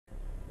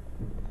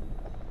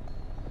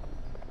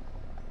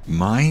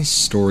My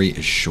story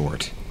is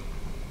short,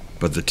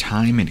 but the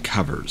time it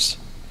covers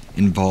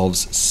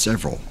involves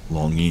several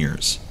long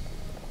years.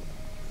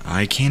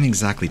 I can't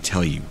exactly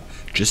tell you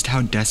just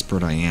how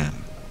desperate I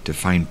am to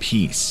find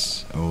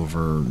peace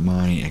over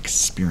my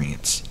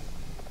experience.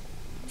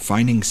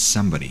 Finding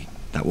somebody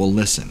that will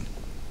listen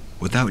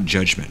without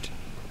judgment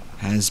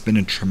has been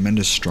a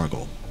tremendous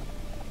struggle,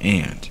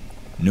 and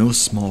no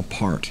small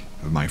part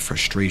of my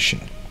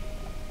frustration.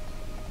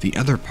 The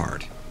other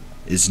part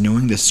is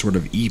knowing the sort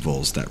of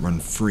evils that run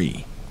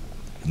free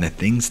and the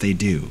things they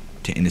do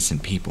to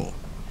innocent people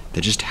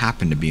that just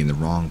happen to be in the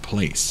wrong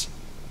place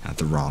at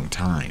the wrong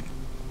time.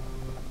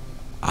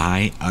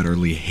 I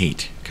utterly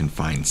hate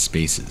confined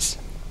spaces,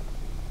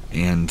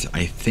 and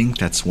I think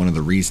that's one of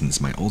the reasons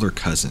my older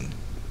cousin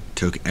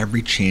took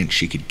every chance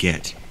she could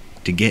get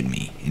to get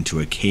me into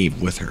a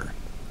cave with her.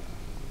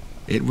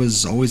 It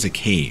was always a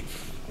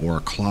cave, or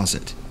a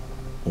closet,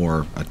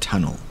 or a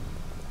tunnel,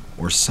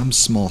 or some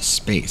small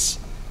space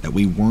that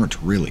we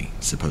weren't really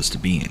supposed to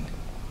be in.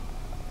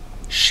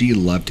 She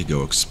loved to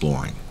go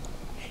exploring,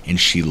 and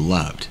she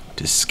loved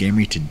to scare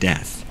me to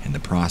death in the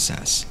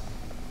process.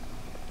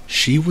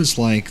 She was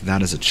like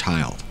that as a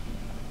child,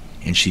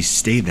 and she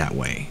stayed that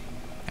way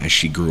as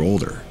she grew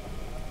older.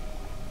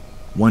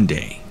 One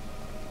day,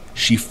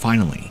 she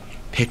finally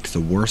picked the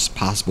worst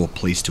possible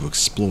place to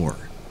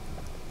explore,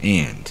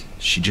 and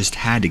she just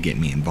had to get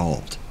me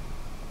involved.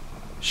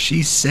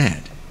 She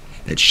said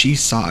that she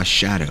saw a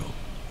shadow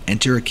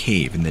enter a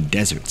cave in the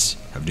deserts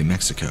of New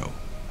Mexico.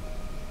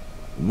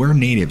 We're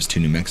natives to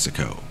New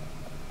Mexico,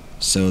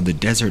 so the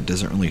desert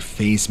doesn't really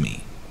faze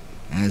me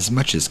as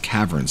much as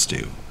caverns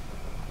do.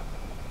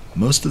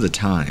 Most of the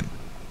time,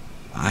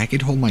 I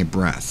could hold my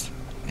breath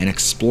and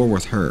explore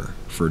with her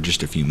for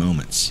just a few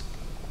moments,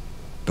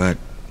 but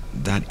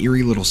that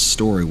eerie little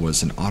story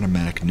was an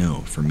automatic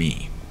no for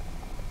me.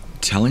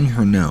 Telling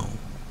her no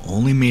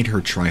only made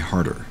her try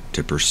harder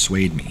to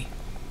persuade me.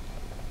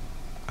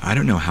 I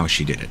don't know how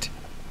she did it,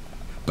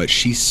 but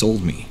she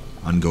sold me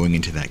on going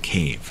into that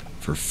cave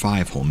for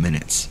 5 whole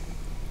minutes.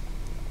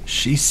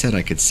 She said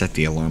I could set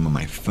the alarm on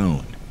my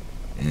phone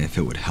if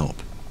it would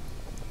help.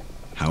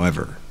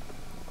 However,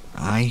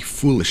 I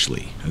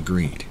foolishly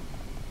agreed.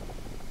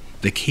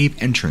 The cave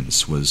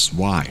entrance was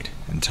wide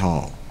and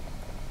tall,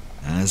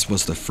 as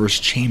was the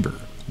first chamber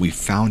we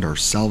found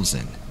ourselves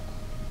in.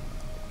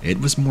 It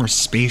was more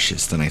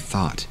spacious than I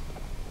thought,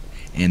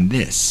 and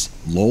this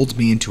lulled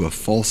me into a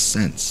false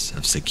sense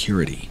of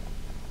security.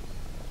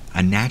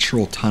 A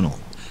natural tunnel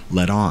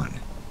led on,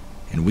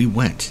 and we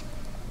went,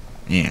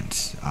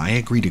 and I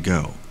agreed to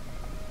go,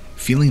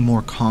 feeling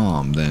more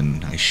calm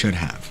than I should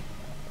have.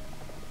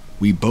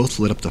 We both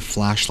lit up the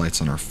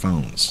flashlights on our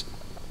phones,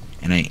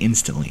 and I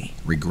instantly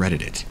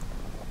regretted it.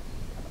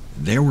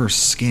 There were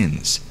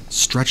skins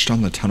stretched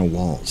on the tunnel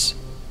walls,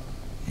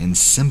 and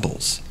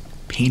symbols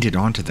painted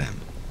onto them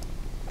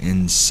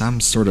in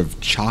some sort of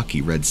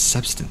chalky red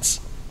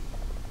substance.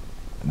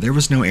 There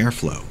was no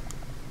airflow,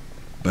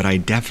 but I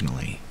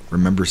definitely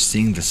remember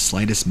seeing the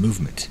slightest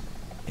movement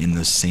in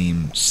those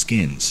same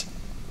skins,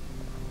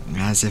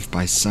 as if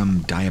by some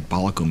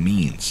diabolical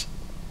means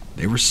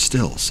there was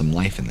still some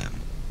life in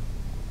them.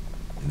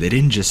 They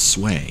didn't just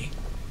sway,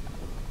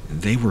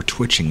 they were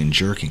twitching and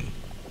jerking.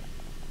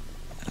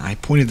 I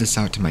pointed this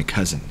out to my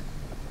cousin,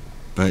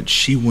 but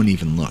she wouldn't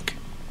even look.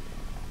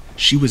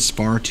 She was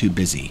far too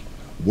busy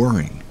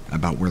worrying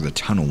about where the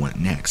tunnel went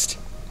next.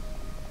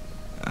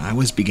 I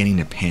was beginning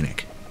to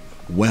panic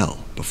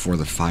well before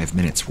the 5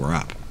 minutes were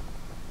up.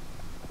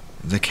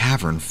 The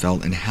cavern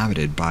felt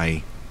inhabited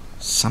by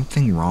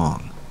something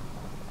wrong,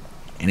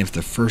 and if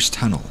the first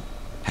tunnel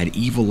had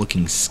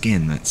evil-looking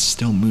skin that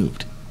still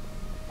moved,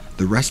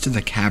 the rest of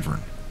the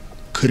cavern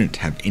couldn't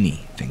have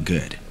anything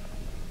good.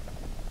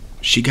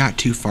 She got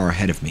too far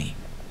ahead of me,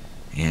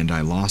 and I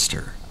lost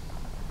her.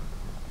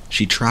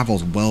 She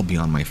traveled well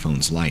beyond my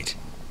phone's light.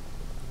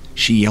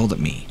 She yelled at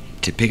me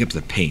to pick up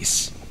the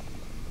pace,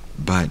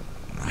 but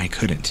I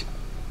couldn't.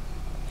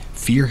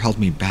 Fear held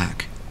me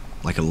back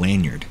like a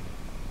lanyard.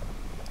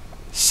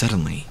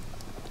 Suddenly,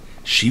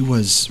 she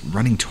was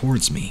running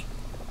towards me,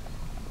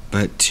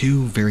 but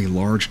 2 very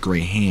large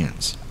gray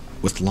hands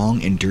with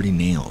long and dirty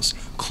nails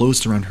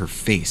closed around her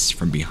face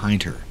from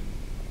behind her.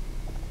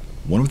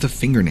 One of the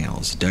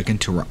fingernails dug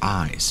into her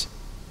eyes,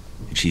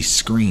 and she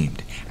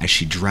screamed as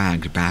she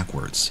dragged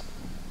backwards.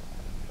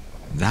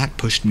 That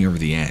pushed me over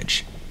the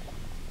edge.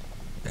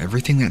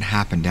 Everything that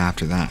happened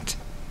after that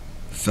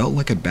felt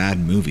like a bad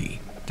movie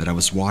that I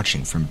was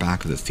watching from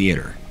back of the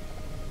theater.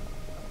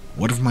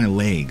 One of my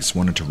legs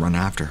wanted to run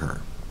after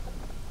her.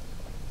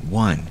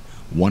 One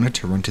wanted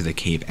to run to the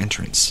cave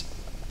entrance.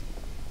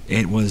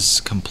 It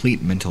was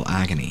complete mental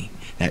agony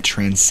that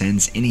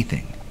transcends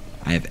anything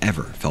I have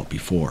ever felt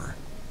before.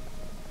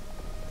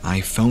 I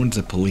phoned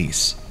the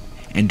police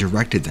and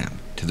directed them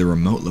to the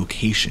remote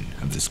location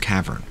of this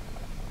cavern.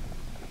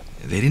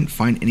 They didn't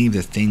find any of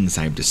the things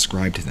I have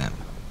described to them,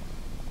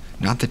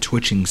 not the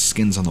twitching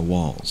skins on the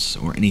walls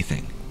or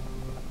anything,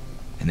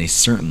 and they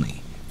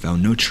certainly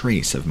found no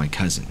trace of my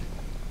cousin.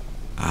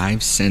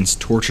 I've since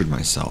tortured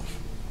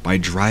myself by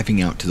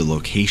driving out to the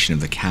location of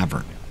the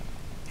cavern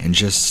and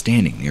just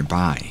standing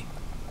nearby.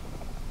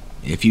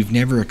 If you've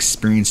never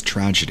experienced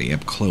tragedy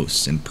up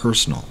close and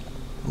personal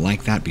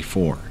like that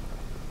before,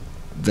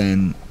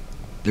 then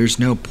there's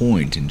no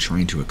point in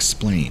trying to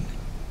explain.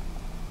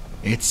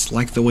 It's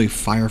like the way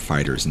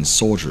firefighters and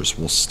soldiers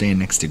will stand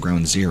next to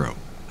ground zero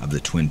of the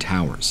Twin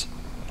Towers,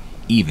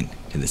 even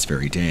to this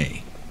very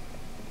day.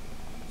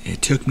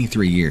 It took me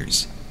 3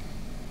 years,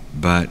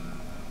 but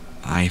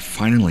I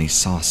finally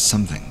saw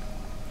something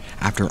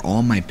after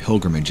all my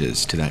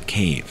pilgrimages to that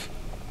cave.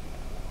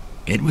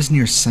 It was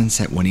near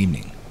sunset one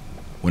evening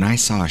when I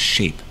saw a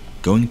shape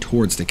going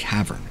towards the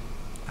cavern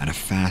at a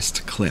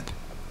fast clip.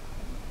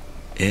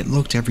 It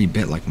looked every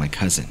bit like my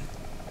cousin.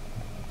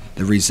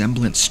 The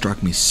resemblance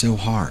struck me so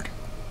hard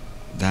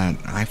that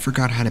I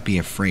forgot how to be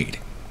afraid,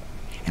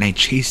 and I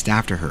chased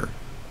after her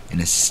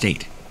in a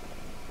state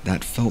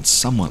that felt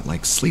somewhat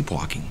like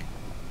sleepwalking.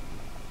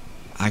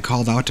 I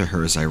called out to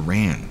her as I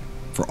ran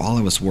for all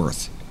I was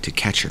worth to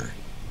catch her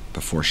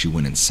before she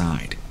went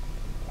inside.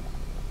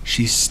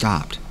 She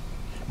stopped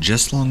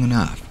just long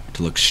enough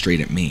to look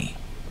straight at me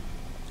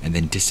and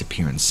then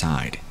disappear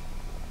inside.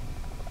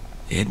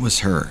 It was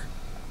her.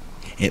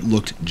 It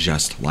looked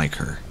just like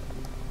her.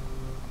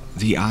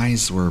 The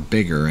eyes were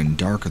bigger and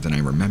darker than I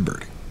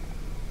remembered,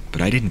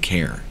 but I didn't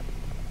care.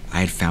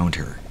 I had found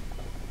her.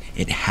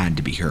 It had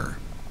to be her.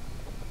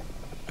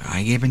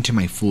 I gave in to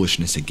my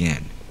foolishness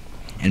again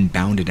and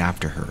bounded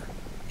after her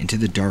into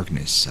the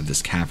darkness of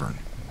this cavern.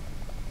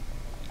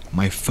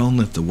 My phone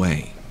lit the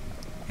way,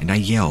 and I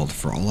yelled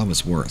for all I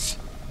was worth.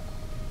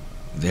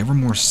 There were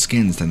more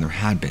skins than there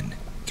had been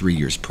 3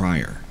 years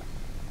prior.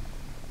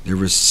 There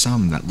was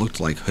some that looked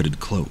like hooded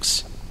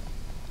cloaks.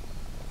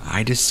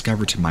 I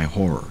discovered to my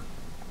horror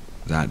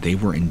that they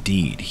were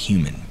indeed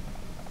human.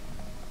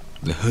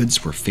 The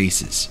hoods were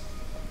faces.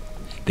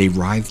 They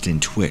writhed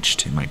and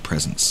twitched in my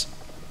presence.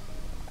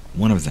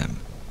 One of them,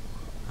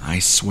 I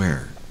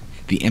swear,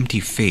 the empty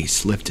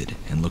face lifted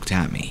and looked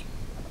at me.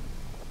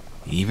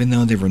 Even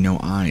though there were no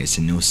eyes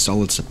and no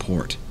solid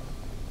support,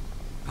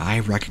 I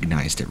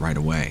recognized it right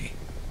away.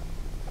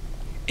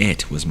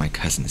 It was my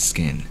cousin's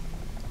skin.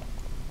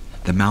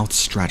 The mouth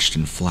stretched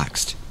and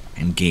flexed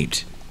and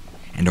gaped,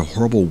 and a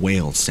horrible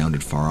wail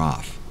sounded far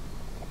off,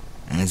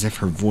 as if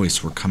her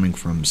voice were coming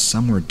from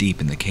somewhere deep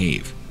in the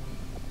cave.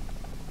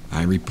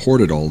 I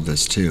reported all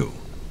this too.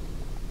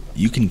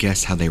 You can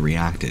guess how they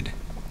reacted,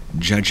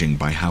 judging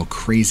by how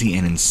crazy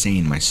and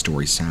insane my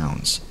story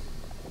sounds.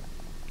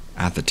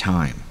 At the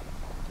time,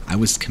 I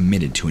was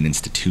committed to an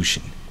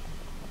institution.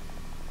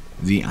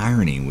 The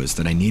irony was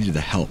that I needed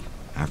the help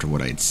after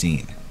what I had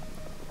seen.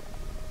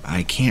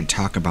 I can't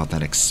talk about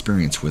that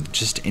experience with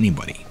just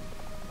anybody.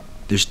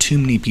 There's too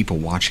many people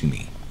watching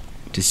me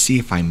to see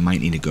if I might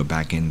need to go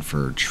back in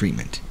for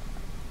treatment.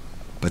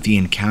 But the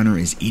encounter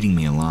is eating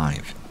me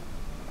alive,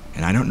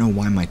 and I don't know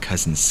why my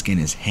cousin's skin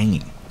is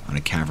hanging on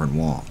a cavern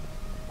wall,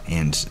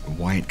 and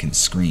why it can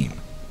scream.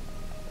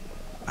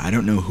 I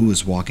don't know who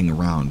is walking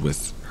around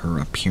with her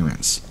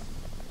appearance,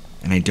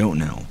 and I don't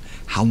know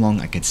how long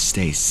I could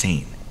stay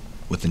sane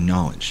with the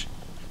knowledge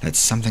that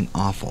something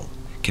awful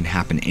can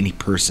happen to any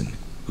person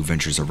who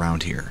ventures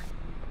around here.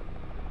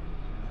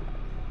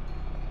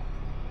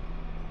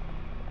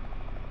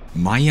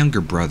 My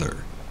younger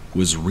brother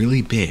was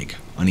really big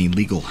on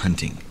illegal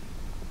hunting.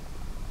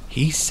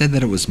 He said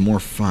that it was more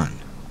fun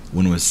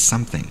when it was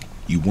something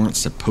you weren't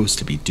supposed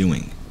to be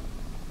doing.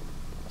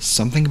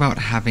 Something about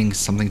having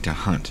something to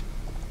hunt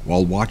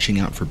while watching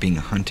out for being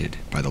hunted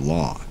by the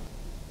law.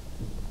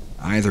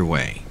 Either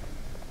way,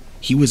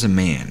 he was a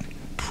man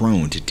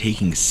prone to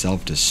taking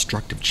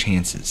self-destructive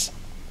chances.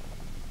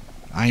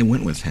 I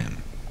went with him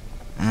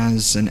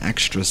as an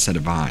extra set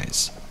of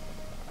eyes.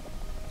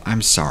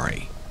 I'm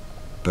sorry,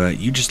 but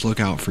you just look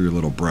out for your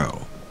little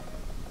bro.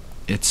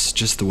 It's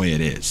just the way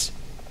it is.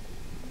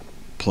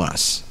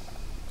 Plus,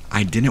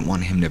 I didn't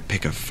want him to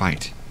pick a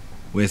fight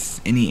with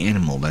any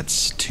animal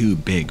that's too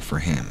big for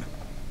him.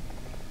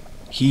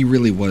 He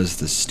really was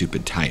the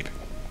stupid type.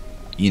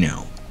 You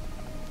know,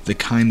 the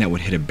kind that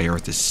would hit a bear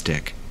with a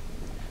stick,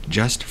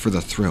 just for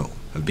the thrill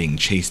of being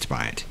chased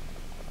by it.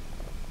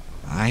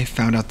 I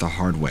found out the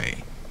hard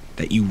way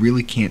that you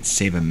really can't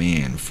save a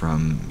man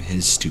from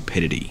his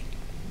stupidity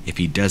if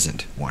he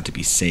doesn't want to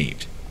be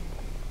saved.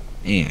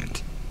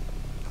 And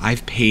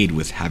I've paid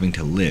with having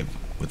to live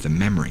with the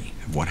memory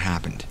of what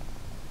happened.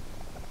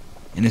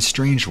 In a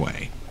strange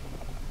way,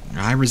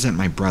 I resent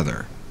my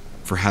brother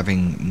for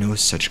having no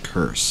such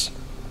curse.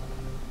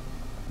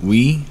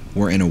 We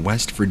were in a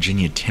West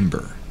Virginia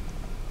timber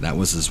that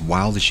was as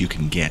wild as you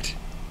can get,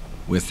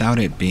 without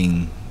it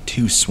being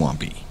too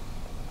swampy.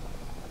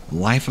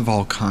 Life of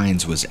all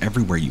kinds was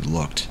everywhere you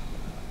looked.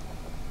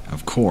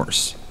 Of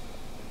course,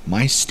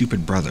 my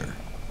stupid brother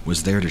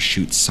was there to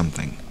shoot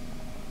something.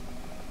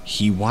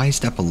 He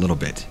wised up a little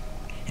bit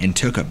and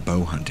took up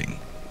bow hunting,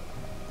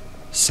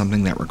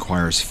 something that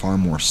requires far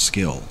more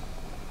skill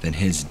than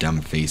his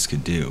dumb face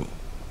could do.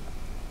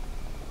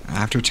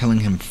 After telling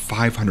him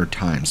 500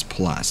 times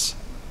plus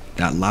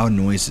that loud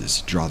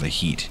noises draw the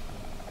heat.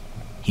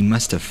 He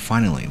must have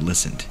finally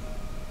listened.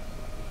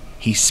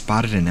 He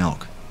spotted an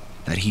elk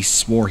that he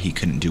swore he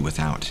couldn't do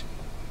without.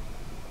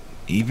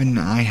 Even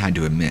I had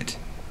to admit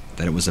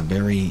that it was a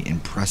very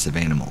impressive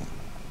animal.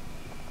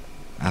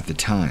 At the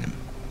time,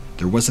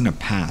 there wasn't a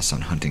pass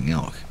on hunting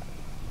elk.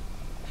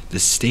 The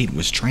state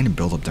was trying to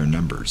build up their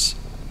numbers.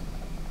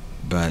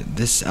 But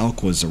this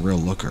elk was a real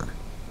looker,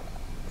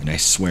 and I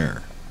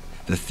swear,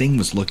 the thing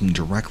was looking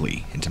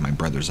directly into my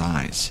brother's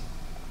eyes.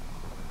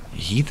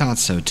 He thought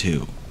so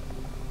too,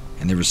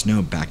 and there was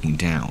no backing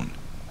down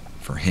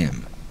for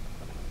him.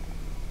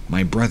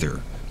 My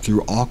brother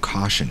threw all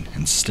caution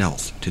and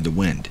stealth to the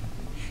wind,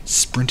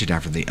 sprinted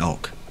after the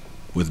elk,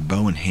 with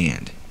bow in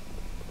hand.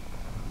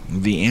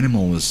 The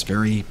animal was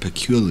very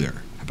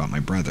peculiar about my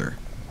brother.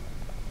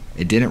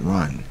 It didn't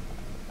run.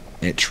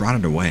 It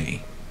trotted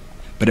away,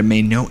 but it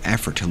made no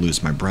effort to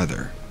lose my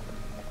brother.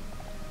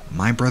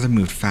 My brother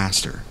moved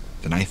faster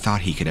than I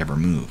thought he could ever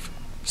move,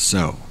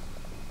 so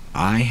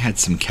I had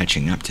some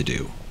catching up to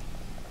do.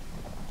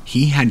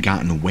 He had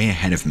gotten way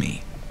ahead of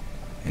me,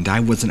 and I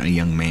wasn't a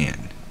young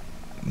man,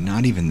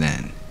 not even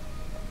then.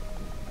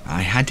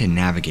 I had to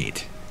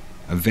navigate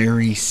a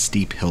very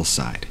steep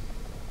hillside,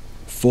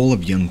 full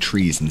of young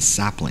trees and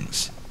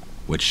saplings,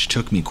 which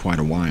took me quite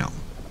a while.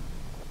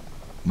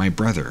 My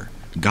brother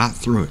got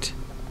through it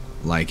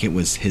like it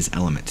was his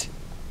element,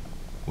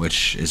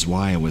 which is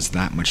why I was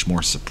that much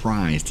more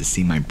surprised to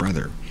see my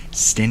brother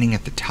standing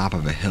at the top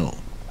of a hill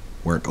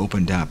where it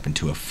opened up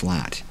into a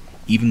flat,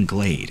 even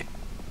glade,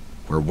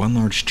 where one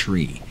large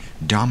tree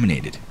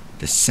dominated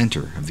the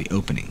center of the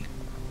opening.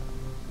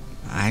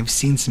 I've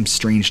seen some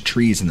strange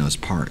trees in those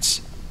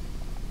parts,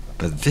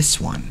 but this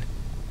one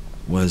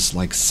was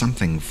like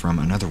something from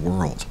another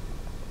world.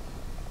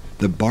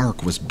 The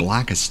bark was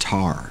black as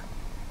tar,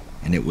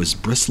 and it was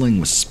bristling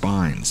with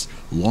spines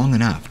long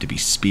enough to be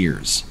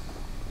spears.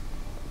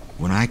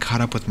 When I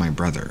caught up with my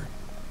brother,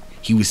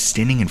 he was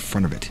standing in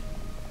front of it,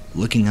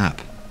 looking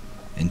up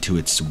into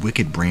its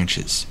wicked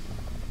branches,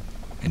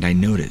 and I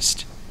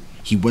noticed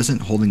he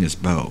wasn't holding his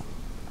bow,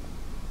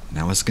 and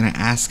I was going to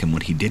ask him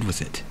what he did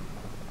with it,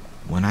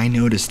 when I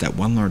noticed that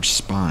one large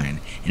spine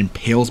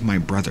impaled my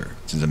brother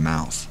through the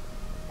mouth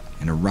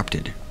and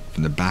erupted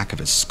from the back of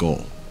his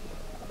skull.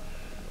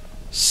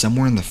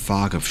 Somewhere in the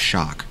fog of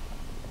shock,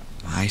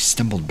 I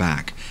stumbled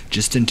back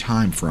just in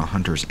time for a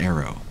hunter's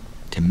arrow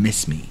to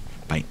miss me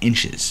by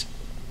inches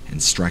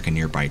and strike a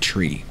nearby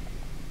tree.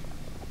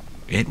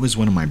 It was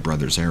one of my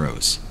brother's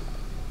arrows.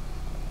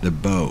 The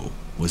bow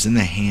was in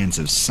the hands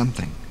of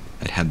something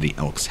that had the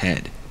elk's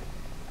head,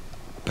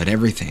 but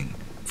everything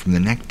from the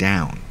neck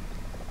down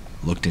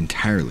looked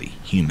entirely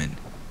human.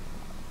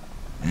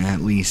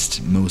 At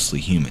least mostly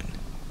human.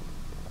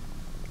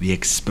 The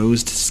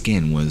exposed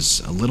skin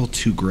was a little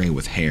too gray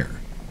with hair,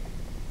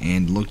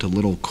 and looked a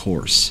little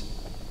coarse,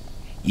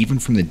 even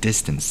from the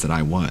distance that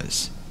I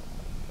was.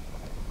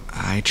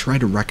 I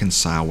tried to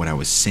reconcile what I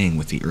was seeing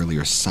with the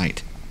earlier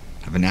sight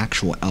of an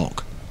actual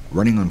elk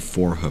running on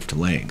four-hoofed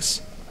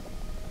legs.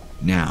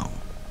 Now,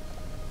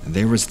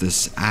 there was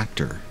this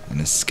actor in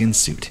a skin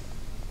suit,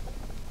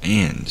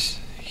 and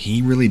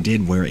he really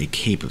did wear a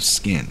cape of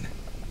skin.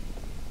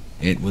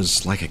 It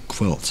was like a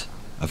quilt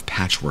of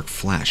patchwork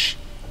flesh.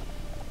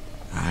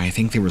 I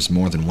think there was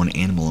more than one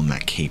animal in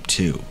that cape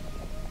too.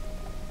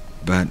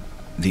 But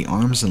the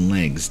arms and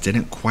legs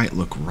didn't quite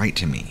look right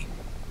to me.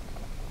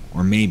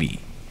 Or maybe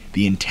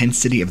the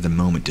intensity of the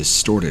moment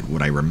distorted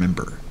what I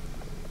remember.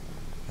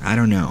 I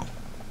don't know.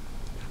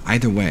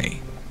 Either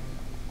way,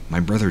 my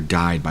brother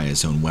died by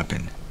his own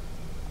weapon,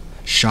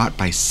 shot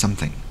by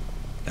something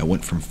that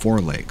went from 4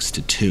 legs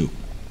to 2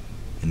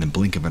 in the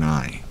blink of an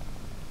eye.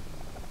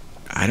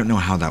 I don't know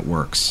how that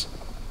works,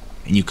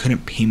 and you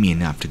couldn't pay me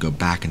enough to go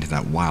back into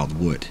that wild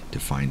wood to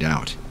find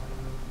out.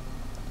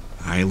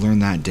 I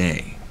learned that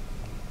day,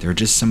 there are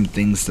just some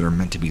things that are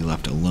meant to be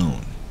left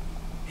alone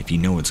if you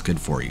know what's good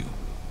for you.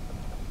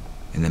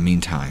 In the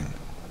meantime,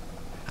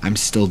 I'm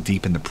still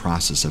deep in the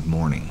process of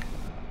mourning.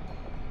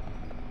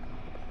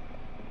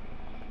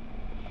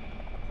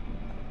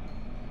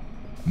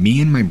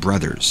 Me and my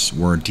brothers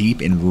were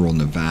deep in rural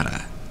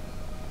Nevada,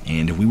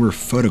 and we were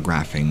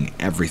photographing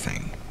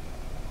everything.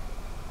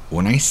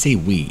 When I say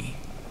we,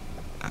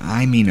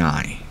 I mean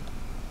I.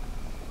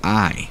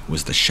 I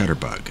was the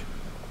shutterbug.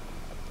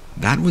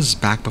 That was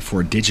back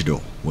before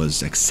digital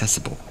was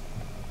accessible.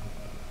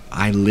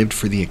 I lived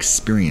for the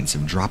experience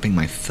of dropping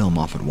my film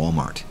off at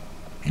Walmart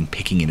and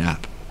picking it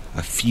up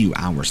a few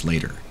hours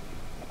later.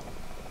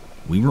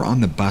 We were on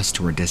the bus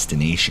to our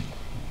destination,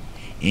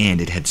 and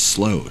it had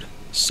slowed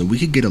so we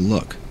could get a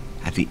look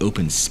at the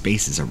open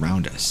spaces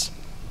around us.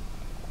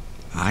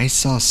 I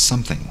saw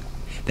something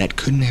that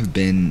couldn't have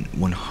been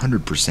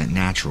 100%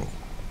 natural.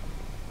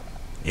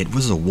 It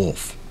was a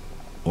wolf,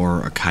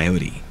 or a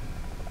coyote,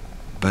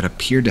 but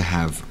appeared to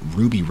have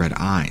ruby red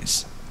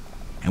eyes,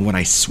 and what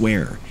I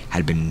swear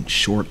had been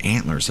short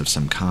antlers of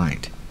some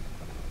kind.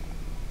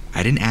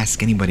 I didn't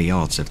ask anybody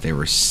else if they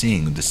were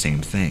seeing the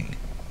same thing.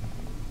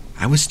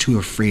 I was too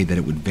afraid that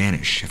it would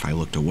vanish if I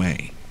looked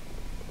away.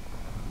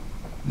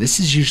 This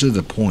is usually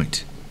the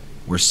point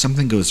where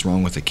something goes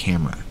wrong with the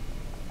camera,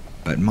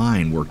 but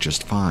mine worked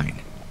just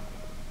fine.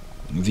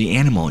 The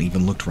animal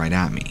even looked right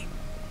at me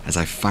as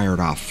I fired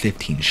off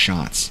 15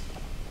 shots.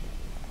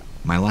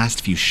 My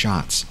last few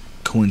shots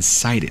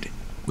coincided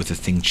with the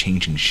thing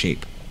changing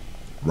shape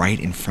right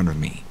in front of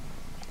me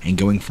and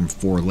going from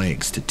 4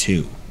 legs to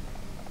 2.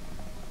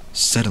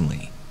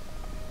 Suddenly,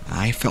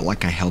 I felt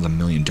like I held $1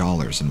 million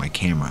in my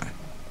camera.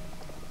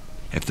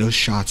 If those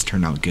shots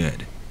turned out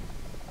good,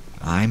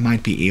 I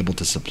might be able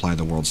to supply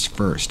the world's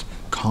first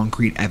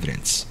concrete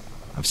evidence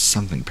of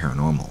something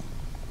paranormal.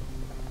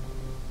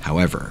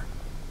 However,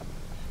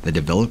 the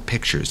developed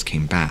pictures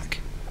came back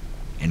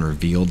and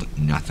revealed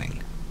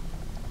nothing.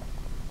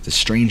 The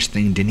strange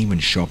thing didn't even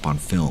show up on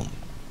film.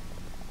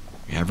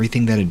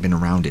 Everything that had been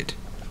around it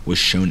was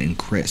shown in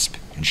crisp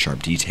and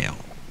sharp detail.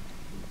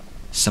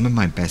 Some of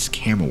my best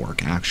camera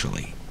work,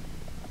 actually.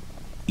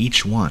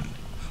 Each one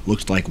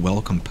looked like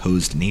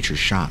well-composed nature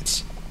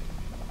shots.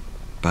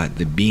 But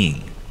the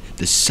being,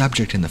 the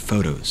subject in the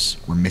photos,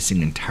 were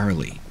missing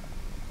entirely,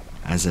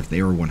 as if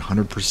they were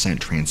 100%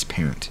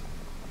 transparent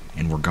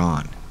and were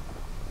gone,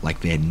 like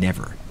they had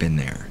never been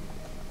there.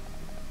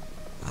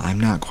 I'm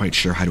not quite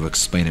sure how to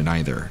explain it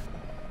either.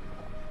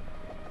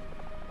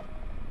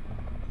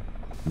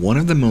 One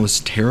of the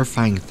most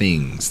terrifying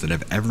things that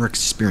I've ever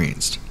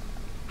experienced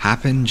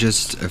happened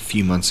just a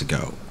few months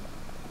ago.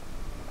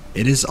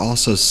 It is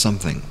also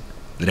something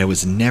that I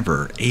was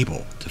never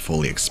able to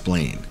fully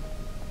explain.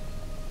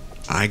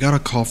 I got a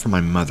call from my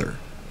mother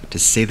to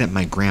say that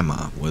my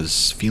grandma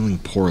was feeling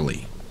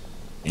poorly,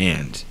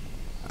 and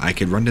I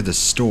could run to the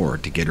store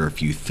to get her a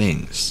few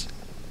things,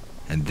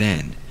 and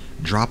then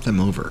drop them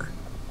over.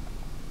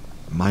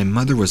 My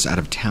mother was out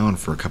of town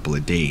for a couple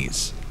of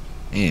days,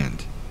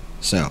 and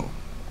so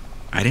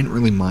I didn't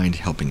really mind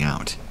helping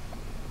out.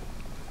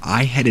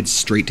 I headed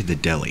straight to the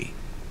deli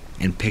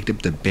and picked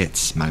up the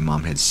bits my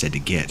mom had said to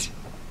get,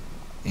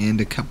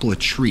 and a couple of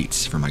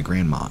treats for my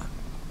grandma.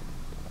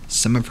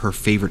 Some of her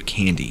favorite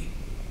candy,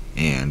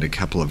 and a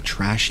couple of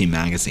trashy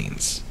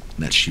magazines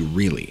that she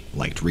really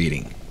liked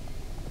reading.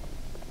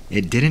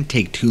 It didn't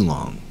take too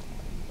long,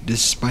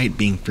 despite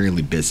being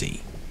fairly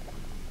busy,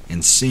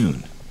 and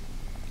soon,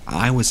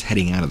 I was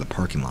heading out of the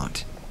parking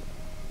lot.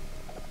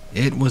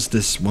 It was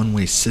this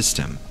one-way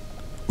system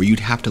where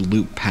you'd have to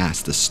loop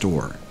past the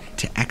store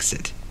to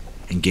exit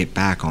and get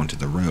back onto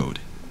the road.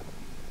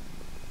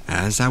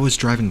 As I was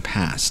driving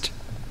past,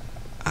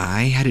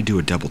 I had to do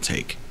a double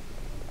take,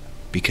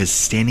 because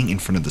standing in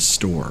front of the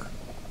store,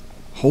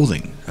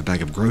 holding a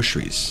bag of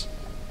groceries,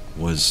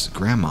 was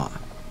Grandma,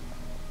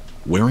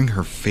 wearing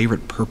her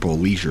favorite purple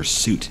leisure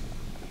suit,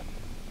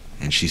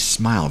 and she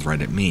smiled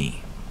right at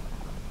me.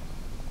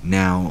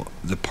 Now,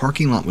 the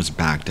parking lot was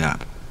backed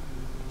up,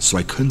 so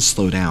I couldn't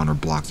slow down or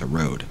block the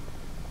road.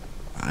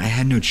 I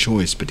had no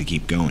choice but to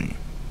keep going.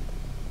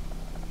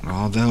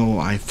 Although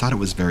I thought it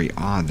was very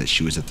odd that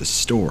she was at the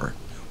store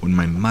when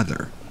my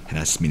mother had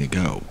asked me to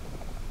go.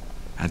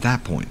 At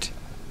that point,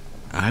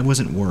 I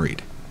wasn't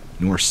worried,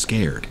 nor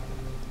scared.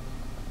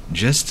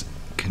 Just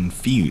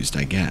confused,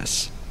 I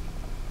guess.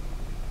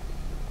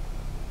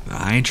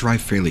 I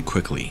drive fairly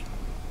quickly,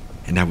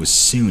 and I was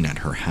soon at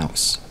her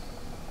house.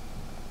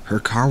 Her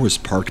car was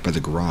parked by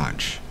the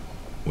garage,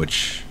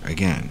 which,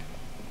 again,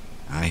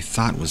 I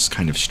thought was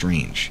kind of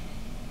strange.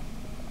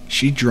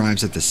 She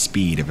drives at the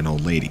speed of an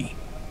old lady.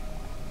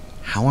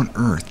 How on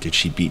earth did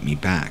she beat me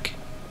back?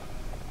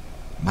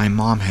 My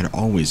mom had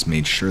always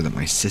made sure that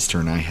my sister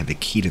and I had the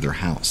key to their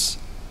house,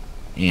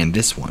 and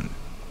this one,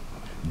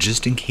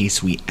 just in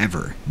case we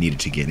ever needed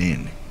to get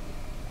in.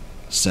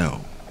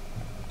 So,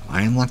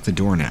 I unlocked the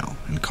door now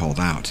and called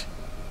out.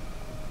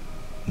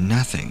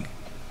 Nothing.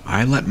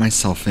 I let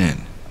myself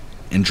in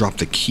and dropped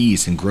the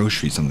keys and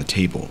groceries on the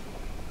table.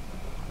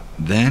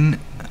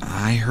 Then,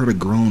 I heard a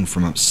groan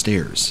from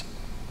upstairs.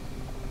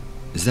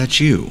 "Is that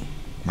you?"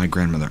 my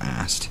grandmother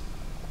asked.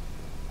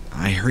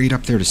 I hurried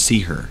up there to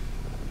see her,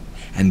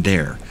 and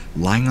there,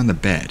 lying on the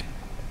bed,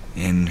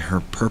 in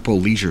her purple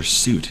leisure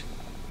suit,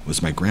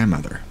 was my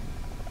grandmother,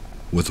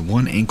 with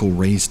one ankle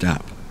raised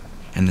up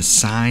and the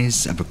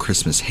size of a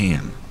Christmas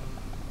ham.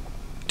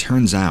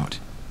 Turns out,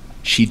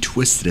 she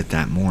twisted it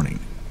that morning,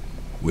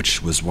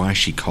 which was why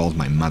she called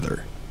my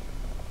mother.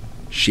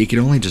 She could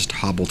only just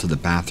hobble to the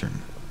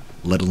bathroom,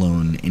 let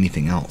alone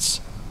anything else.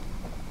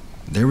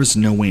 There was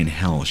no way in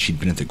hell she'd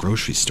been at the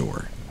grocery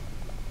store.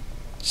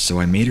 So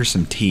I made her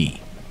some tea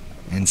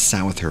and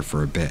sat with her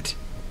for a bit,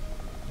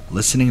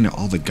 listening to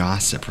all the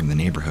gossip from the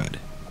neighborhood.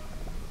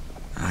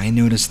 I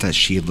noticed that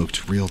she had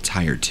looked real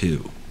tired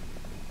too.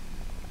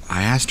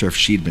 I asked her if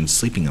she'd been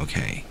sleeping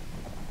okay.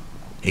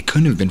 It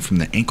couldn't have been from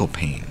the ankle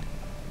pain,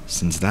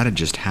 since that had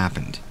just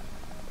happened.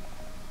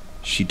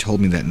 She told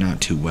me that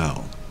not too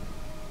well.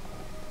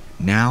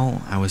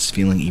 Now I was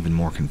feeling even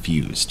more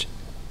confused.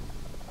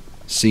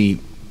 See,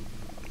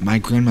 my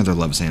grandmother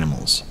loves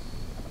animals,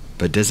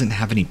 but doesn't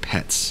have any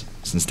pets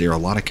since they are a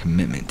lot of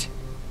commitment.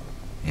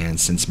 And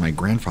since my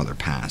grandfather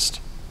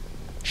passed,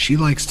 she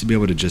likes to be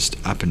able to just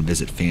up and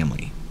visit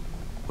family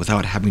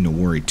without having to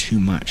worry too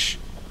much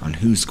on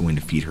who's going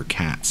to feed her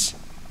cats.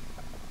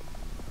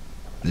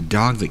 The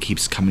dog that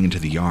keeps coming into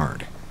the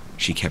yard,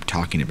 she kept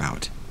talking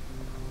about.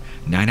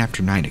 Night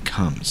after night it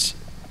comes.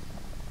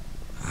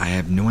 I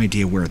have no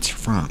idea where it's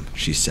from,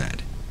 she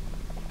said,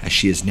 as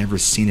she has never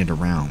seen it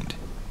around.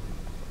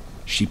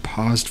 She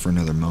paused for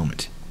another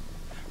moment,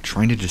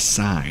 trying to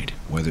decide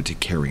whether to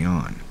carry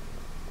on.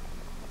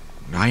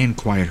 I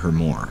inquired her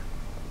more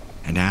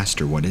and asked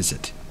her what is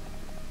it.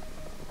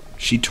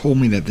 She told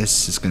me that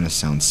this is going to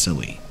sound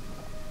silly,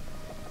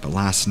 but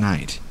last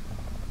night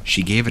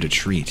she gave it a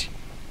treat,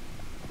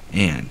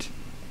 and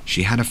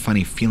she had a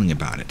funny feeling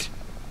about it.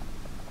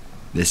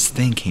 This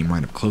thing came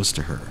right up close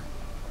to her,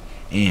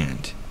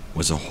 and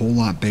was a whole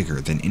lot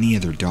bigger than any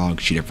other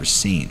dog she'd ever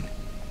seen,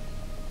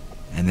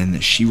 and then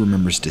that she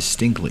remembers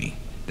distinctly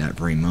that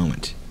very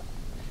moment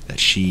that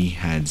she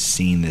had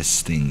seen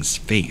this thing's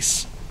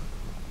face,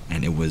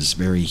 and it was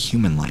very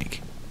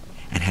human-like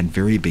and had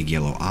very big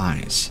yellow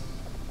eyes.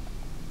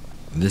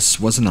 This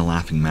wasn't a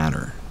laughing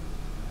matter,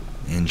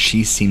 and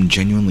she seemed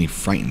genuinely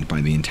frightened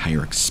by the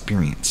entire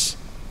experience.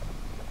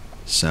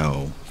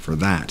 So, for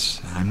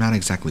that, I'm not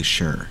exactly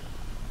sure.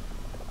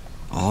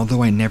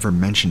 Although I never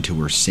mentioned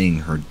to her seeing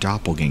her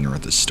doppelganger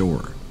at the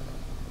store,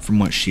 from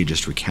what she had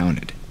just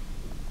recounted,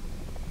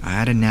 I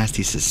had a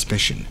nasty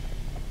suspicion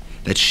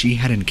that she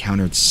had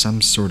encountered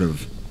some sort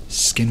of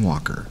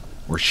skinwalker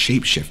or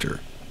shapeshifter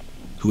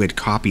who had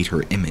copied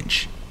her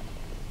image.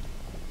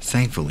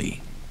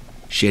 Thankfully,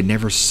 she had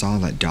never saw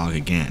that dog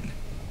again,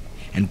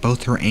 and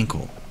both her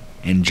ankle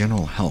and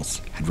general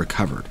health had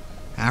recovered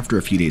after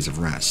a few days of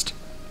rest.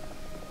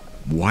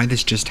 Why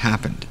this just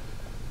happened,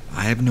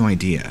 I have no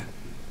idea,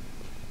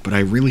 but I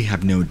really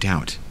have no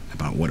doubt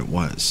about what it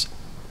was.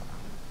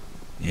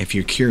 If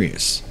you're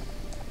curious,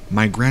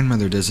 my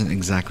grandmother doesn't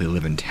exactly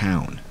live in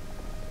town.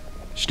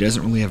 She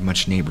doesn't really have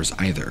much neighbors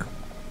either.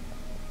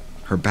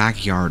 Her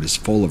backyard is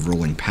full of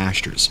rolling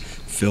pastures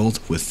filled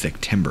with thick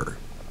timber,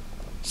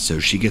 so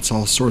she gets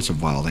all sorts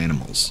of wild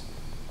animals.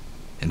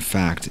 In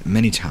fact,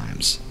 many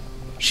times,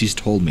 she's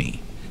told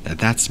me that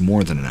that's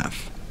more than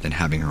enough than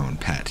having her own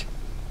pet.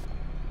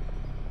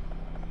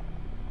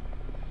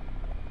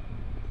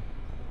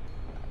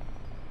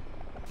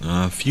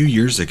 A few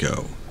years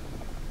ago,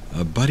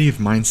 a buddy of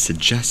mine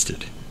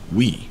suggested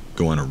we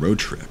go on a road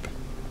trip.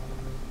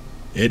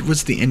 It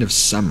was the end of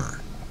summer,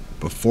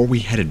 before we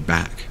headed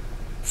back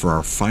for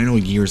our final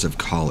years of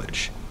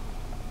college,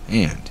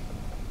 and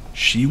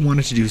she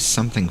wanted to do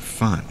something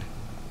fun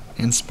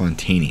and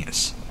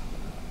spontaneous.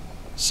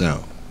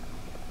 So,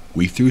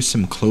 we threw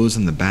some clothes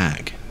in the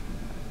bag,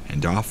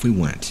 and off we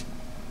went.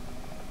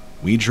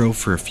 We drove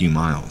for a few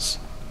miles,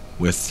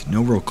 with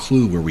no real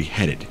clue where we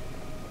headed,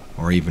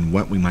 or even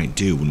what we might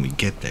do when we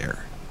get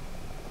there.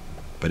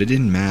 But it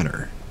didn't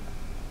matter.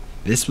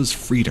 This was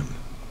freedom,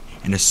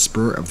 and a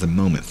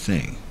spur-of-the-moment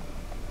thing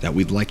that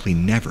we'd likely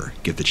never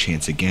get the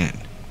chance again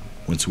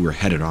once we were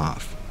headed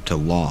off to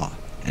law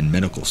and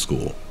medical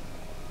school.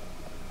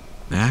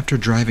 After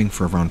driving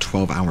for around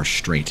 12 hours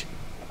straight,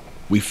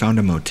 we found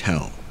a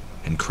motel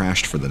and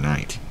crashed for the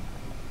night.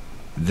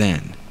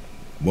 Then,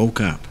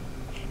 woke up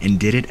and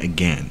did it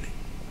again.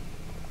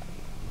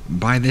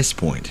 By this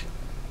point,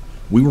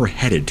 we were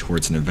headed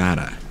towards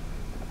Nevada.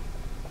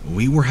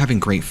 We were having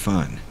great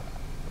fun,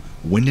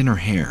 wind in our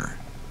hair,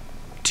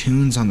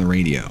 tunes on the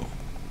radio,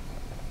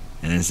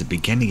 and as it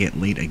began to get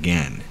late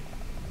again,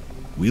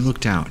 we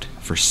looked out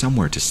for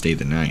somewhere to stay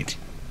the night.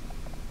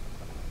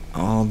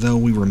 Although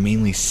we were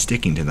mainly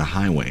sticking to the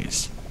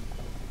highways,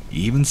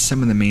 even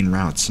some of the main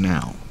routes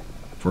now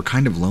were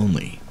kind of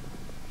lonely,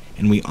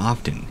 and we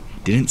often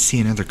didn't see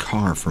another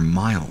car for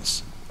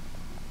miles.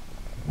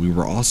 We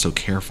were also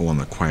careful on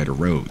the quieter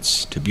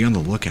roads to be on the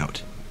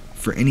lookout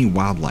for any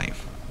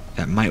wildlife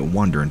that might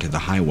wander into the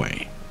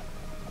highway.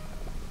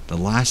 The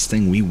last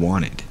thing we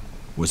wanted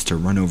was to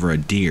run over a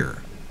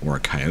deer or a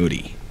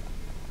coyote.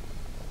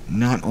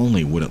 Not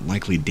only would it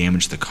likely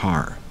damage the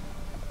car,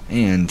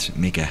 and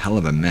make a hell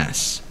of a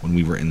mess when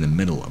we were in the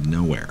middle of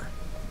nowhere.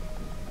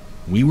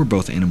 We were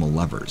both animal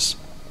lovers,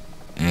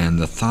 and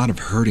the thought of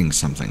hurting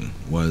something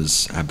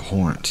was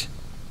abhorrent.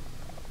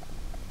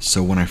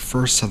 So when I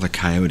first saw the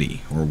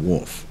coyote or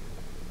wolf,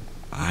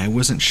 I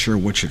wasn't sure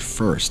which at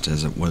first,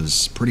 as it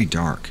was pretty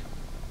dark.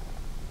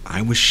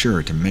 I was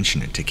sure to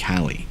mention it to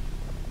Callie,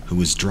 who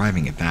was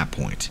driving at that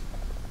point,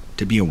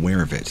 to be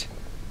aware of it,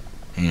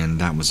 and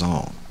that was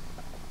all.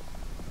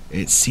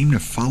 It seemed to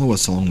follow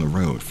us along the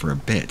road for a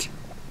bit,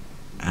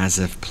 as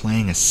if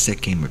playing a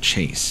sick game of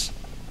chase,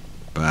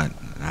 but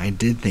I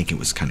did think it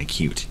was kinda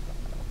cute.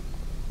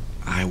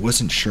 I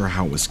wasn't sure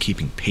how it was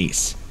keeping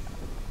pace,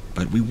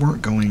 but we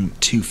weren't going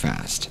too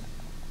fast.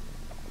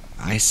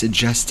 I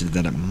suggested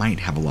that it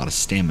might have a lot of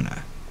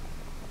stamina.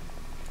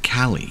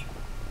 Callie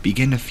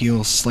began to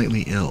feel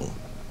slightly ill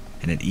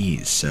and at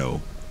ease,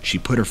 so she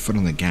put her foot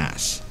on the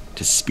gas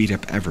to speed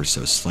up ever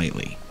so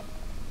slightly.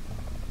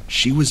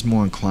 She was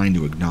more inclined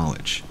to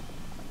acknowledge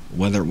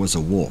whether it was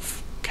a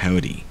wolf,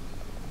 coyote,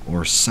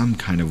 or some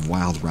kind of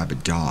wild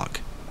rabid dog.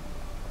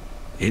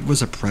 It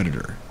was a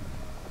predator,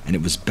 and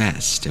it was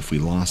best if we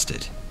lost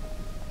it.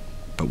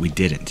 but we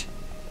didn't.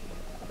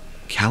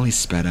 Callie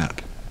sped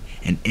up,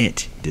 and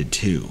it did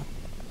too.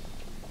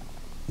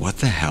 "What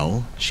the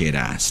hell?" she had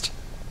asked,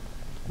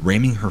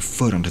 ramming her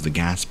foot onto the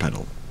gas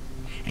pedal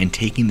and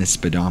taking the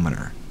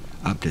speedometer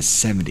up to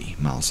 70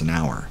 miles an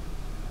hour.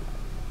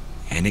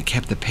 And it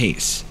kept the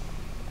pace,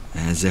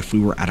 as if we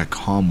were at a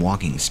calm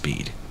walking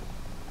speed.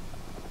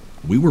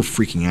 We were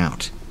freaking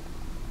out.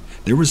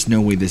 There was no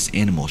way this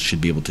animal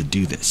should be able to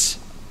do this.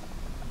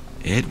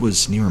 It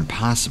was near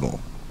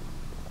impossible.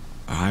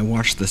 I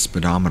watched the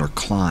speedometer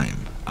climb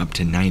up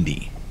to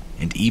 90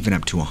 and even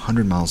up to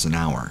 100 miles an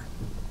hour,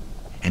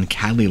 and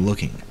Callie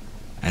looking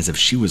as if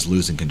she was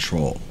losing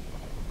control.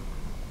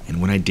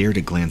 And when I dared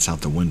to glance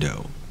out the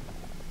window,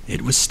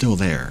 it was still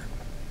there,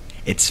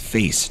 its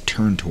face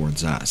turned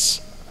towards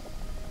us.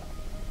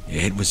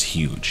 It was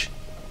huge,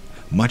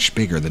 much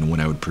bigger than what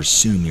I would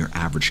presume your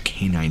average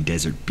canine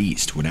desert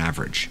beast would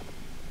average,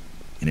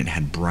 and it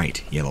had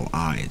bright yellow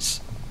eyes.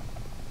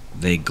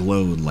 They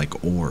glowed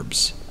like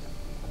orbs.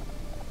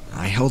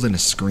 I held in a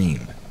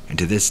scream, and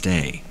to this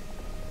day,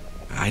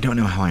 I don't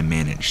know how I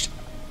managed.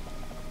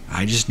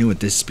 I just knew at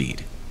this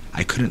speed,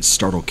 I couldn't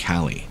startle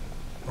Callie,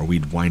 or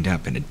we'd wind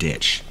up in a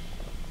ditch.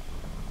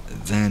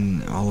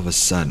 Then, all of a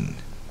sudden,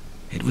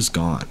 it was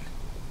gone.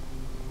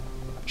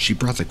 She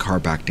brought the car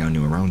back down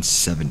to around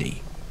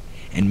 70,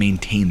 and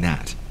maintained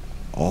that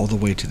all the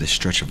way to the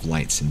stretch of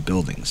lights and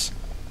buildings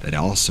that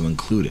also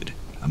included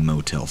a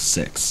Motel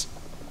 6.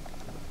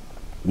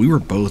 We were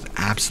both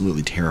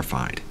absolutely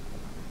terrified,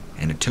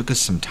 and it took us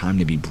some time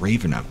to be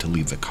brave enough to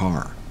leave the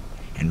car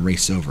and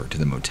race over to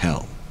the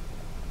motel.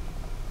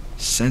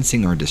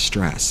 Sensing our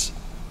distress,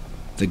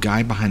 the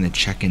guy behind the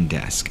check-in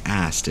desk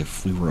asked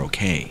if we were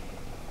okay.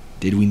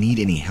 Did we need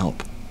any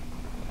help?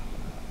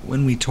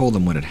 When we told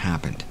him what had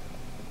happened,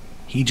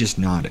 he just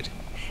nodded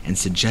and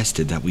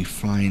suggested that we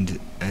find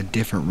a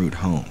different route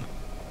home.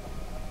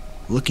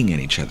 Looking at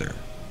each other,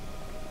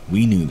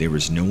 we knew there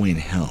was no way in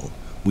hell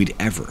we'd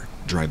ever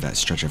drive that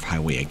stretch of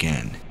highway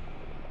again.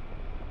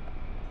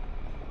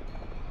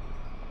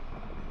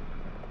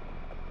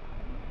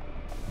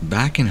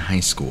 Back in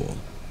high school,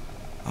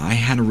 I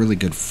had a really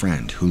good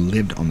friend who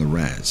lived on the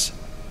res.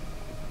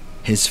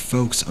 His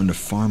folks owned a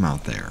farm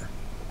out there,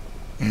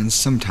 and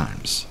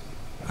sometimes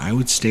I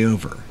would stay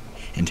over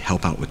and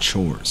help out with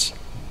chores.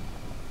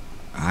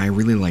 I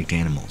really liked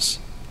animals,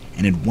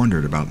 and had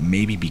wondered about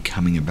maybe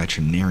becoming a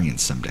veterinarian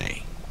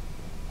someday.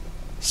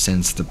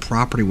 Since the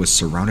property was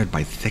surrounded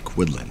by thick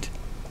woodland,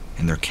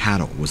 and their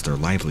cattle was their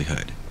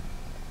livelihood,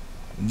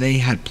 they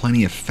had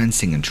plenty of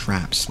fencing and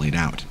traps laid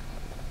out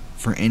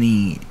for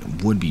any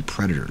would-be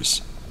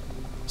predators,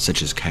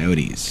 such as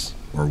coyotes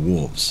or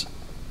wolves,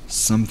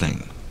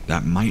 something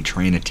that might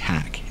try and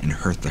attack and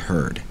hurt the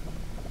herd.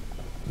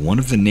 One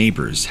of the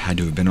neighbors had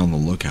to have been on the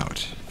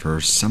lookout for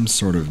some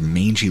sort of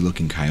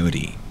mangy-looking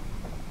coyote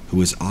who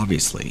was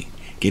obviously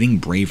getting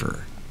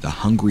braver the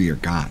hungrier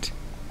it got,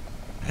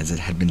 as it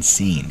had been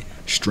seen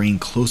straying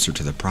closer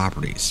to the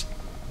properties.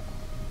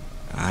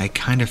 I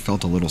kind of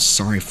felt a little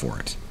sorry for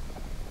it,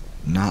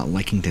 not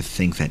liking to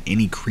think that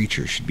any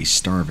creature should be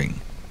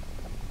starving,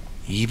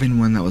 even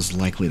one that was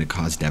likely to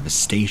cause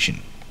devastation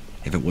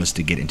if it was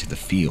to get into the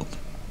field.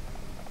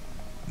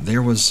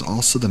 There was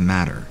also the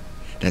matter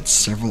that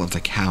several of the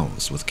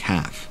cows with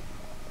calf,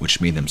 which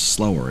made them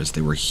slower as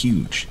they were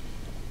huge,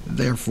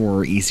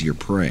 therefore easier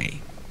prey,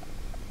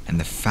 and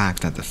the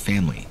fact that the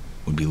family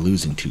would be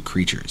losing 2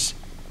 creatures.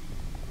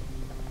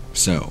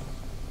 So,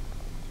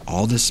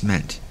 all this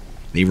meant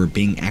they were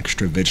being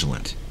extra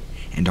vigilant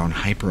and on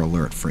hyper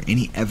alert for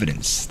any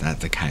evidence that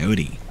the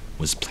coyote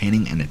was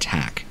planning an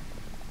attack.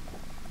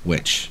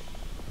 Which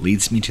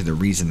leads me to the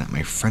reason that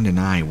my friend and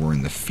I were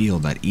in the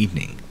field that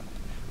evening,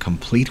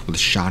 complete with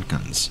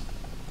shotguns,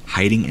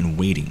 hiding and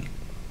waiting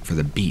for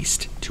the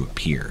beast to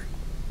appear.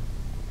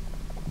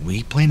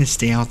 We planned to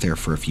stay out there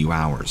for a few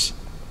hours,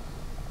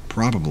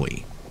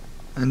 probably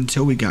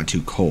until we got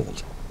too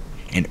cold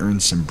and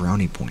earned some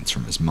brownie points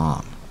from his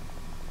mom.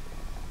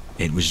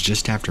 It was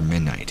just after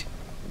midnight,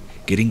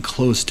 getting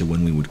close to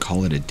when we would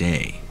call it a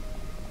day,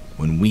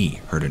 when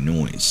we heard a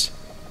noise.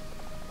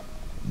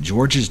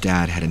 George's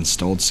dad had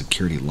installed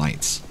security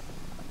lights,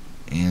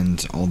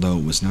 and although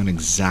it was not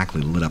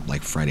exactly lit up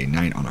like Friday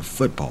night on a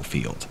football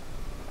field,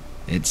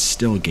 it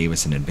still gave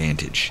us an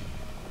advantage.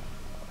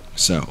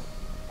 So,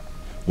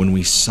 when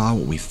we saw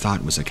what we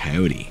thought was a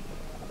coyote,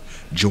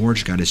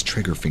 George got his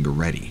trigger finger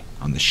ready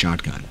on the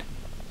shotgun.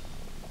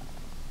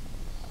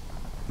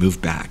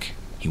 "Move back,"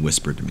 he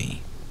whispered to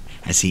me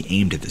as he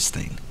aimed at this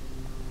thing.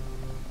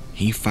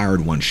 He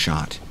fired one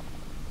shot.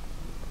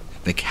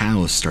 The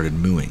cows started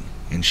mooing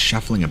and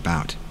shuffling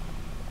about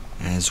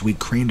as we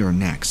craned our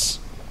necks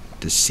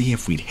to see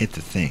if we'd hit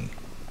the thing.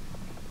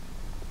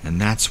 And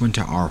that's when,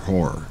 to our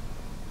horror,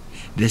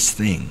 this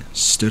thing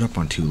stood up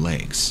on 2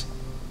 legs,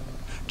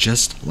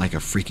 just like a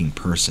freaking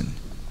person,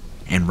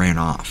 and ran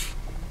off.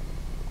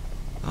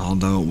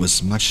 Although it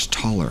was much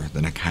taller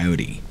than a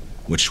coyote,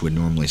 which would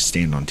normally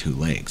stand on 2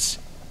 legs.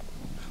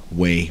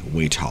 Way,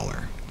 way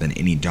taller than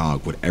any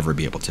dog would ever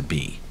be able to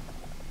be.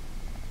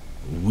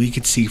 We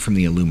could see from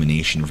the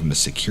illumination from the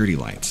security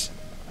lights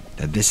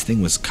that this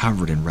thing was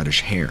covered in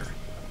reddish hair,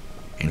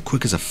 and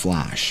quick as a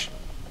flash,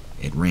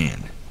 it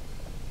ran.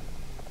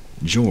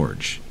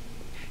 George,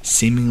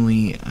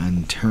 seemingly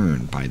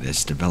unturned by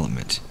this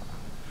development,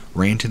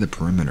 ran to the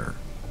perimeter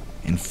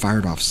and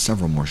fired off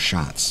several more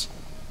shots.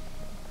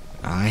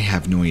 I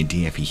have no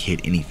idea if he hit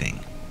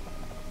anything.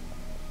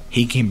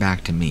 He came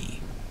back to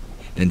me,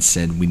 then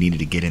said we needed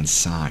to get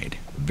inside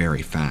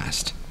very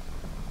fast.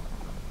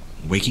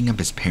 Waking up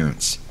his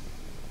parents,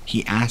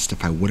 he asked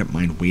if I wouldn't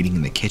mind waiting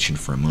in the kitchen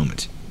for a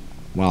moment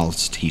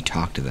whilst he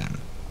talked to them.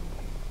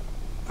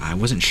 I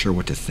wasn't sure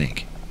what to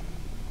think.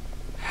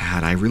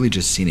 Had I really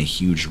just seen a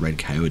huge red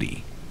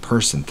coyote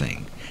person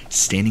thing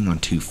standing on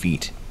 2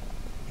 feet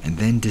and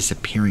then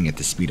disappearing at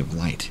the speed of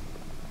light?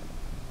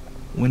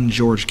 When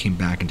George came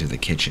back into the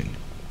kitchen,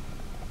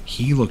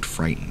 he looked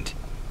frightened.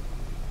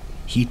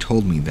 He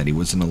told me that he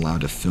wasn't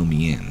allowed to fill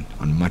me in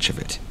on much of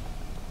it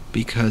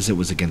because it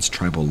was against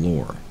tribal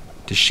lore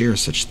to share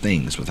such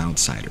things with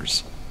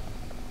outsiders,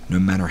 no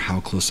matter how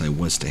close I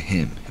was to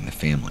him and the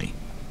family.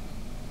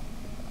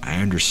 I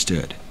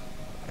understood,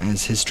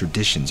 as his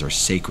traditions are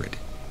sacred.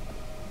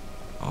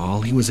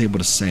 All he was able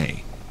to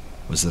say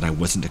was that I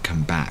wasn't to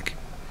come back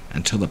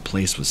until the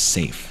place was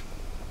safe.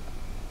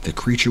 The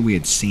creature we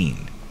had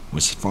seen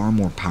was far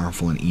more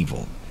powerful and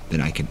evil than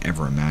I could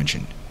ever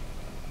imagine.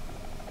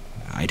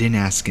 I didn't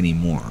ask any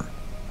more,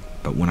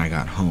 but when I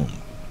got home,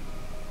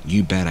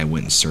 you bet I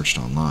went and searched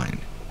online.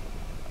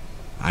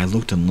 I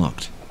looked and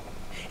looked,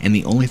 and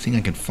the only thing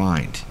I could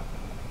find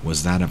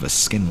was that of a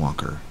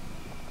skinwalker.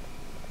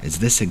 Is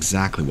this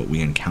exactly what we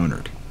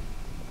encountered?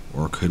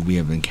 Or could we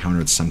have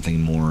encountered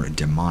something more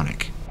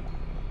demonic?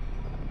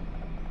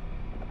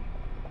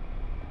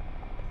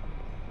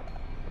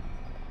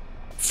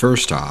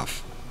 First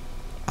off,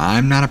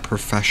 I'm not a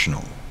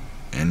professional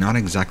and not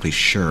exactly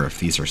sure if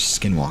these are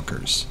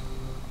skinwalkers.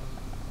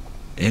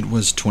 It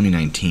was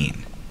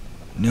 2019,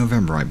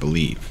 November I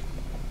believe.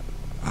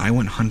 I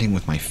went hunting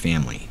with my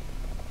family,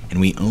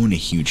 and we own a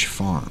huge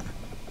farm.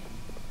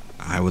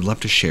 I would love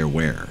to share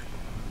where,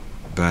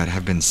 but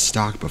have been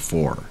stalked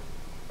before,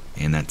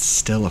 and that's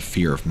still a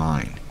fear of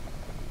mine.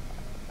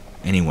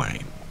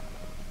 Anyway,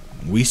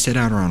 we set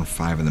out around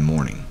 5 in the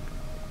morning,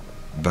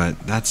 but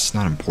that's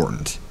not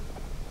important.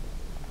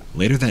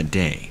 Later that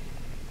day,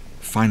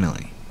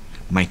 finally,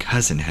 my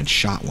cousin had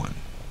shot one,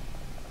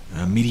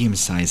 a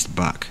medium-sized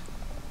buck,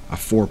 a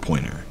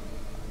 4-pointer.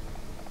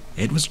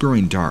 It was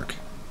growing dark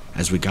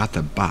as we got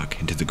the buck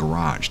into the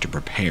garage to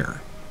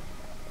prepare.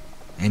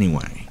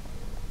 Anyway,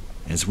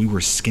 as we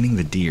were skinning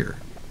the deer,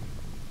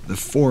 the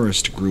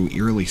forest grew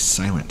eerily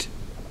silent.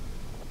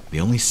 The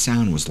only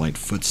sound was light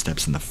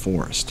footsteps in the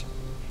forest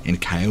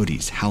and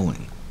coyotes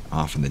howling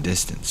off in the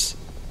distance.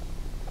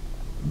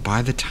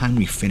 By the time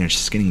we finished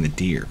skinning the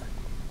deer,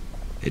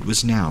 it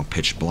was now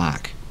pitch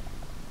black.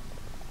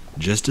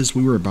 Just as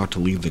we were about to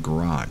leave the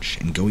garage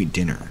and go eat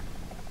dinner,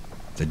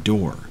 the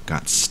door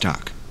got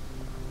stuck.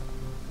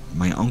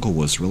 My uncle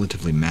was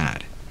relatively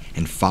mad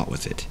and fought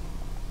with it.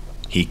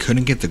 He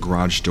couldn't get the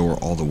garage door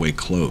all the way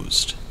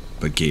closed,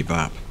 but gave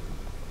up.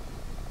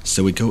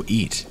 So we go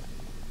eat,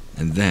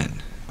 and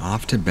then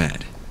off to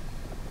bed.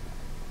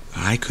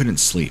 I couldn't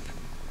sleep.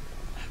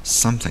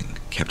 Something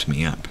kept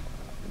me up.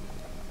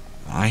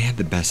 I had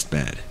the best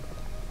bed,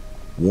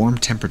 warm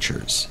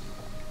temperatures.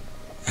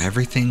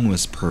 Everything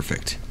was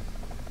perfect,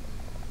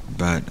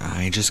 but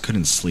I just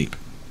couldn't sleep.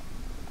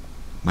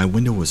 My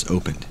window was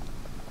opened,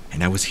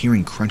 and I was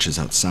hearing crunches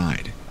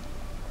outside.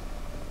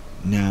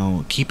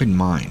 Now, keep in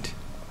mind,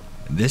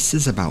 this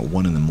is about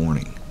 1 in the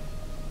morning.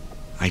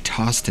 I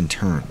tossed and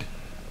turned,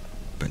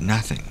 but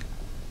nothing.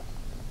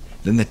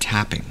 Then the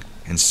tapping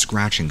and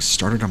scratching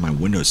started on my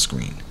window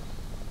screen.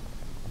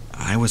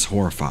 I was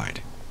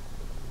horrified.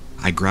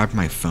 I grabbed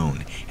my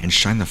phone and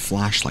shined the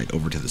flashlight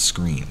over to the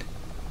screen.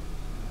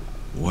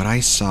 What I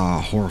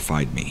saw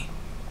horrified me.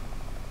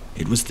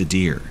 It was the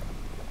deer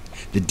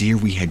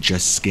we had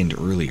just skinned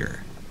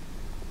earlier.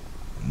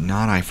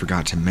 Not I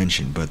forgot to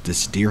mention, but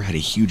this deer had a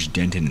huge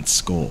dent in its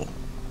skull.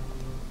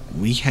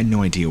 We had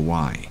no idea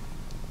why,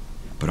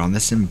 but on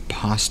this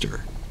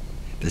imposter,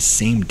 the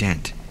same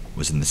dent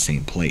was in the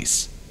same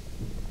place.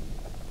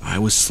 I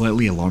was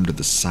slightly alarmed at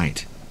the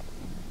sight,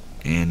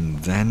 and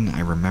then I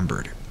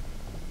remembered.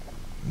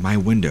 My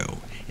window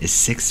is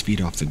 6 feet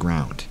off the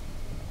ground.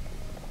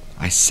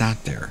 I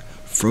sat there,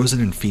 frozen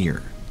in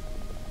fear,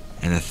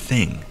 and the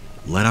thing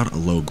let out a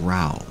low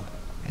growl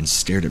and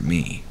stared at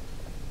me.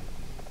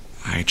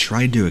 I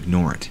tried to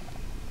ignore it,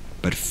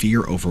 but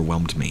fear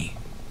overwhelmed me,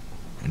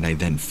 and I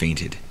then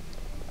fainted.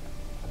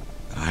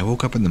 I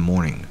woke up in the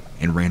morning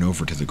and ran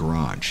over to the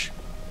garage.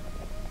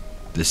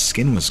 The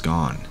skin was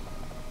gone.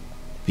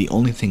 The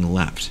only thing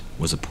left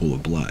was a pool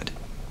of blood.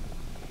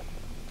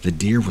 The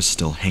deer was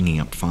still hanging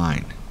up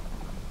fine.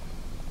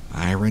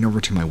 I ran over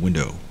to my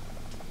window,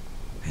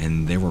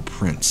 and there were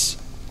prints.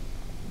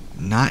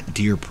 Not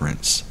deer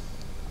prints.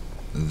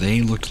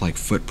 They looked like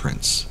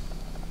footprints,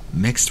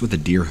 mixed with a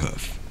deer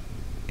hoof,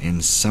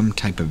 and some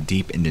type of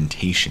deep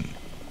indentation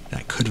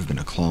that could have been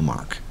a claw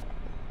mark.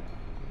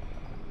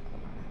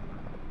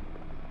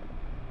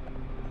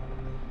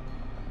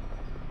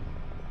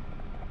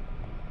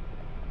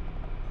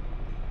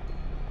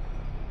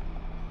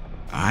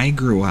 I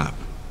grew up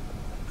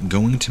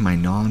going to my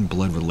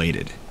non-blood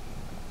related,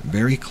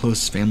 very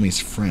close family's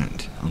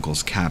friend,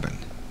 uncle's cabin,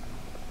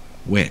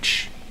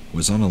 which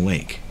was on a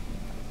lake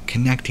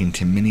connecting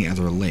to many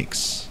other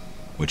lakes,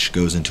 which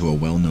goes into a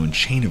well-known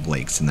chain of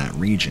lakes in that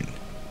region.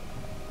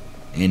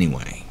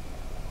 Anyway,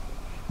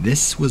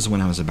 this was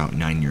when I was about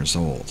 9 years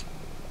old,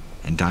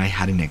 and I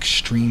had an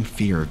extreme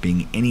fear of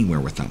being anywhere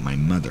without my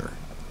mother,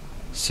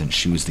 since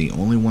she was the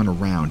only one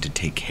around to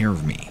take care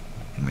of me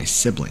and my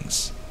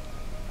siblings.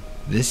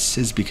 This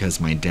is because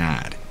my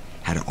dad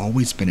had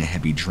always been a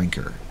heavy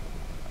drinker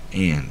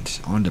and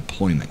on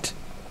deployment,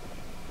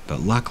 but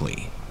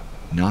luckily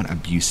not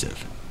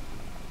abusive.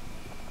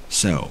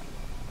 So,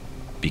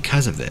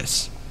 because of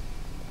this,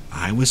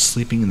 I was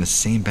sleeping in the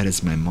same bed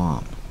as my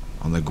mom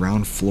on the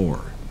ground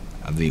floor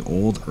of the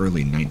old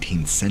early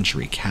 19th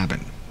century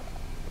cabin.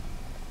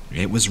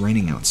 It was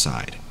raining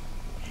outside,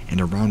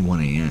 and around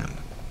 1 a.m.,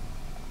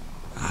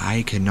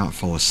 I could not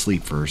fall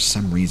asleep for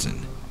some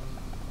reason.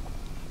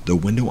 The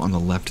window on the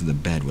left of the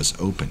bed was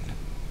open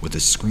with a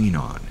screen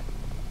on,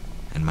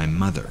 and my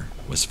mother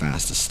was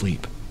fast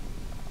asleep.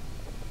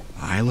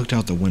 I looked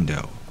out the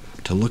window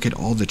to look at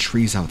all the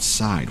trees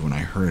outside when I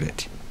heard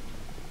it.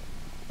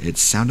 It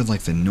sounded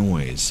like the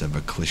noise of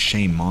a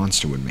cliché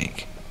monster would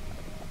make,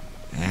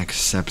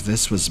 except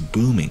this was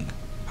booming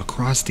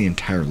across the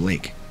entire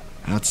lake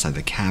outside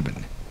the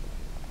cabin,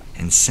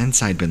 and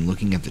since I'd been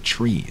looking at the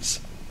trees,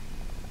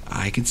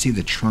 I could see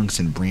the trunks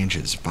and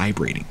branches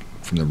vibrating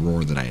from the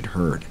roar that I had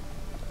heard.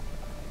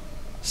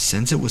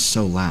 Since it was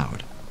so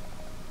loud,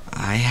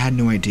 I had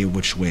no idea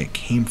which way it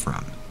came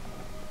from,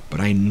 but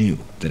I knew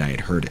that I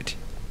had heard it.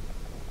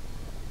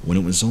 When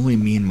it was only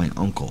me and my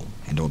uncle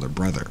and older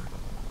brother.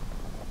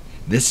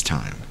 This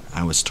time,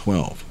 I was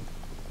 12.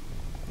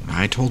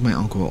 I told my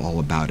uncle all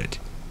about it,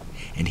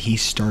 and he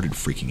started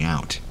freaking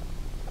out.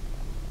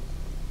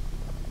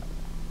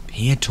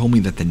 He had told me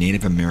that the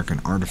Native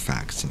American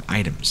artifacts and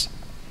items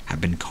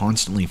had been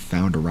constantly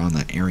found around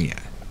that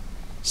area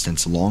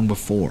since long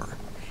before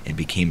it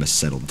became a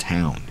settled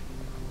town.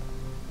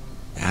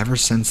 Ever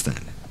since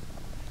then,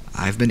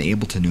 I've been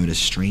able to notice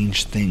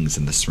strange things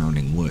in the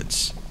surrounding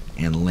woods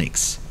and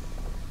lakes,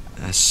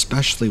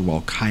 especially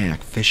while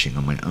kayak fishing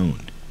on my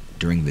own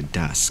during the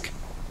dusk.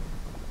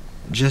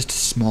 Just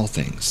small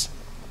things,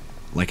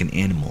 like an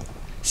animal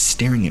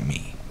staring at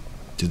me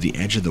through the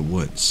edge of the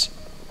woods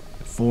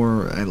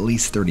for at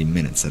least 30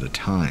 minutes at a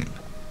time,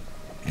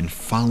 and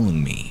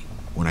following me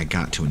when I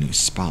got to a new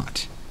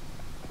spot.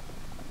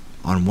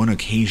 On one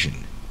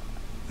occasion,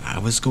 I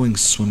was going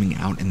swimming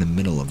out in the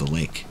middle of the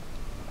lake.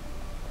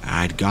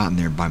 I'd gotten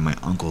there by my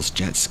uncle's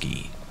jet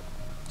ski,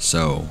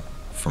 so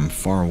from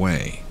far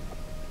away,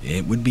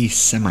 it would be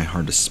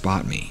semi-hard to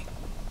spot me.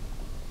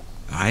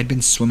 I had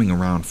been swimming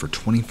around for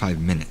 25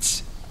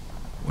 minutes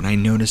when I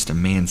noticed a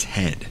man's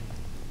head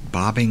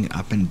bobbing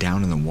up and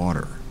down in the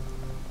water,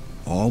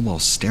 all while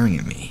staring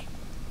at me.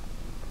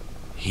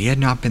 He had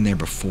not been there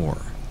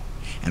before,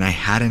 and I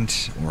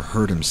hadn't or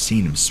heard him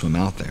seen him swim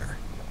out there.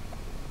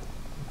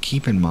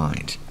 Keep in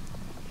mind,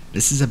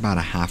 this is about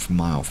a half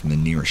mile from the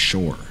nearest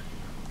shore.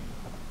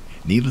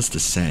 Needless to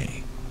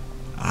say,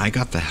 I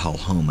got the hell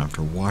home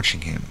after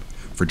watching him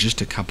for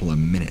just a couple of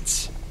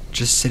minutes,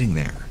 just sitting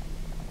there.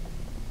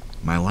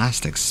 My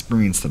last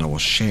experience that I will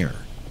share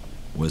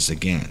was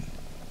again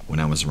when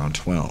I was around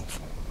 12.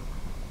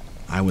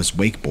 I was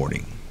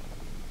wakeboarding,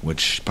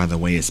 which, by the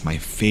way, is my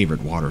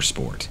favorite water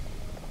sport.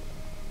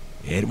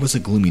 It was a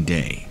gloomy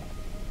day,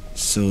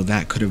 so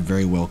that could have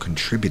very well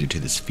contributed to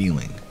this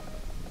feeling.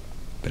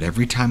 But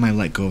every time I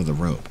let go of the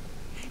rope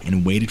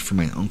and waited for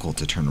my uncle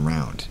to turn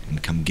around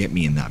and come get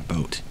me in that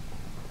boat,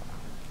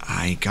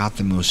 I got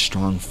the most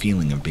strong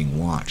feeling of being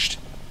watched,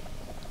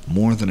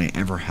 more than I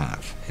ever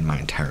have in my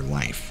entire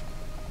life.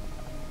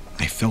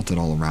 I felt it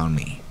all around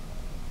me,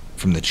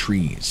 from the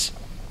trees,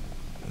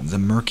 the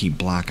murky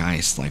black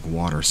ice like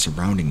water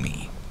surrounding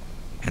me,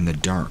 and the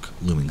dark,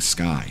 looming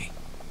sky.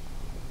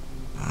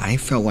 I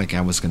felt like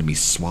I was going to be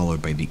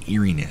swallowed by the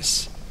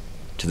eeriness,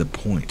 to the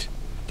point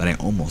that I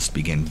almost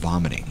began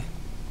vomiting.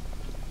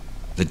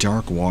 The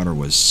dark water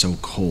was so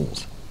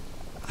cold,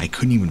 I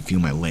couldn't even feel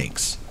my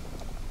legs.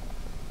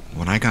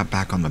 When I got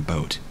back on the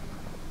boat,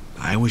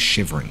 I was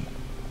shivering,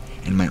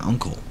 and my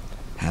uncle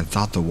had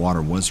thought the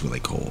water was really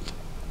cold,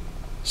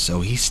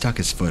 so he stuck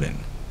his foot in.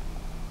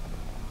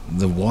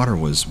 The water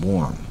was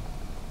warm,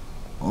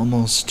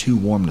 almost too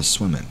warm to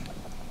swim in.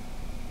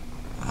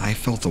 I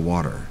felt the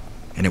water,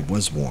 and it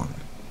was warm,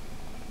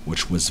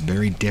 which was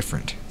very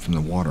different from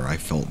the water I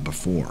felt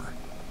before.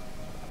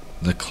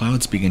 The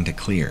clouds began to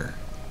clear,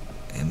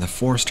 and the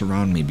forest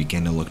around me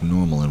began to look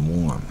normal and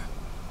warm.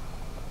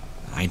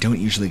 I don't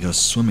usually go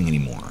swimming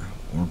anymore,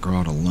 or go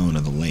out alone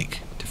in the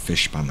lake to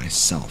fish by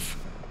myself.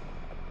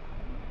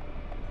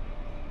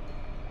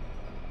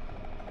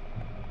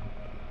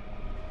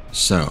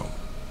 So,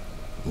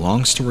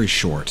 long story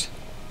short,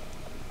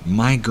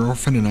 My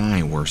girlfriend and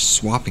I were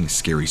swapping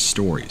scary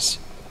stories,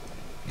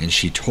 and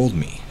she told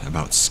me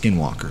about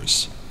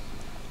Skinwalkers,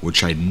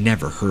 which I'd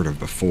never heard of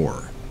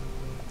before.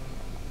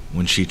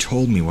 When she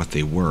told me what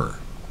they were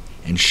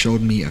and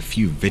showed me a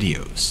few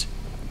videos,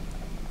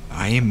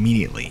 I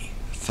immediately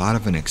thought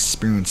of an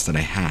experience that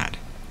I had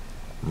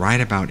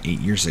right about 8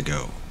 years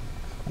ago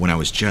when I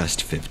was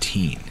just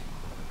 15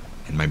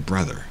 and my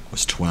brother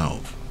was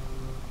 12.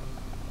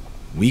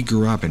 We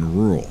grew up in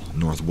rural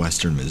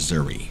northwestern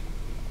Missouri,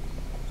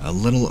 a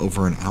little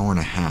over an hour and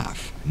a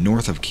half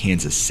north of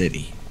Kansas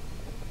City.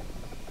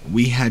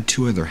 We had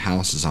 2 other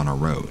houses on our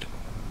road,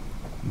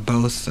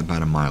 both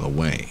about a mile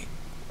away,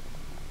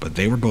 but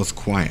they were both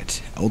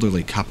quiet,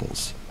 elderly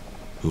couples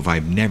who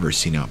I've never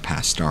seen out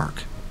past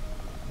dark.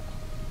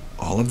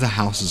 All of the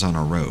houses on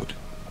our road,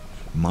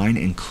 mine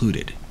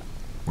included,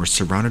 were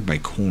surrounded by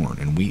corn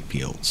and wheat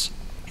fields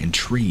and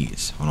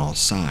trees on all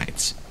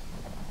sides.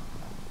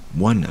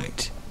 One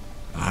night,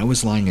 I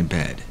was lying in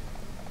bed,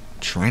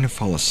 trying to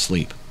fall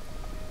asleep,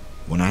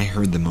 when I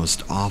heard the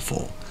most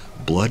awful,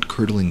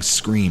 blood-curdling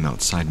scream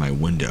outside my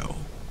window.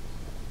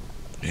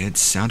 It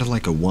sounded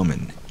like a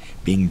woman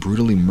being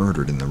brutally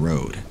murdered in the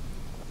road.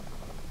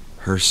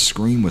 Her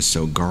scream was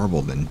so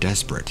garbled and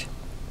desperate.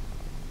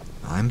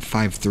 I'm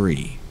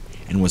 5'3"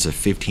 and was a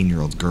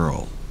 15-year-old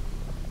girl.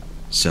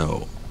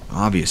 So,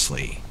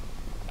 obviously,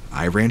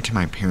 I ran to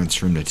my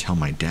parents' room to tell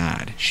my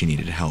dad she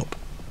needed help.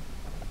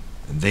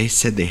 They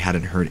said they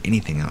hadn't heard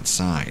anything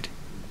outside,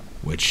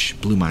 which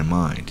blew my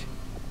mind,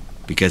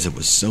 because it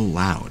was so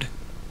loud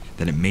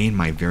that it made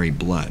my very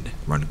blood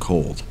run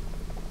cold.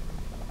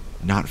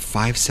 Not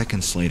 5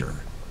 seconds later,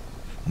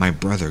 my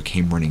brother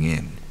came running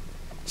in,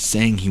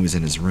 saying he was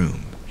in his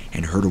room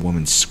and heard a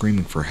woman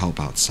screaming for help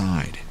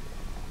outside.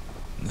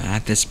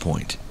 At this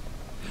point,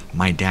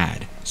 my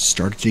dad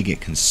started to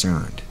get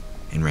concerned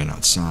and ran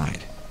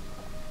outside.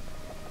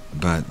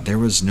 But there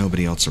was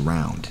nobody else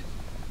around.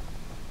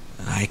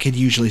 I could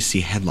usually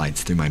see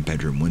headlights through my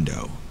bedroom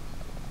window,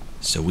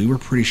 so we were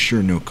pretty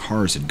sure no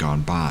cars had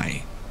gone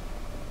by.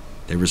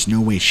 There was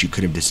no way she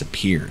could have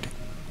disappeared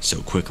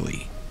so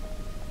quickly,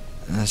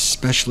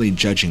 especially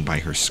judging by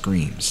her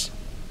screams.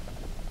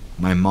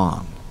 My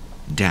mom,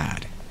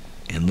 dad,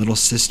 and little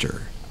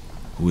sister,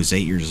 who was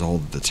 8 years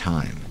old at the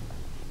time,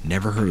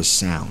 never heard a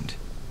sound,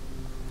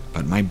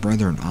 but my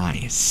brother and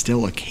I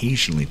still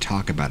occasionally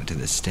talk about it to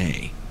this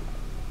day,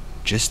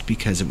 just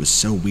because it was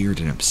so weird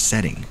and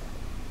upsetting.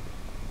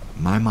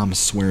 My mom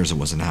swears it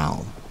was an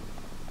owl,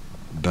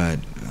 but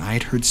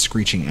I'd heard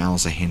screeching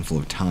owls a handful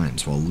of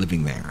times while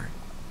living there,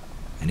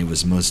 and it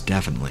was most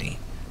definitely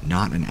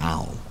not an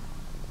owl.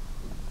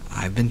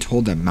 I've been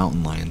told that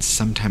mountain lions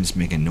sometimes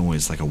make a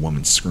noise like a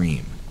woman's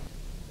scream,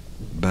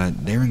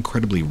 but they're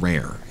incredibly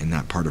rare in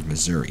that part of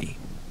Missouri.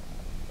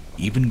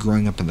 Even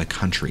growing up in the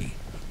country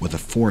with a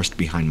forest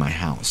behind my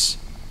house,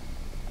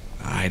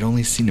 I'd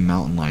only seen a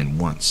mountain lion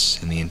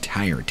once in the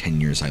entire 10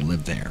 years I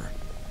lived there.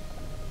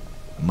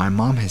 My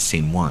mom has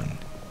seen one,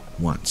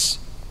 once,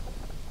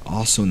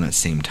 also in that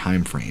same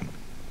time frame,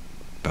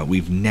 but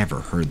we've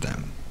never heard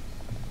them.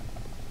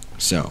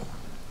 So,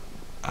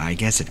 I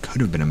guess it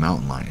could have been a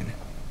mountain lion,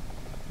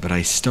 but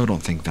I still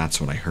don't think that's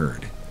what I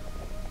heard.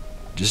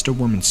 Just a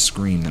woman's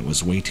scream that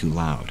was way too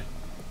loud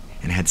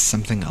and had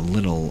something a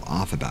little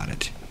off about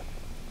it.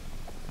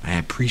 I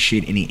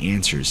appreciate any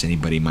answers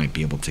anybody might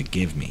be able to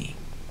give me.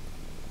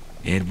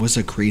 It was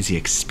a crazy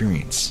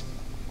experience,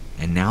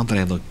 and now that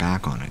I look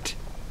back on it,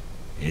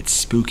 it's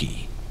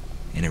spooky,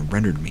 and it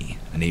rendered me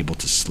unable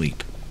to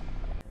sleep.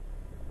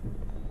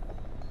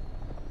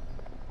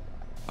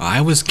 I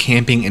was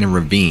camping in a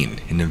ravine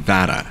in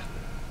Nevada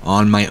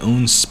on my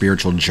own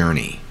spiritual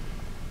journey.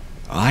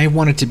 I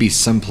wanted to be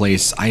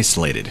someplace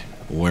isolated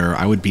where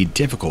I would be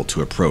difficult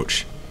to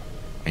approach,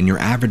 and your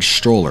average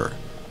stroller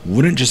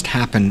wouldn't just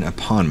happen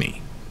upon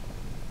me.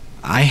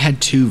 I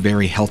had 2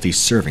 very healthy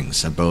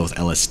servings of both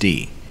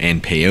LSD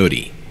and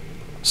peyote,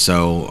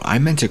 so I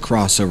meant to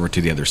cross over to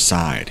the other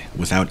side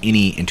without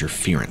any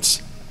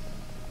interference.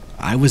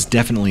 I was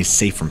definitely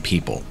safe from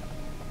people,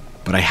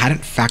 but I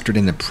hadn't factored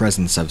in the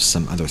presence of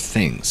some other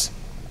things.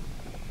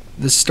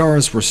 The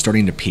stars were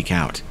starting to peek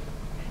out,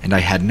 and I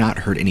had not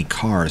heard any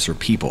cars or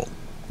people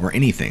or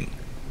anything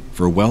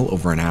for well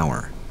over an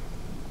hour,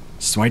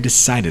 so I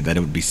decided that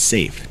it would be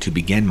safe to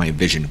begin my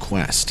vision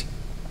quest.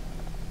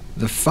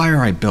 The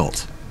fire I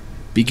built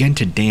began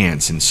to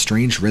dance in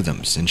strange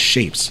rhythms and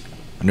shapes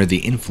under the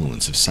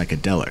influence of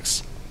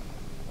psychedelics.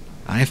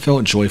 I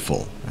felt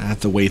joyful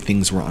at the way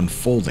things were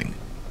unfolding,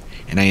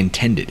 and I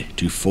intended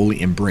to fully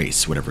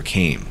embrace whatever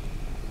came.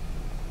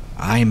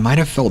 I might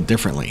have felt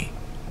differently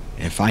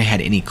if I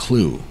had any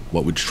clue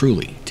what would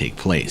truly take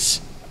place.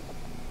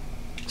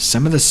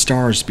 Some of the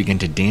stars began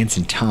to dance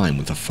in time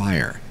with the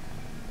fire.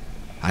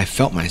 I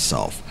felt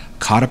myself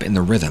caught up in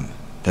the rhythm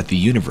that the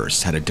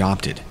universe had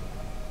adopted.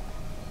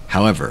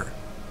 However,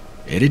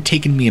 it had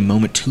taken me a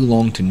moment too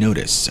long to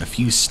notice a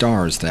few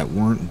stars that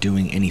weren't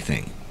doing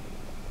anything.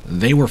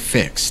 They were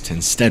fixed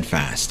and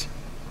steadfast,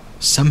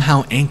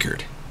 somehow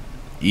anchored,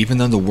 even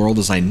though the world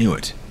as I knew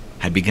it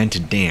had begun to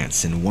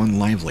dance in one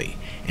lively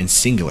and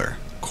singular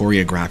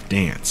choreographed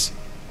dance.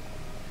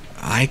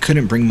 I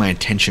couldn't bring my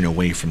attention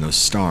away from those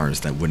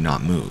stars that would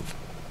not move.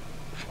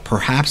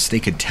 Perhaps they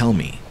could tell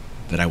me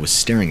that I was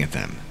staring at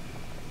them,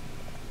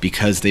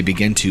 because they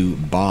began to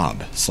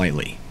bob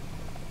slightly.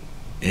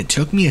 It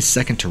took me a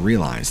second to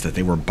realize that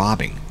they were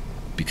bobbing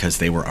because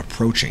they were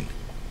approaching.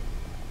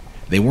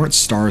 They weren't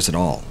stars at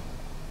all.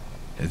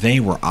 They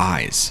were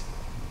eyes.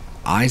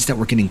 Eyes that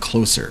were getting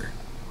closer.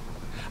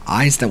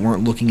 Eyes that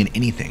weren't looking at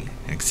anything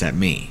except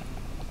me.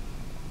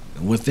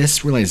 With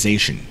this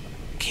realization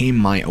came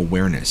my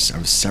awareness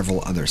of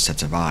several other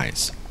sets of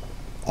eyes,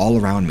 all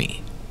around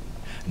me.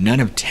 None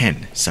of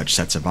 10 such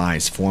sets of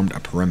eyes formed a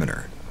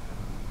perimeter,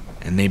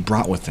 and they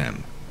brought with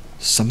them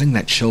something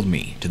that chilled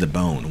me to the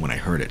bone when I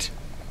heard it.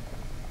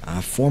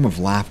 A form of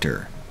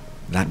laughter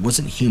that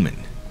wasn't human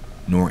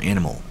nor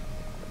animal.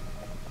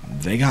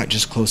 They got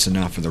just close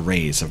enough for the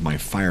rays of my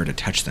fire to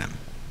touch them,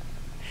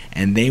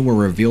 and they were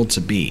revealed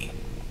to be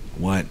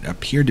what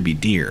appeared to be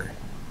deer.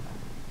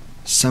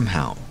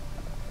 Somehow,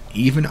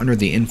 even under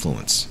the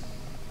influence,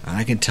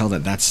 I could tell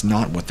that that's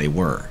not what they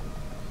were.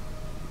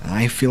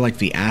 I feel like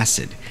the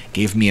acid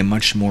gave me a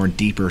much more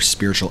deeper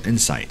spiritual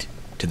insight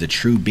to the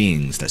true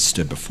beings that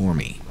stood before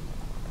me.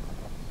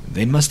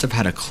 They must have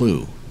had a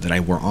clue that I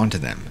were onto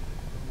them,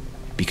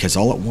 because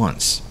all at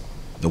once,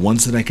 the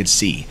ones that I could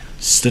see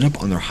stood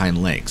up on their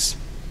hind legs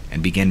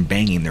and began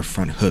banging their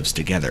front hooves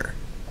together.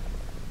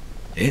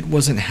 It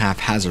wasn't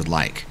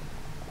haphazard-like.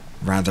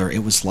 Rather,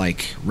 it was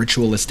like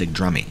ritualistic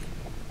drumming.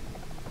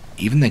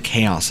 Even the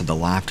chaos of the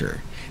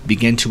laughter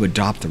began to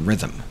adopt the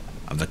rhythm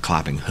of the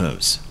clapping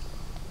hooves.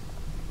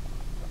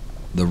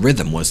 The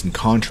rhythm was in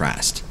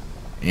contrast,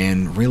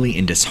 and really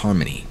in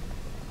disharmony,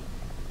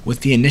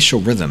 with the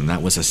initial rhythm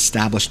that was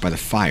established by the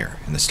fire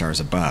and the stars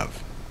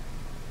above.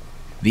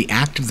 The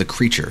act of the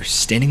creature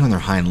standing on their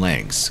hind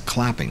legs,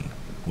 clapping,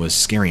 was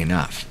scary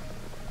enough.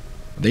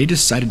 They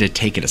decided to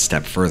take it a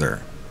step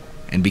further,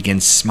 and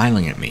began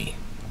smiling at me.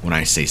 When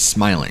I say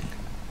smiling,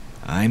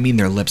 I mean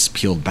their lips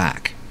peeled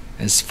back,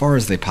 as far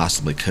as they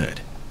possibly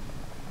could.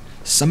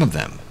 Some of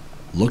them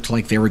looked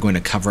like they were going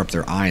to cover up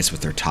their eyes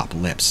with their top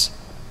lips,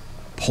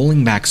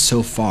 pulling back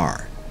so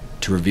far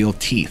to reveal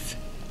teeth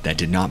that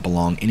did not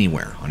belong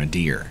anywhere on a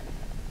deer.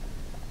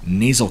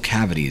 Nasal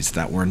cavities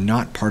that were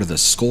not part of the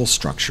skull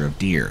structure of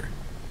deer,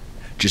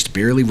 just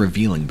barely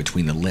revealing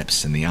between the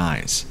lips and the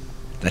eyes,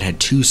 that had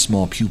 2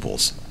 small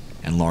pupils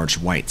and large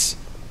whites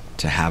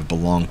to have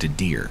belonged to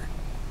deer,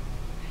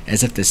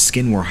 as if the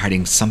skin were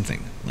hiding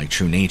something like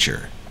true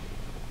nature.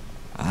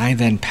 I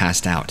then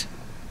passed out,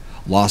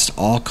 lost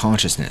all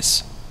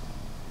consciousness.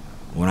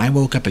 When I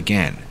woke up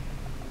again,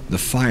 the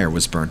fire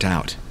was burnt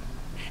out,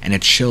 and a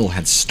chill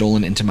had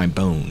stolen into my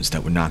bones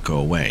that would not go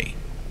away.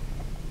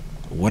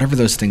 Whatever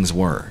those things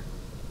were,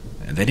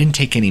 they didn't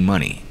take any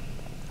money,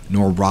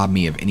 nor rob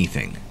me of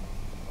anything.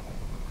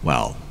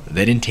 Well,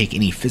 they didn't take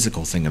any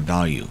physical thing of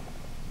value,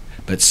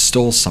 but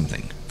stole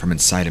something from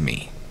inside of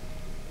me.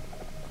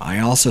 I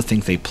also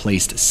think they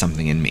placed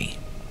something in me.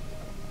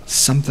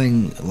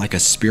 Something like a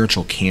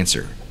spiritual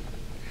cancer,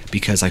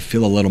 because I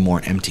feel a little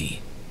more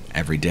empty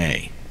every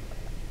day.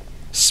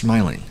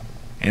 Smiling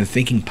and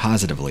thinking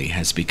positively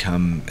has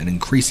become an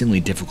increasingly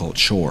difficult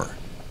chore.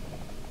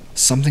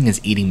 Something is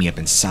eating me up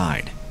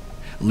inside,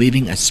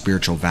 leaving a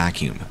spiritual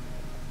vacuum.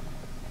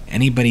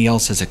 Anybody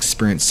else has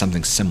experienced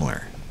something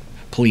similar,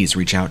 please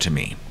reach out to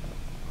me.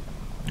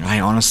 I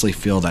honestly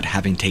feel that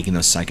having taken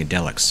those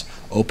psychedelics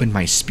opened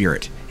my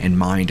spirit and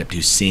mind up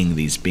to seeing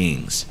these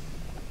beings.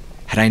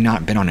 Had I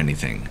not been on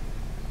anything,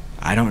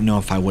 I don't know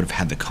if I would have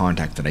had the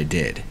contact that I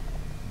did.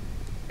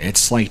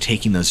 It's like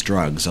taking those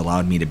drugs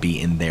allowed me to be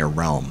in their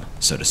realm,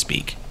 so to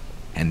speak,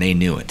 and they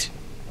knew it,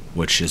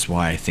 which is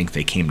why I think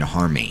they came to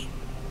harm me,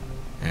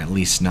 at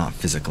least not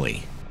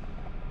physically.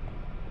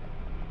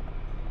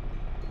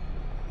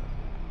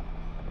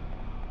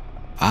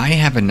 I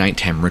have a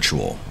nighttime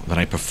ritual that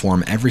I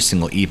perform every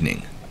single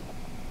evening.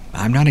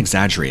 I'm not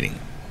exaggerating.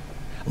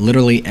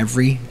 Literally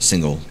every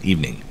single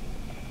evening.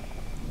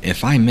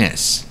 If I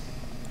miss,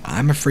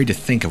 I'm afraid to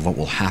think of what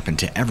will happen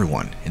to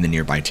everyone in the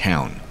nearby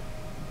town,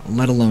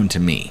 let alone to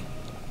me.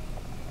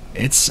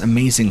 It's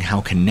amazing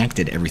how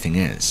connected everything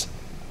is.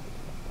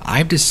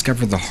 I've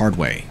discovered the hard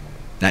way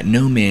that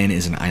no man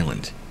is an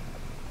island.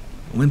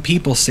 When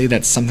people say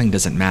that something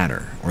doesn't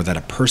matter or that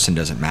a person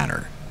doesn't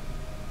matter,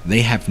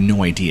 they have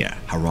no idea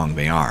how wrong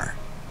they are.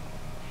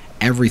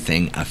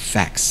 Everything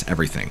affects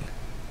everything.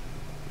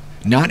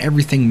 Not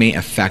everything may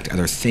affect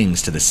other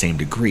things to the same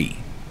degree,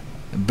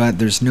 but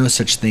there's no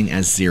such thing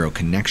as zero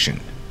connection.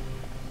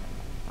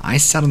 I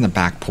sat on the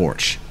back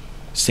porch,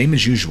 same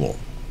as usual.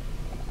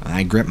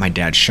 I grip my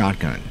dad's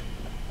shotgun.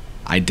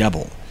 I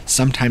double,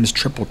 sometimes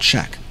triple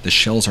check the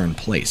shells are in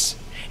place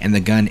and the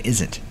gun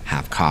isn't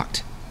half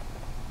cocked.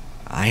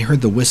 I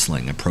heard the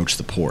whistling approach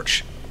the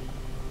porch.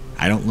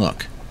 I don't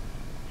look.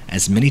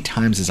 As many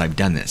times as I've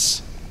done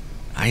this,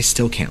 I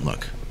still can't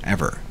look,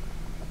 ever.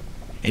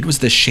 It was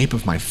the shape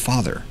of my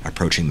father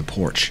approaching the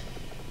porch.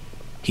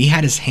 He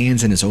had his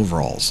hands in his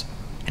overalls,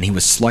 and he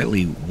was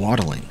slightly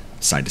waddling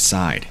side to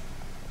side.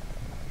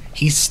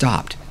 He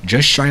stopped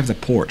just shy of the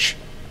porch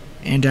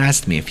and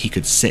asked me if he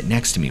could sit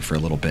next to me for a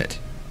little bit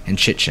and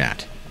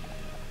chit-chat.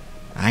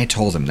 I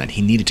told him that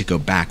he needed to go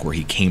back where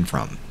he came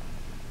from.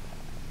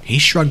 He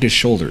shrugged his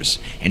shoulders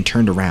and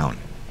turned around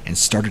and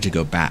started to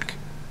go back,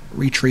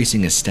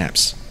 retracing his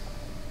steps.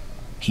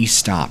 He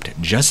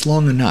stopped just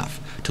long enough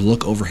to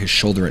look over his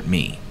shoulder at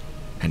me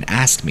and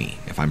asked me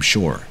if I'm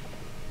sure.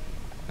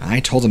 I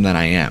told him that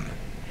I am,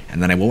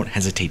 and that I won't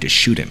hesitate to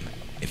shoot him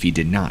if he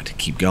did not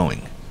keep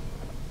going.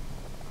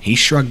 He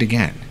shrugged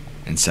again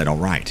and said all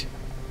right,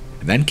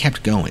 then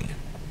kept going.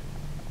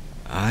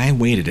 I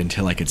waited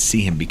until I could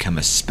see him become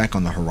a speck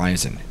on the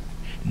horizon,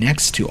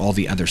 next to all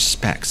the other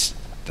specks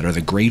that are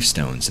the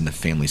gravestones in the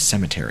family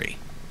cemetery.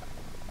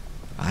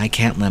 I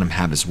can't let him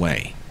have his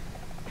way,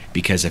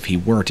 because if he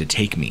were to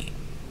take me,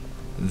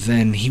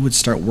 then he would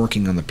start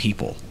working on the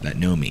people that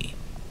know me.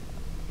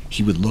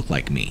 He would look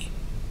like me.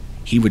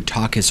 He would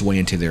talk his way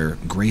into their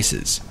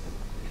graces.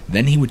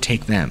 Then he would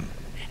take them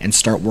and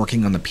start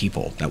working on the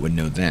people that would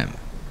know them,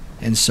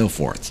 and so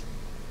forth.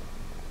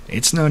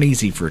 It's not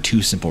easy for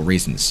two simple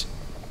reasons.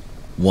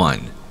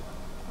 One,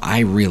 I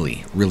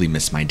really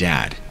miss my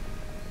dad.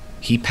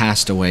 He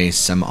passed away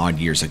some odd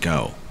years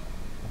ago,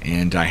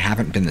 and I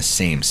haven't been the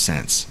same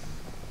since.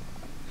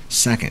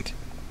 Second,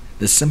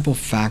 the simple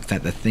fact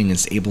that the thing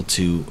is able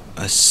to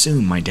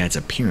assume my dad's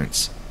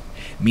appearance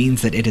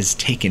means that it has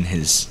taken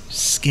his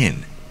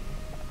skin.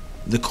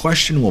 The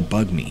question will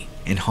bug me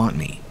and haunt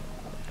me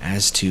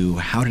as to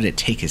how did it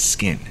take his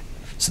skin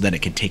so that it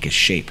could take his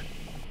shape.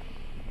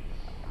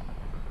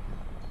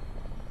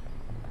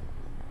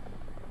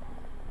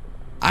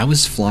 I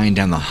was flying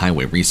down the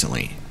highway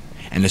recently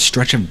in a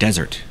stretch of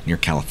desert near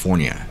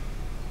California,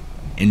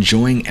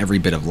 enjoying every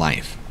bit of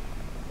life.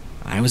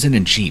 I was in a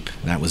Jeep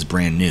that was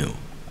brand new,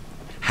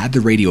 had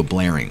the radio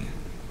blaring,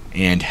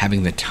 and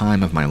having the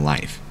time of my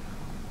life.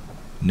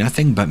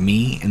 Nothing but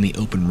me and the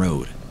open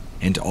road,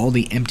 and all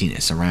the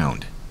emptiness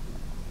around.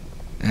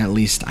 At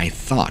least I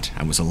thought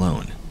I was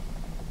alone.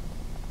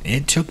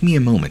 It took me a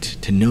moment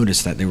to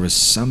notice that there was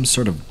some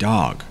sort of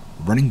dog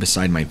running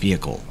beside my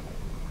vehicle,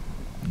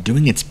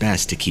 doing its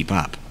best to keep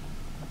up.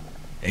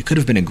 It could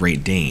have been a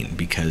Great Dane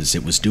because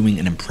it was doing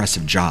an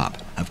impressive job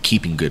of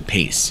keeping good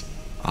pace.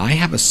 I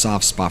have a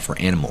soft spot for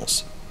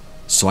animals,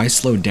 so I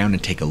slowed down to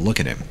take a look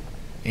at him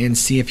and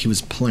see if he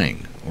was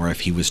playing or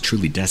if he was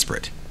truly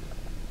desperate.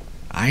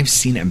 I've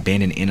seen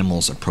abandoned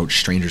animals approach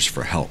strangers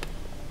for help,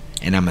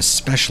 and I'm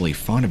especially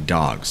fond of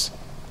dogs.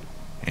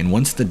 And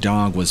once the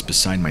dog was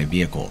beside my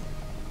vehicle,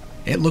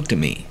 it looked at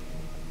me,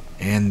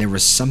 and there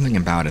was something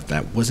about it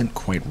that wasn't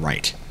quite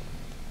right.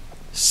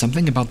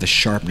 Something about the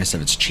sharpness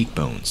of its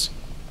cheekbones,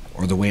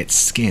 or the way its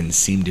skin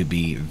seemed to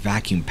be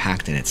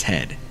vacuum-packed in its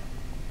head.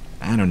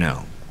 I don't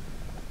know.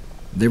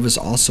 There was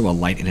also a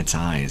light in its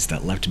eyes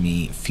that left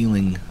me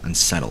feeling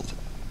unsettled.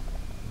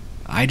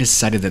 I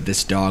decided that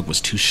this dog was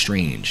too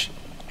strange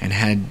and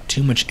had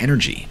too much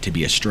energy to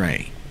be a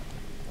stray,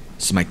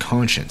 so my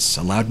conscience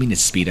allowed me to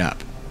speed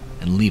up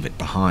and leave it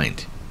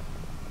behind.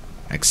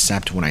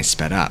 Except when I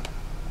sped up,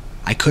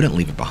 I couldn't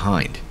leave it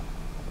behind.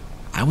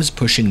 I was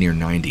pushing near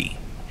 90,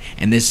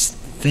 and this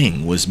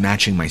thing was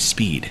matching my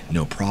speed,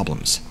 no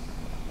problems.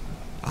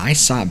 I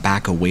sought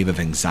back a wave of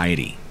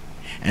anxiety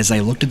as I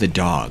looked at the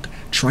dog,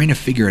 trying to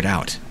figure it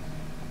out.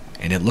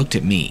 And it looked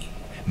at me,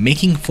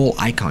 making full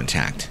eye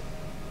contact.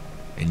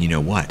 And you know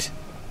what?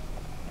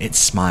 It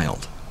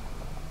smiled.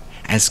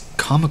 As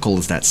comical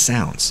as that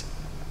sounds,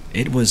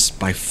 it was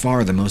by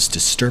far the most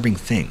disturbing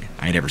thing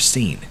I'd ever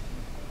seen.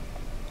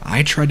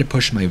 I tried to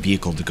push my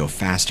vehicle to go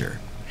faster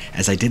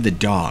as I did the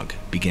dog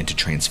begin to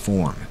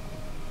transform.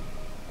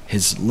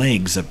 His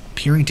legs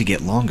appearing to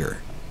get longer,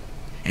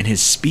 and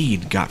his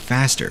speed got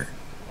faster.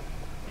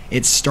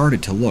 It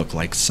started to look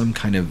like some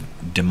kind of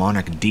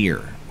demonic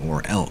deer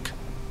or elk.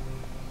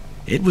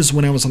 It was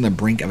when I was on the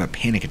brink of a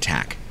panic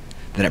attack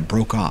that it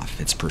broke off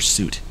its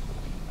pursuit.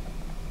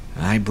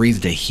 I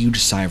breathed a huge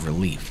sigh of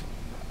relief,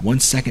 1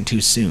 second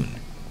too soon,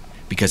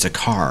 because a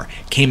car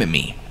came at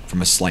me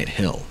from a slight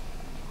hill,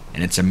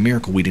 and it's a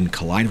miracle we didn't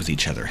collide with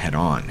each other head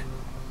on.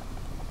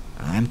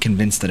 I'm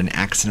convinced that an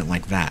accident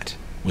like that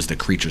was the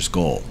creature's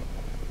goal.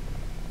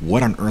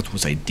 What on earth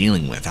was I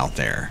dealing with out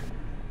there?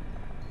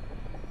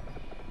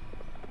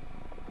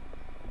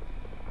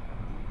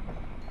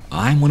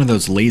 I'm one of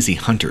those lazy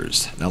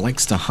hunters that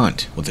likes to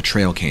hunt with a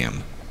trail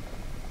cam.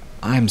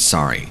 I'm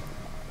sorry,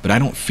 but I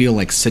don't feel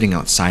like sitting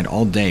outside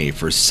all day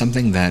for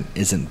something that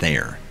isn't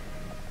there.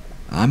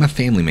 I'm a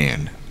family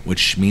man,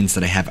 which means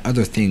that I have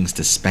other things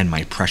to spend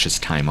my precious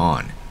time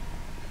on.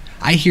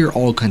 I hear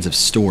all kinds of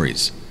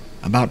stories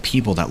about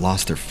people that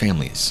lost their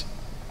families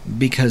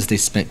because they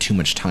spent too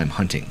much time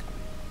hunting.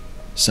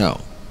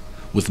 So,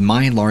 with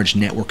my large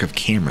network of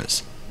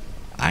cameras,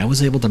 I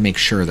was able to make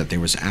sure that there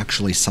was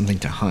actually something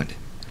to hunt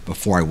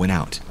before I went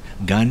out,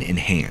 gun in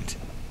hand.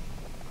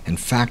 In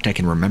fact, I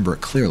can remember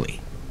it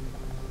clearly.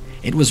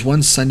 It was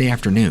one Sunday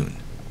afternoon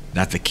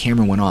that the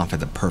camera went off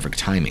at the perfect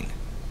timing.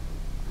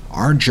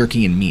 Our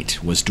jerky and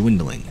meat was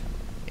dwindling,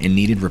 and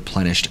needed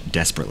replenished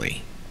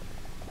desperately.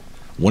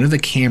 One of the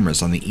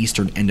cameras on the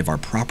eastern end of our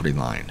property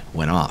line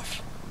went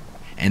off,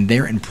 and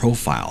there in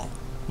profile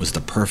was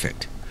the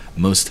perfect,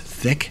 most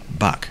thick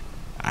buck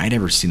I'd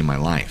ever seen in my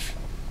life.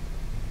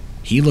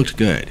 He looked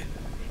good,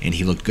 and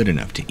he looked good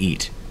enough to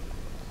eat.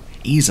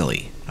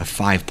 Easily a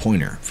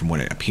 5-pointer from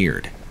what it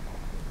appeared.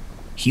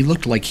 He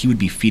looked like he would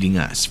be feeding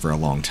us for a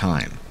long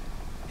time,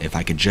 if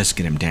I could just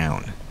get him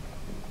down.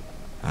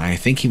 I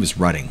think he was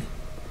rutting,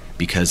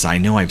 because I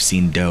know I've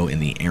seen doe in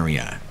the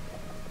area,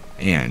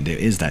 and it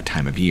is that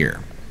time of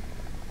year.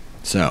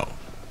 So,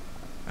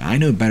 I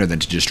know better than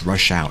to just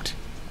rush out.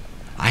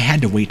 I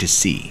had to wait to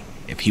see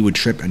if he would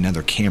trip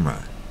another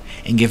camera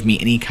and give me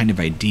any kind of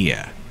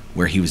idea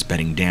where he was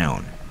bedding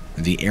down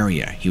or the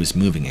area he was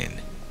moving in.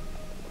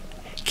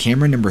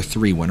 Camera number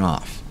 3 went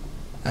off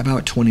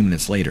about 20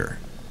 minutes later,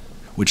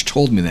 which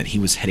told me that he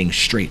was heading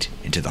straight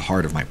into the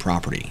heart of my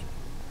property,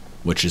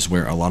 which is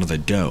where a lot of the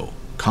doe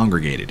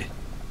congregated.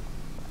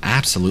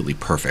 Absolutely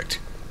perfect.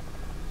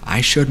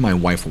 I showed my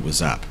wife what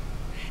was up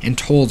and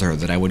told her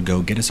that I would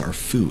go get us our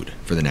food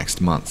for the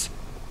next month.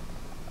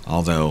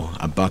 Although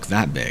a buck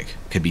that big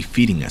could be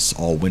feeding us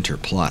all winter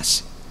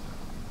plus.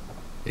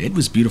 It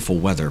was beautiful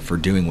weather for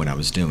doing what I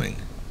was doing.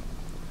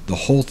 The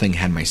whole thing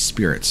had my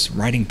spirits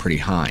riding pretty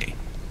high.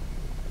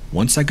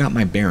 Once I got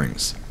my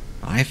bearings,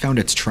 I found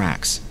its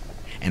tracks,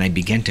 and I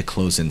began to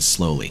close in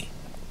slowly.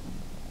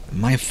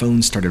 My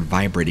phone started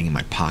vibrating in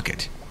my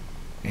pocket,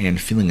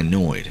 and feeling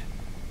annoyed,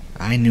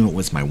 I knew it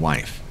was my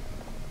wife.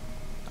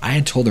 I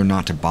had told her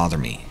not to bother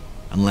me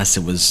unless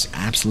it was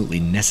absolutely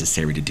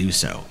necessary to do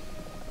so,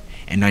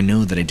 and I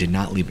know that I did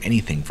not leave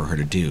anything for her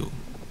to do,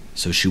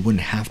 so she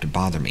wouldn't have to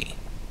bother me.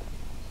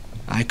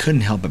 I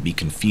couldn't help but be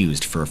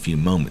confused for a few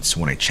moments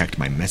when I checked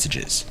my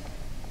messages.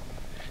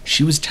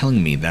 She was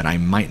telling me that I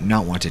might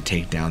not want to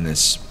take down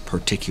this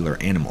particular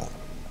animal.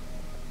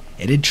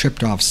 It had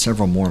tripped off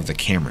several more of the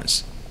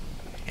cameras,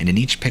 and in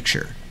each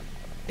picture,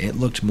 it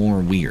looked more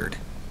weird.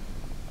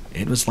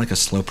 It was like a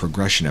slow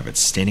progression of it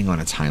standing on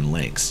its hind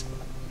legs,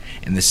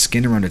 and the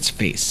skin around its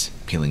face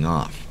peeling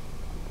off.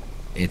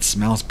 Its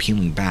mouth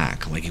peeling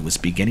back like it was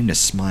beginning to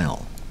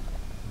smile,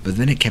 but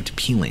then it kept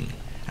peeling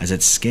as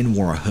its skin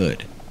wore a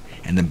hood,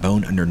 and the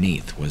bone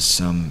underneath was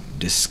some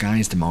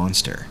disguised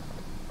monster.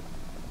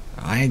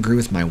 I agree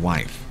with my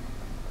wife,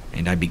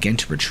 and I began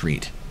to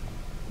retreat,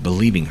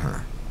 believing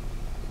her.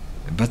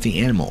 But the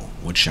animal,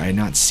 which I had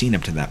not seen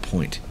up to that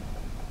point,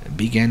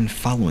 began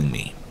following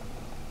me.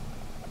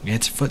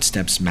 Its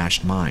footsteps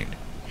matched mine,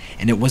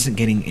 and it wasn't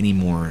getting any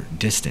more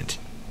distant.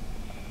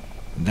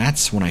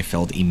 That's when I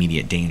felt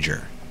immediate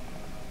danger.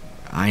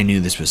 I knew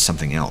this was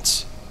something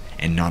else,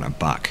 and not a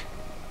buck.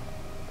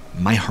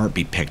 My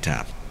heartbeat picked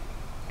up,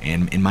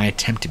 and in my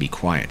attempt to be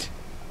quiet,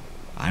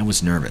 I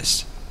was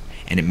nervous,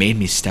 and it made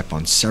me step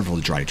on several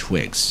dry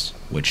twigs,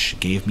 which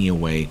gave me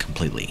away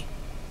completely.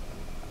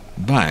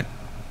 But,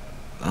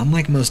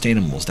 unlike most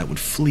animals that would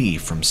flee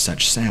from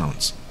such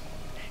sounds,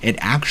 it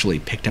actually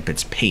picked up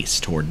its pace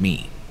toward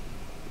me.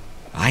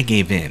 I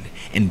gave in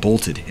and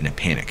bolted in a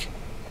panic,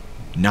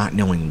 not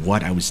knowing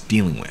what I was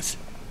dealing with.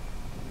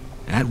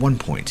 At one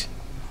point,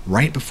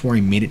 right before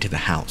I made it to the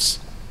house,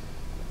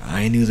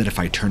 I knew that if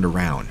I turned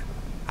around,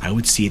 I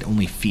would see it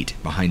only feet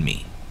behind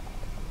me.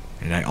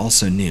 And I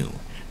also knew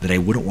that I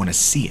wouldn't want to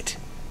see it,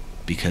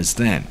 because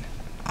then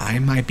I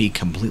might be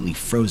completely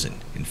frozen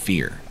in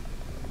fear.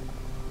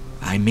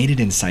 I made it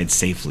inside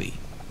safely,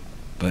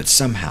 but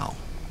somehow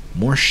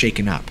more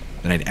shaken up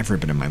than I'd ever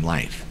been in my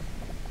life.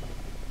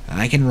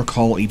 I can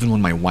recall even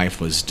when my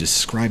wife was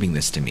describing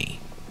this to me.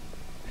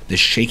 The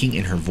shaking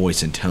in her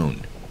voice and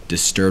tone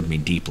disturbed me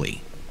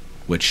deeply,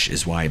 which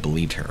is why I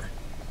believed her.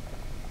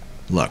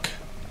 Look,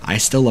 I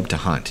still love to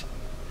hunt,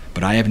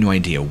 but I have no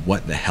idea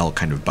what the hell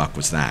kind of buck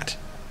was that,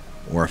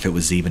 or if it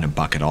was even a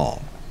buck at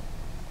all.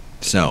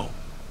 So,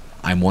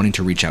 I'm wanting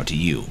to reach out to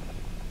you.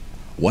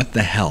 What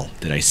the hell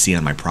did I see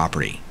on my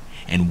property,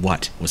 and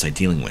what was I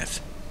dealing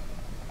with?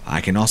 I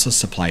can also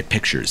supply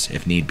pictures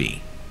if need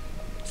be.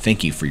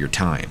 Thank you for your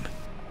time.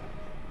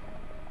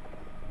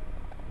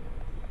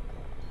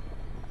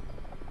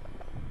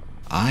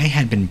 I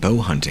had been bow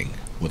hunting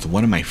with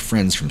one of my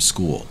friends from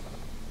school.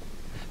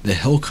 The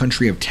hill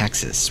country of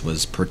Texas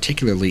was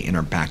particularly in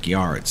our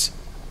backyards,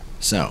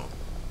 so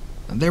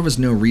there was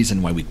no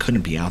reason why we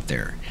couldn't be out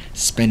there,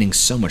 spending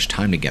so much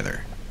time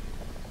together.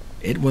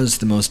 It was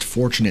the most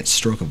fortunate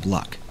stroke of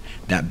luck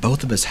that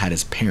both of us had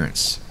as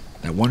parents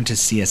that wanted to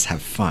see us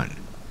have fun,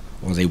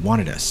 or they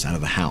wanted us out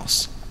of the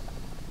house.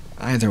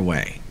 Either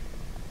way,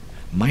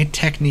 my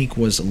technique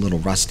was a little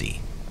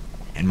rusty,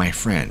 and my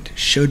friend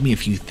showed me a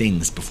few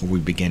things before we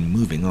began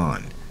moving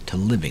on to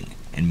living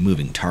and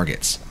moving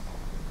targets.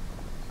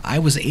 I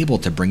was able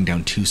to bring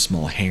down 2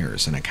 small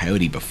hares and a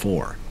coyote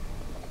before.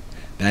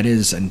 That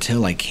is,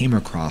 until I came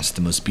across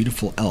the most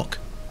beautiful elk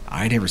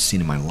I'd ever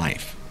seen in my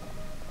life.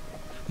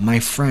 My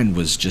friend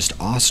was just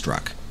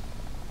awestruck,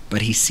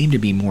 but he seemed to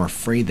be more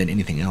afraid than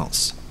anything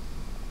else.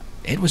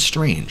 It was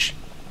strange,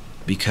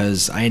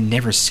 because I had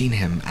never seen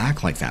him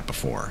act like that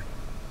before.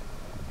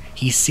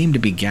 He seemed to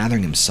be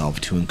gathering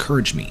himself to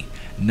encourage me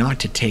not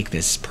to take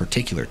this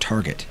particular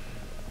target,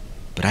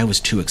 but I was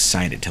too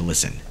excited to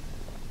listen.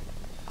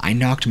 I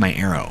knocked my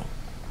arrow,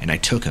 and I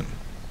took him,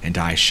 and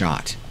I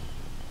shot.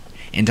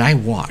 And I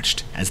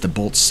watched as the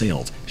bolt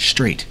sailed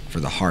straight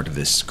for the heart of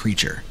this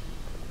creature.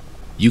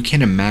 You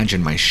can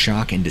imagine my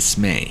shock and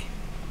dismay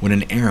when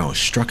an arrow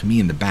struck me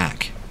in the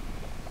back.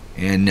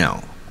 And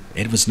no,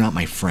 it was not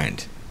my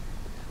friend.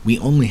 We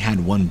only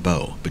had one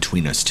bow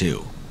between us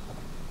two.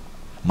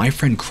 My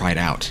friend cried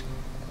out.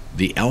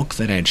 The elk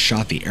that I had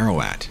shot the arrow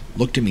at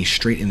looked at me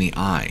straight in the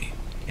eye,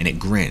 and it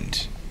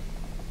grinned.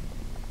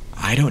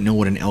 I don't know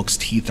what an elk's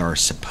teeth are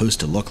supposed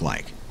to look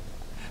like,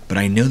 but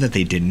I know that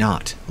they did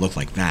not look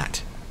like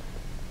that.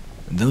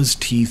 Those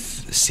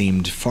teeth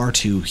seemed far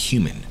too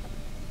human.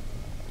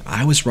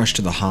 I was rushed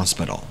to the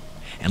hospital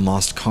and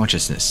lost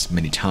consciousness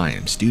many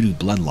times due to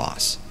blood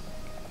loss.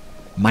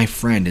 My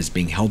friend is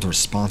being held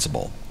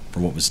responsible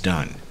for what was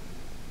done,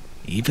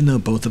 even though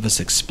both of us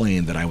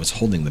explained that I was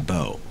holding the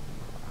bow.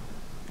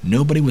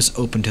 Nobody was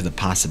open to the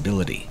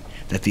possibility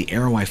that the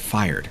arrow I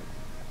fired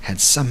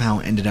had somehow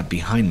ended up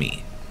behind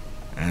me,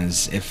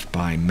 as if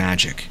by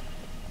magic.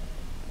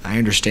 I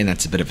understand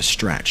that's a bit of a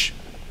stretch,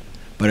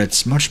 but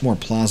it's much more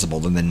plausible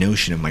than the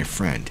notion of my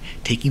friend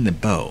taking the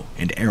bow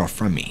and arrow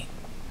from me,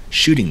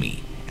 shooting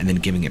me, and then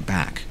giving it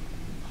back,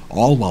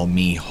 all while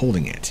me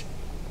holding it.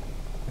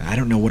 I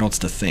don't know what else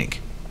to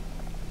think.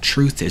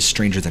 Truth is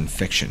stranger than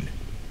fiction,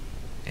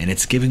 and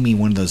it's giving me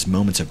one of those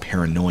moments of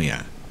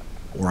paranoia,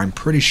 where I'm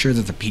pretty sure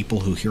that the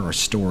people who hear our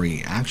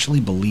story actually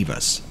believe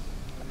us,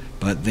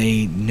 but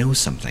they know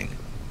something,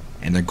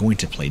 and they're going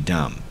to play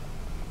dumb.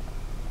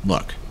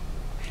 Look,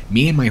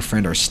 me and my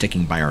friend are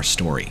sticking by our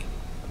story,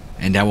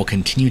 and I will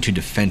continue to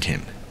defend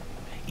him,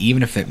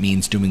 even if it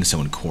means doing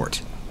so in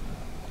court.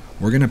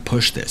 We're going to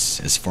push this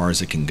as far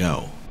as it can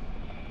go.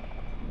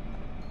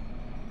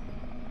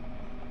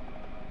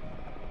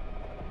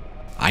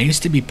 I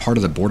used to be part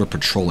of the Border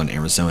Patrol in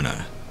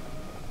Arizona.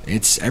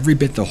 It's every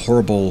bit the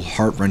horrible,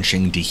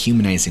 heart-wrenching,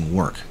 dehumanizing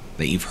work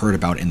that you've heard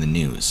about in the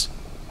news.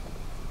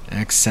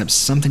 Except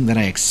something that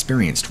I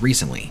experienced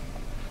recently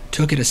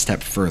took it a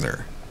step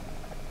further.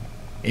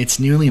 It's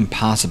nearly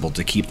impossible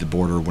to keep the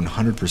border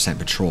 100%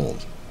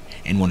 patrolled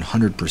and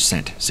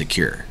 100%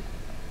 secure.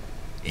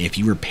 If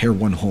you repair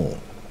one hole,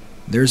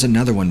 there's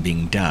another one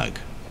being dug,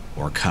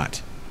 or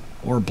cut,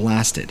 or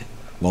blasted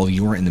while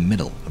you're in the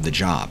middle of the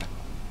job.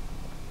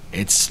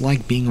 It's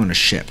like being on a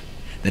ship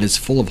that is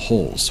full of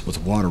holes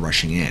with water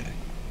rushing in,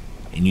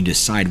 and you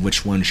decide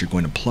which ones you're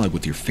going to plug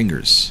with your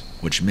fingers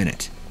which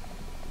minute.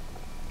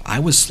 I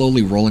was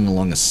slowly rolling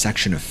along a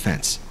section of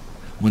fence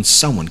when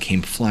someone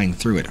came flying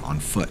through it on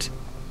foot.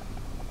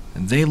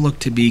 They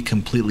looked to be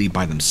completely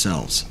by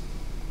themselves,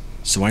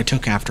 so I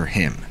took after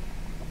him.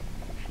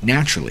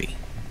 Naturally,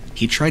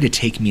 he tried to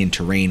take me in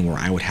terrain where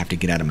I would have to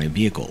get out of my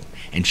vehicle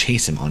and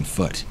chase him on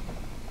foot.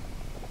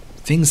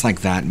 Things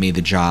like that made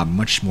the job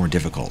much more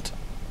difficult.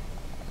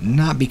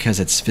 Not because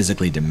it's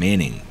physically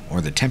demanding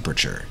or the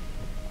temperature,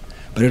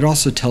 but it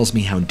also tells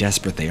me how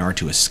desperate they are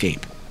to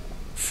escape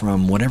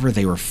from whatever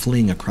they were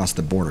fleeing across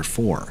the border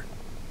for.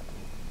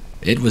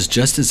 It was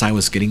just as I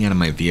was getting out of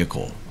my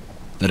vehicle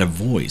that a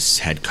voice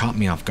had caught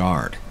me off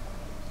guard.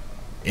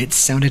 It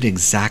sounded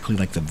exactly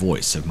like the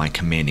voice of my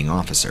commanding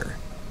officer.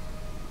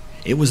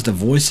 It was the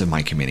voice of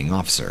my commanding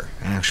officer,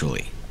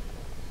 actually.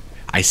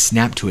 I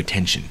snapped to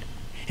attention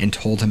and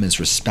told him as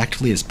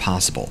respectfully as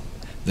possible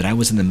that I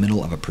was in the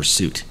middle of a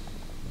pursuit.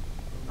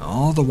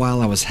 All the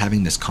while I was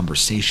having this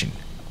conversation,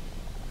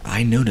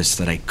 I noticed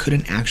that I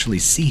couldn't actually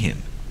see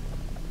him.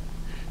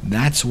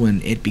 That's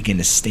when it began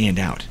to stand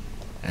out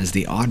as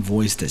the odd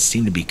voice that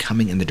seemed to be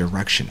coming in the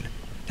direction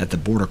that the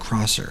border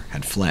crosser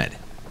had fled.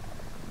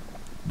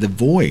 The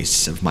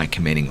voice of my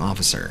commanding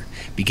officer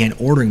began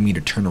ordering me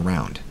to turn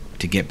around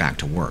to get back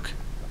to work.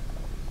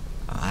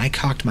 I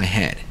cocked my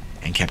head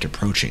and kept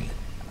approaching,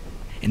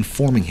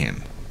 informing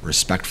him,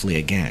 respectfully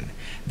again,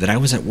 that I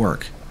was at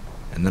work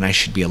and that I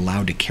should be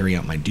allowed to carry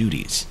out my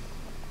duties.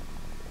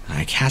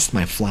 I cast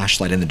my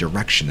flashlight in the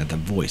direction that the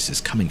voice is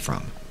coming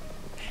from,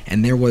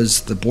 and there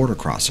was the border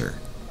crosser,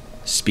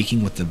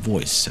 speaking with the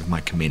voice of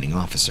my commanding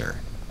officer.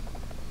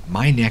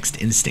 My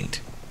next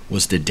instinct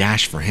was to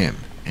dash for him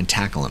and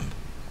tackle him,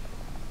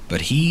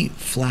 but he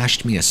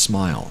flashed me a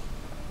smile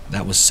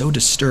that was so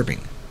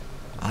disturbing,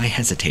 I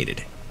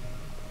hesitated.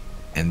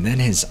 And then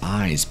his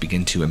eyes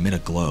began to emit a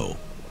glow,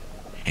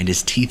 and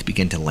his teeth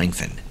began to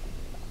lengthen,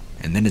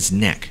 and then his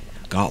neck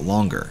got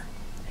longer,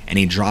 and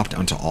he dropped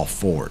onto all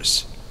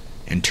fours,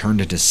 and turned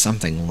into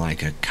something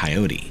like a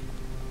coyote,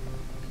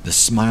 the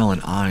smile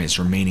and eyes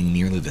remaining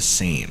nearly the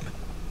same.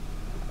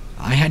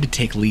 I had to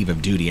take leave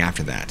of duty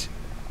after that,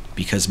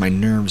 because my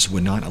nerves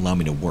would not allow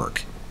me to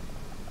work.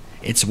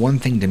 It's one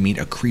thing to meet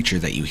a creature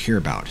that you hear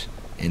about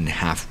in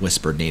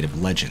half-whispered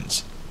native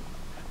legends,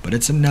 but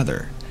it's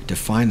another to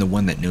find the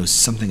one that knows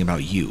something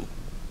about you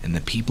and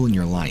the people in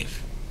your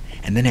life,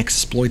 and then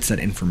exploits that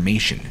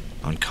information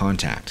on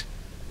contact.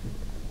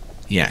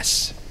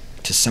 Yes,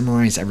 to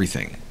summarize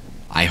everything,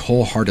 I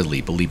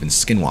wholeheartedly believe in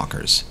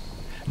skinwalkers,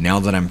 now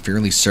that I'm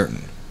fairly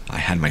certain I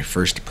had my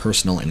first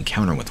personal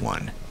encounter with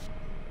one.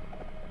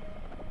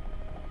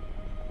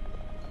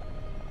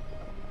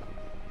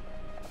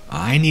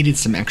 I needed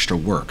some extra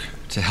work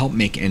to help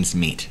make ends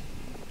meet,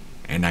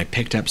 and I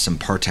picked up some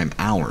part-time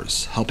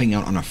hours helping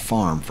out on a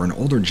farm for an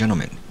older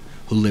gentleman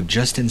who lived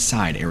just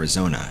inside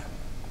Arizona.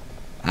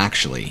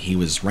 Actually, he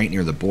was right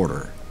near the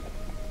border.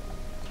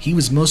 He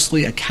was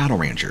mostly a cattle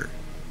rancher,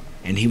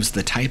 and he was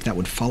the type that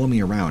would follow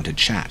me around to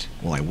chat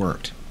while I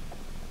worked.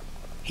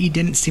 He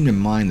didn't seem to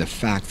mind the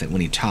fact that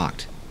when he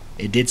talked,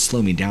 it did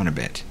slow me down a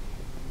bit.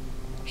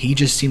 He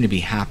just seemed to be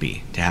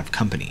happy to have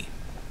company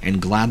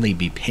and gladly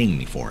be paying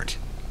me for it.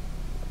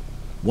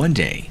 One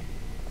day,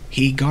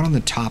 he got on the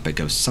topic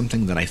of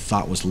something that I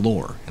thought was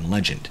lore and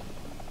legend,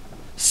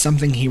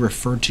 something he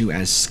referred to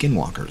as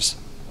skinwalkers.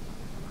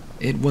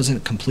 It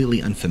wasn't completely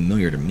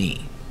unfamiliar to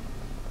me,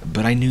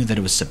 but I knew that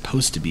it was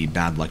supposed to be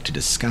bad luck to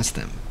discuss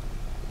them,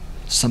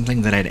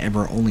 something that I'd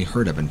ever only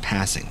heard of in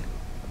passing.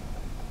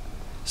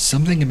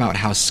 Something about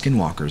how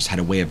skinwalkers had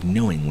a way of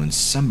knowing when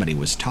somebody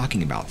was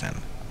talking about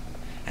them,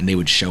 and they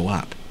would show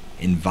up,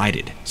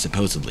 invited,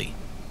 supposedly,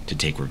 to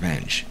take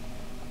revenge.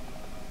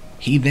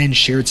 He then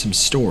shared some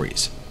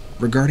stories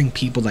regarding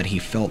people that he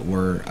felt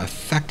were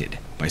affected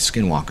by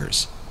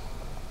skinwalkers.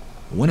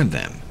 One of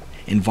them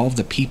involved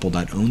the people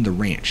that owned the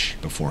ranch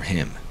before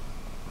him.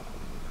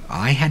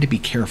 I had to be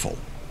careful,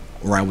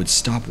 or I would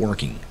stop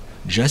working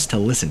just to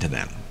listen to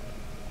them,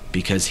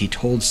 because he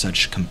told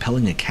such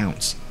compelling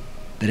accounts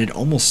that it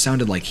almost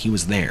sounded like he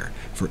was there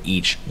for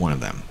each one of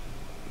them.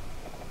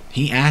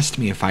 He asked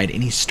me if I had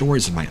any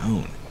stories of my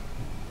own,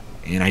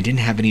 and I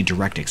didn't have any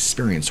direct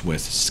experience with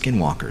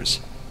skinwalkers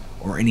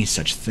or any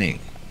such thing,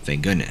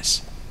 thank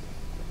goodness.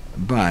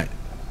 But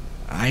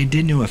I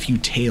did know a few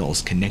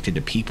tales connected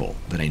to people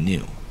that I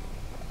knew.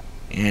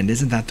 And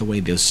isn't that the way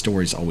those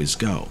stories always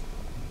go?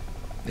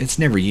 It's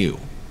never you.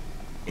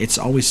 It's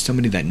always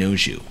somebody that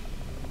knows you.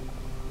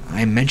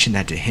 I mentioned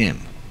that to him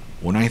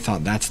when I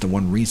thought that's the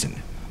one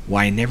reason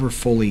why I never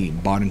fully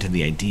bought into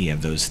the idea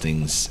of those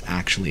things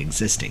actually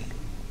existing.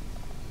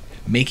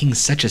 Making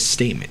such a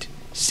statement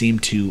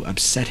seemed to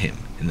upset him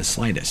in the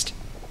slightest,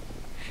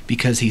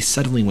 because he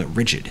suddenly went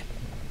rigid,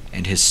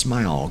 and his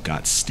smile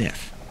got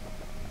stiff.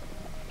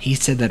 He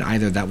said that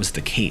either that was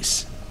the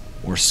case,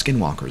 or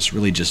skinwalkers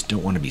really just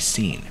don't want to be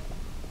seen.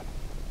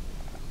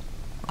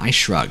 I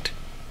shrugged.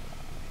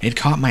 It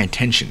caught my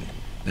attention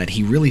that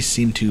he really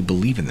seemed to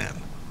believe in them,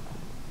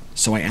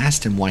 so I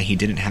asked him why he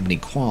didn't have any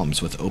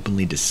qualms with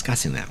openly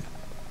discussing them.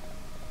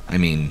 I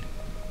mean,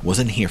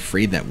 wasn't he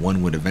afraid that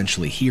one would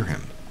eventually hear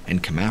him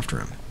and come after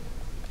him?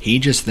 He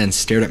just then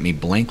stared at me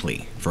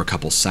blankly for a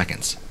couple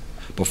seconds,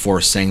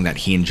 before saying that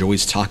he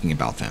enjoys talking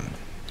about them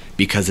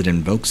because it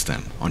invokes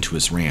them onto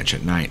his ranch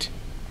at night,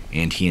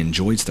 and he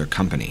enjoys their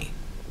company.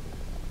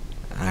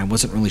 I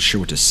wasn't really sure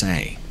what to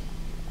say.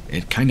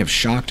 It kind of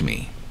shocked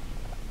me,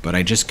 but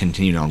I just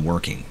continued on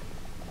working,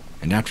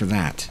 and after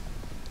that,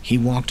 he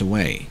walked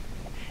away,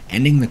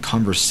 ending the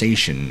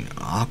conversation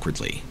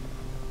awkwardly.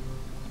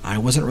 I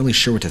wasn't really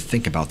sure what to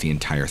think about the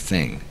entire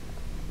thing,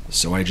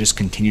 so I just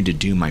continued to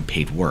do my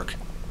paid work.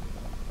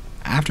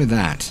 After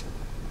that,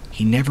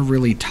 he never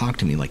really talked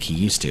to me like he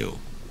used to.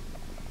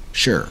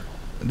 Sure,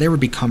 there would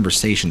be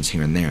conversations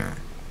here and there,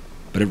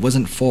 but it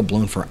wasn't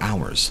full-blown for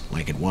hours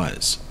like it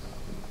was.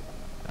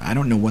 I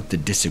don't know what the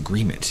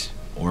disagreement,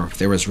 or if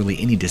there was really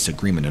any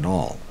disagreement at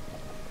all.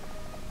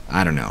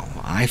 I don't know,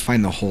 I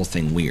find the whole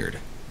thing weird.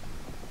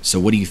 So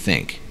what do you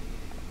think?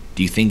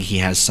 Do you think he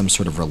has some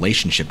sort of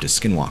relationship to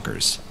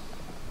skinwalkers?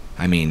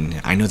 I mean,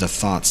 I know the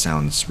thought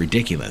sounds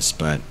ridiculous,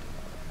 but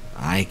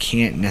I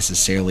can't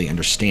necessarily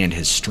understand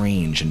his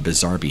strange and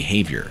bizarre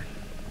behavior,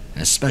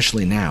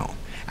 especially now,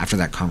 after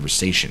that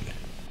conversation.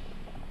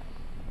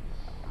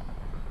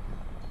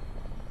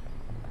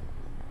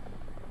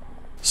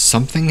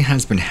 Something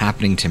has been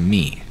happening to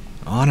me,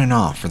 on and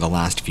off for the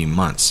last few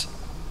months.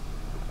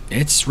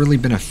 It's really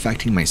been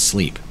affecting my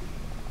sleep,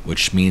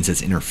 which means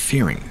it's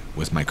interfering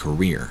with my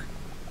career.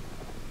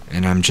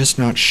 And I'm just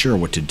not sure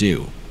what to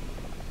do.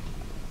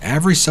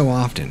 Every so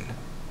often,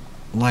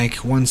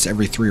 like once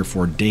every 3 or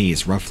 4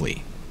 days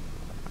roughly,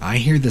 I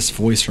hear this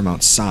voice from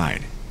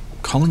outside,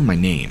 calling my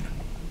name.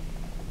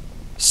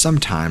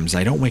 Sometimes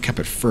I don't wake up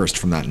at first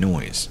from that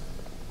noise.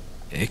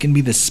 It can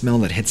be the smell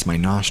that hits my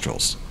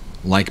nostrils,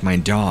 like my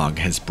dog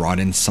has brought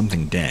in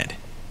something dead.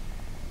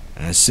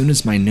 As soon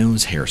as my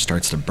nose hair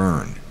starts to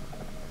burn,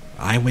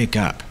 I wake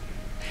up,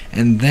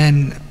 and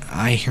then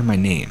I hear my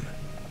name,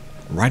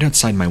 right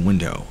outside my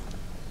window.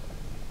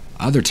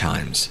 Other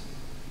times,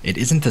 it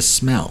isn't the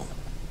smell,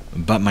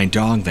 but my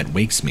dog that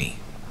wakes me.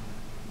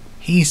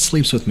 He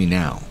sleeps with me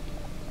now,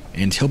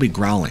 and he'll be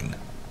growling.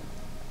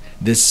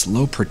 This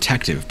low,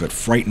 protective but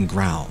frightened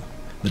growl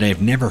that I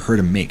have never heard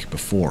him make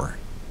before.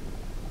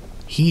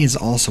 He is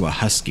also a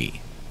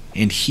husky,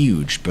 and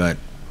huge, but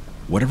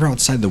whatever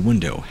outside the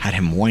window had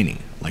him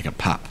whining like a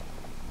pup.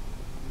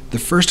 The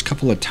first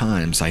couple of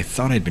times I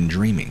thought I'd been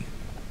dreaming,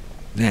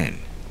 then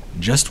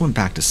just went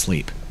back to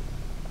sleep.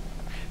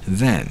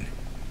 Then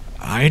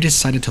I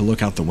decided to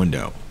look out the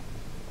window,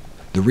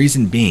 The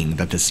reason being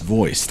that this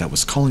voice that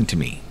was calling to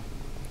me,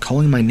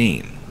 calling my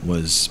name,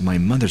 was my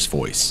mother's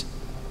voice.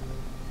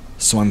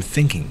 So I'm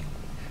thinking,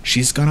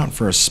 she's gone out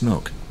for a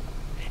smoke,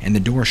 and the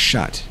door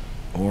shut,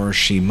 or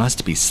she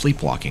must be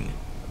sleepwalking.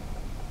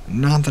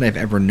 Not that I've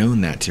ever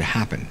known that to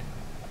happen,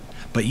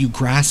 but you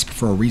grasp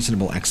for a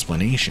reasonable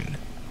explanation.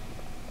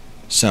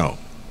 So,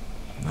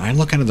 I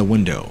look out of the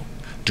window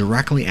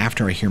directly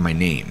after I hear my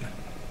name.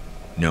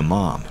 No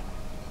Mom.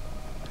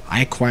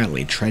 I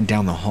quietly tread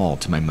down the hall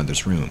to my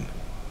mother's room.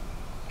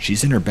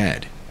 She's in her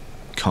bed,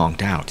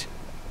 conked out.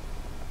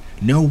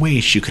 No way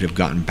she could have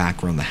gotten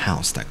back around the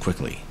house that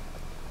quickly.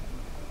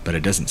 But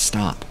it doesn't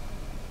stop.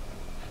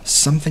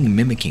 Something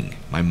mimicking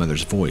my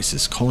mother's voice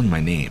is calling my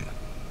name.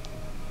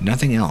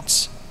 Nothing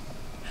else.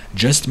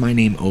 Just my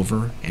name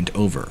over and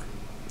over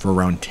for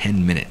around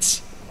 10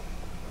 minutes.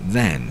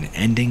 Then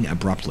ending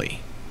abruptly.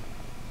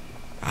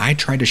 I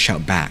try to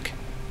shout back,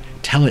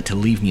 tell it to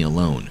leave me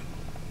alone.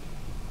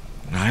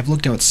 I've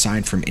looked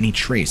outside from any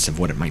trace of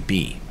what it might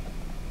be.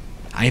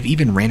 I have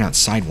even ran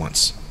outside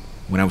once,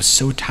 when I was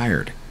so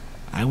tired,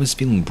 I was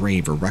feeling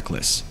brave or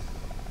reckless.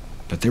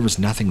 But there was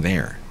nothing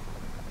there.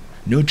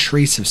 No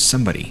trace of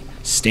somebody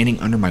standing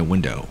under my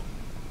window.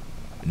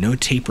 No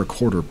tape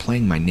recorder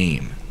playing my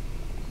name.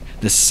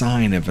 The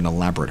sign of an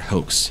elaborate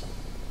hoax.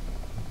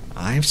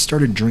 I've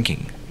started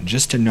drinking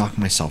just to knock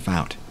myself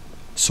out,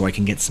 so I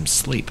can get some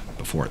sleep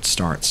before it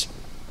starts.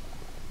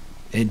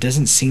 It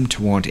doesn't seem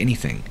to want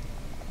anything,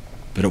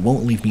 but it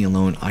won't leave me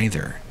alone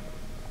either.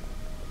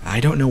 I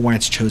don't know why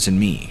it's chosen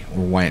me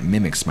or why it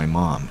mimics my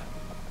mom.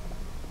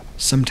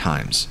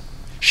 Sometimes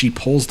she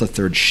pulls the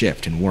third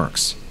shift and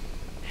works,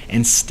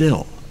 and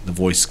still the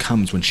voice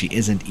comes when she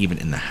isn't even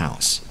in the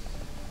house.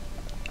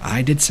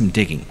 I did some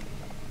digging,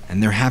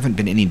 and there haven't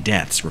been any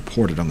deaths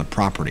reported on the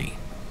property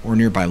or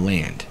nearby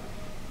land.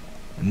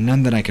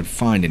 None that I could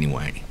find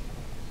anyway.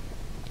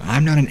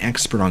 I'm not an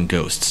expert on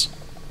ghosts,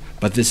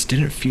 but this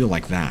didn't feel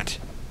like that.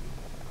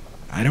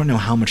 I don't know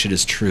how much it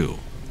is true,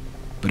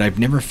 but I've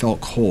never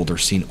felt cold or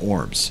seen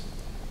orbs,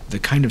 the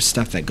kind of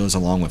stuff that goes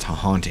along with a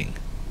haunting.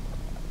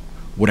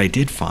 What I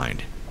did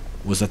find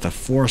was that the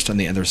forest on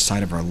the other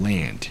side of our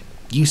land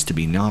used to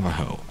be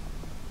Navajo,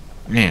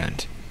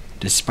 and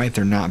despite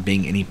there not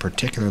being any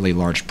particularly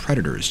large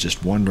predators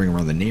just wandering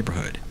around the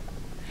neighborhood,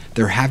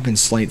 there have been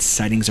slight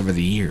sightings over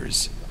the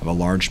years of a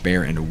large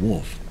bear and a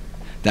wolf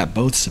that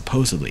both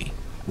supposedly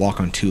walk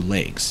on two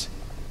legs,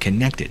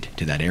 connected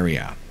to that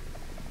area.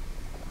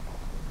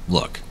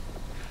 Look,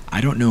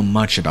 I don't know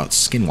much about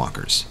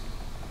skinwalkers.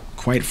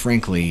 Quite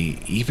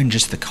frankly, even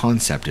just the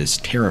concept is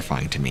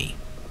terrifying to me.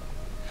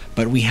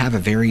 But we have a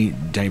very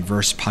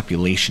diverse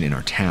population in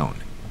our town,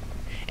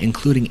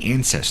 including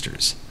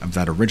ancestors of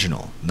that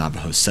original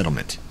Navajo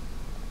settlement.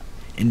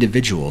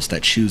 Individuals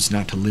that choose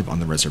not to live on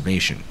the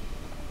reservation.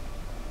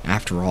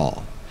 After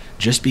all,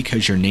 just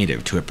because you're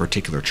native to a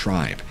particular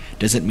tribe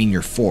doesn't mean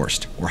you're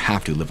forced or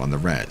have to live on the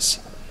res.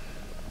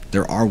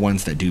 There are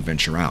ones that do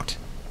venture out.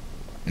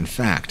 In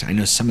fact, I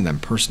know some of them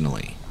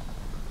personally.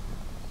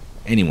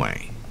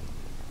 Anyway,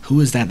 who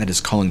is that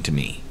is calling to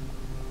me?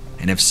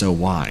 And if so,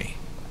 why?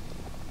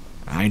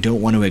 I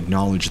don't want to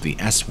acknowledge the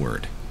S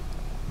word,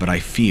 but I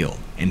feel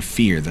and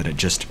fear that it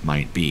just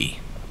might be.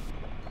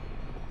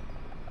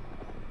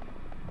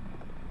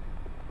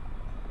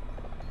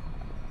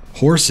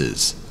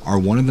 Horses are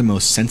one of the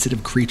most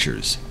sensitive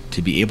creatures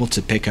to be able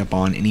to pick up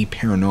on any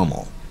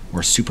paranormal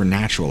or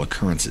supernatural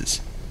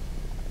occurrences.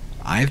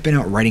 I've been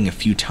out riding a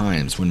few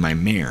times when my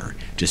mare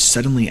just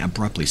suddenly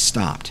abruptly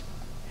stopped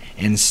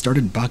and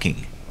started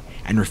bucking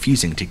and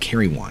refusing to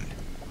carry one,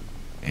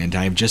 and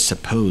I've just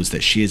supposed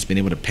that she has been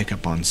able to pick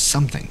up on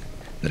something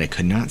that I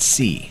could not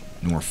see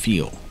nor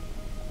feel.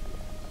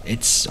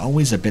 It's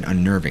always a bit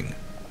unnerving,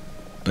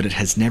 but it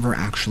has never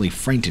actually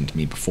frightened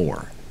me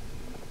before.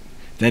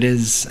 That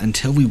is,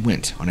 until we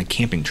went on a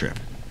camping trip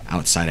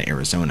outside of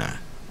Arizona.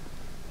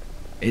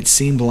 It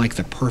seemed like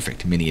the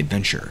perfect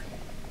mini-adventure.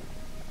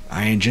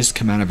 I had just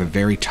come out of a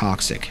very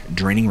toxic,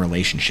 draining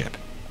relationship,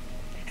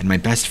 and my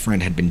best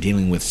friend had been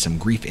dealing with some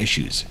grief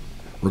issues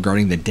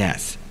regarding the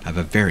death of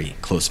a very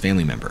close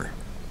family member.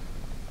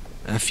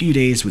 A few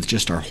days with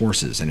just our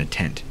horses and a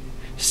tent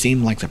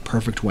seemed like the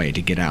perfect way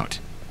to get out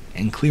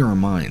and clear our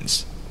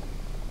minds.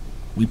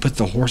 We put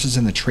the horses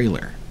in the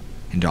trailer,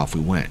 and off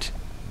we went.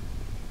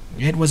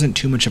 It wasn't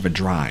too much of a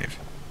drive,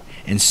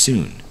 and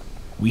soon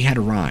we had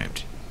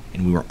arrived,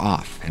 and we were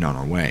off and on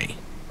our way.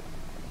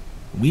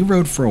 We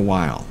rode for a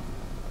while,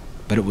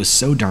 but it was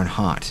so darn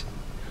hot,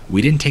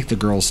 we didn't take the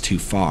girls too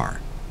far,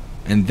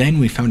 and then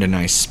we found a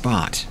nice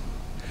spot,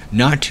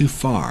 not too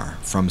far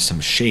from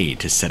some shade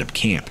to set up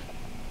camp.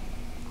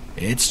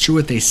 It's true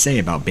what they say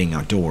about being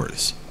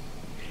outdoors.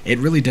 It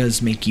really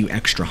does make you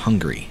extra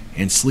hungry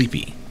and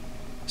sleepy,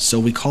 so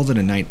we called it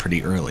a night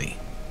pretty early.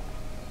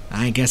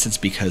 I guess it's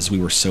because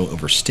we were so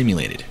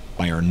overstimulated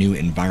by our new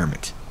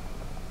environment.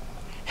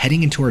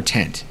 Heading into our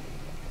tent,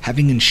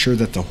 having ensured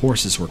that the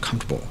horses were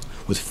comfortable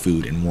with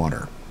food and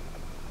water.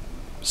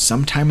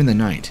 Sometime in the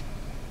night,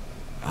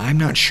 I'm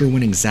not sure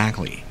when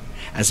exactly,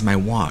 as my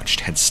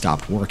watch had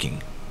stopped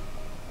working,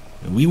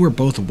 We were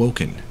both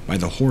woken by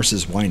the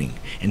horses whining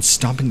and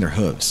stomping their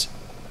hooves.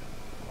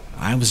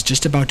 I was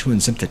just about to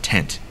unzip the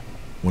tent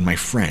when my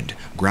friend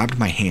grabbed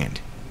my hand,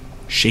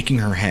 shaking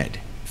her head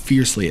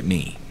fiercely at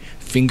me,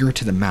 finger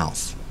to the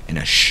mouth in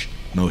a shh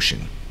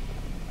motion.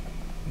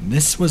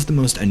 This was the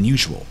most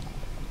unusual,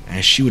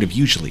 as she would have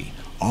usually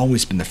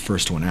always been the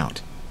first one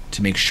out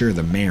to make sure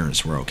the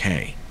mares were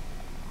okay.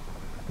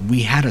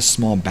 We had a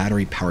small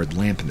battery-powered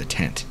lamp in the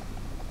tent,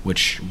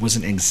 which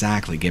wasn't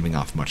exactly giving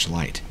off much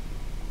light.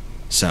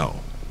 So,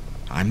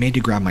 I made to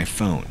grab my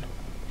phone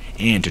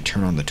and to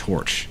turn on the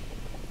torch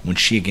when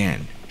she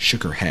again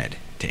shook her head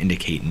to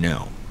indicate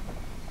no.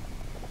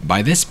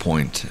 By this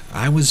point,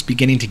 I was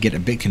beginning to get a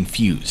bit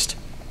confused.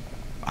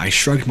 I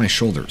shrugged my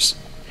shoulders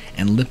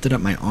and lifted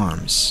up my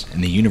arms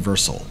in the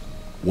universal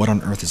 "what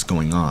on earth is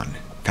going on"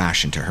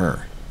 fashion to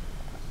her.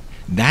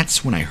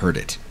 That's when I heard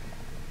it,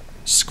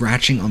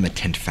 scratching on the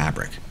tent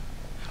fabric,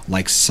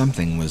 like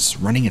something was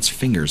running its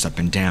fingers up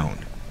and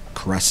down,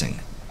 caressing.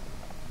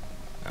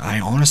 I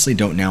honestly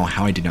don't know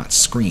how I did not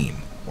scream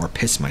or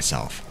piss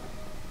myself.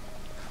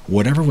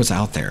 Whatever was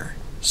out there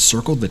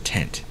circled the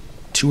tent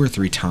 2 or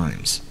 3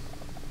 times,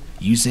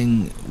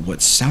 using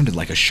what sounded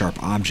like a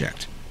sharp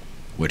object,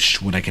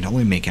 which what I could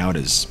only make out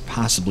as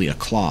possibly a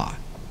claw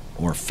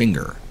or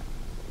finger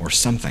or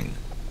something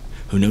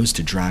who knows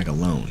to drag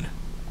alone.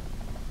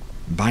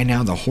 By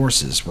now the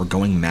horses were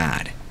going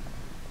mad.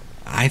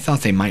 I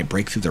thought they might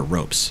break through their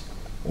ropes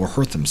or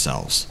hurt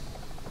themselves,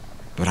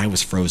 but I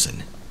was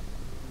frozen.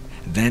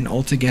 Then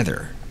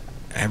altogether,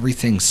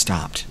 everything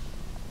stopped.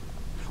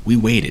 We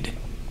waited,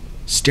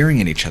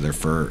 staring at each other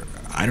for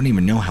I don't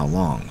even know how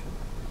long.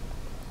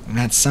 And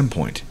at some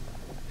point,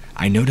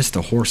 I noticed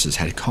the horses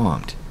had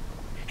calmed,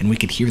 and we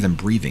could hear them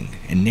breathing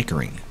and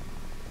nickering.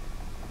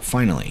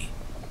 Finally,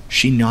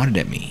 she nodded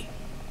at me,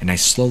 and I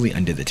slowly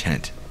undid the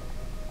tent.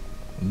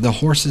 The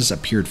horses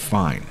appeared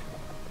fine,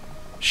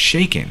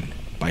 shaken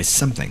by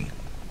something,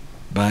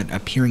 but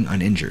appearing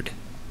uninjured.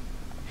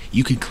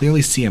 You could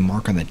clearly see a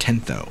mark on the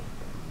tent, though,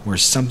 where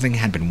something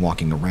had been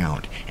walking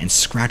around and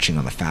scratching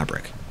on the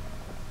fabric.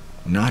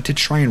 Not to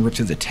try and rip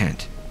through the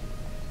tent,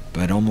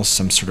 but almost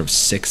some sort of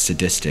sick,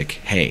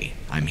 sadistic, "hey,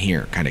 I'm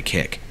here" kind of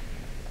kick.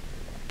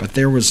 But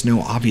there was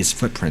no obvious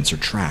footprints or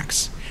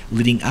tracks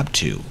leading up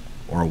to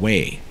or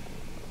away.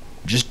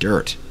 Just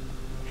dirt.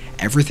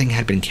 Everything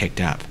had been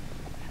kicked up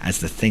as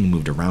the thing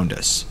moved around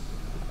us.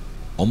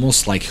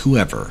 Almost like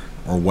whoever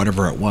or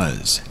whatever it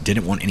was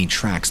didn't want any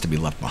tracks to be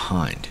left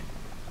behind.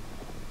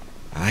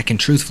 I can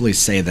truthfully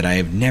say that I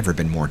have never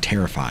been more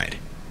terrified.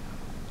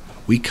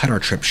 We cut our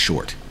trip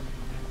short,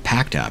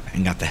 packed up,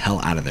 and got the hell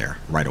out of there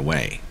right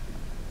away,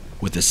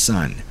 with the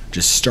sun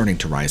just starting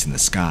to rise in the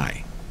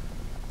sky.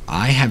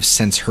 I have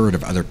since heard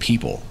of other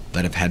people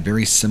that have had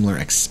very similar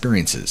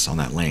experiences on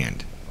that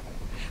land,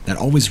 that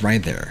always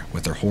ride there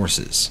with their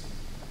horses.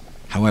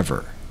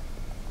 However,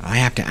 I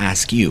have to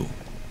ask you,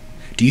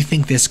 do you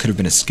think this could have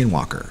been a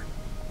skinwalker?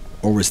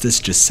 Or was this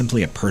just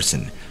simply a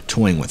person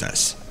toying with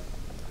us?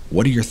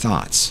 What are your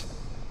thoughts?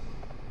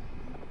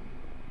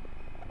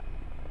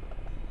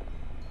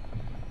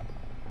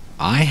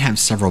 I have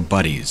several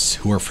buddies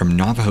who are from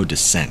Navajo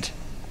descent,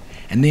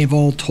 and they have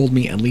all told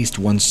me at least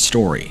one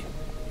story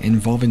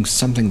involving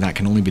something that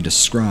can only be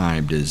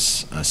described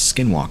as a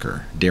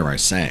skinwalker, dare I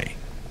say.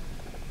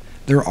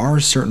 There are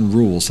certain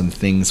rules and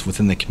things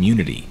within the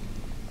community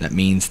that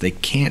means they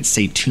can't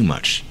say too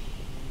much,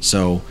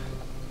 so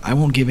I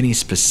won't give any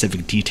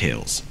specific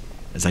details,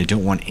 as I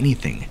don't want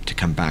anything to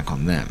come back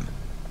on them.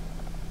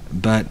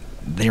 But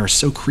they are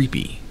so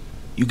creepy,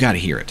 you gotta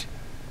hear it.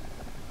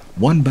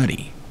 One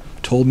buddy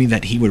told me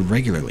that he would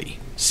regularly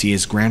see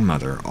his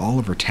grandmother all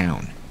over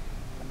town.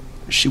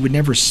 She would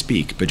never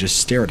speak but just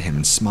stare at him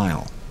and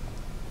smile,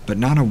 but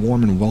not a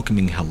warm and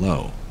welcoming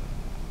hello.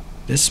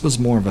 This was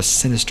more of a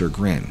sinister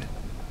grin.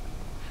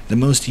 The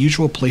most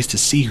usual place to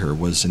see her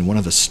was in one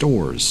of the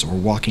stores or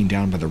walking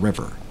down by the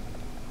river,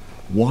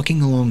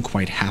 walking along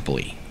quite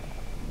happily.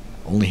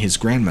 Only his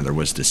grandmother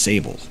was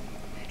disabled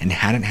and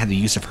hadn't had the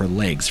use of her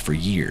legs for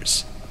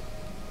years.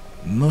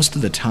 Most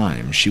of the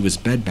time, she was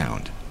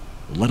bedbound,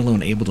 let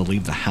alone able to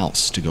leave the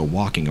house to go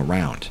walking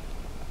around.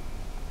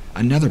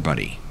 Another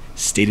buddy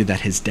stated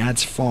that his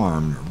dad's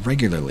farm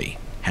regularly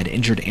had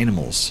injured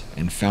animals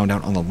and found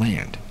out on the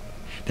land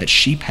that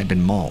sheep had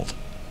been mauled,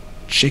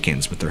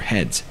 chickens with their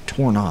heads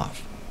torn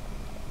off.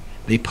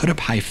 They put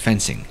up high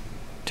fencing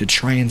to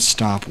try and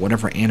stop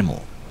whatever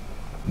animal.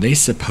 They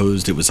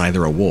supposed it was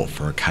either a wolf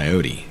or a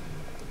coyote,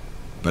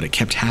 but it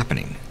kept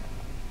happening.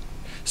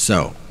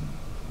 So,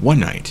 one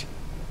night,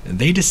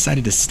 they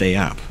decided to stay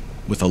up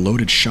with a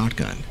loaded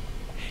shotgun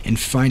and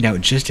find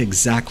out just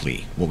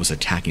exactly what was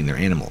attacking their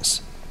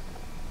animals.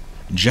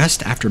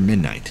 Just after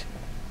midnight,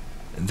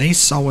 they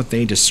saw what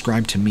they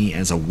described to me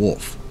as a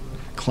wolf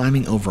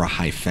climbing over a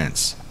high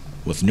fence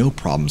with no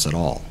problems at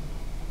all.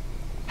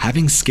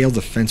 Having scaled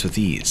the fence with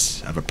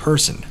ease of a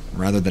person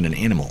rather than an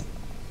animal,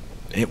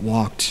 it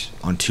walked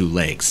on 2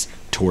 legs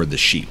toward the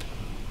sheep.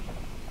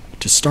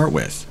 To start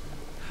with,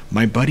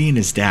 my buddy and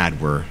his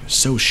dad were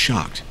so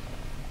shocked,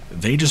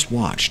 they just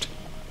watched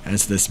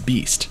as this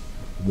beast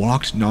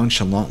walked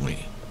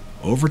nonchalantly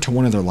over to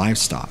one of their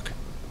livestock,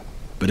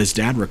 but his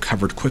dad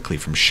recovered quickly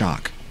from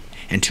shock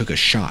and took a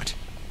shot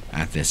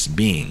at this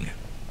being.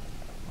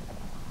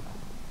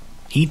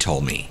 He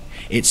told me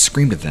it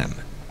screamed at them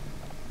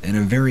in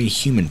a very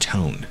human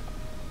tone.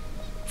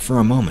 For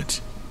a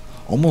moment,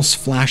 almost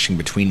flashing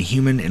between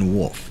human and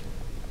wolf.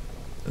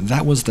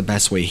 That was the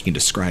best way he can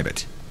describe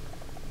it.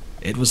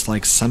 It was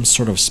like some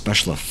sort of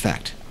special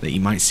effect that you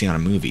might see on a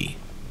movie.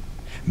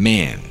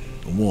 Man,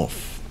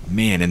 wolf,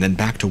 man, and then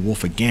back to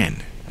wolf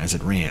again as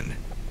it ran.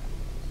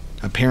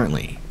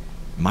 Apparently,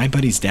 my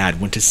buddy's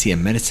dad went to see a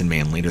medicine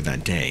man later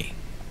that day,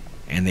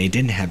 and they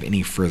didn't have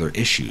any further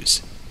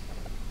issues.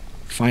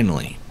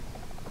 Finally,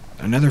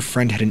 another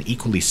friend had an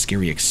equally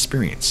scary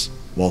experience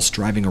whilst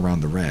driving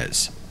around the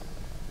res.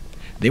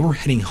 They were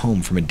heading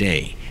home from a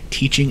day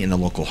teaching in the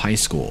local high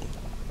school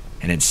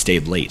and had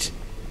stayed late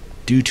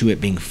due to it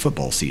being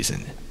football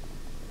season,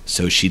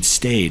 so she'd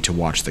stayed to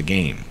watch the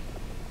game.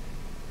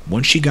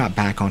 Once she got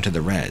back onto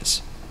the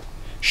res,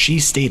 she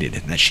stated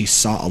that she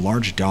saw a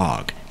large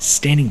dog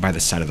standing by the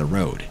side of the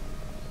road.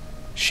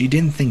 She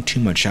didn't think too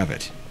much of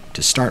it,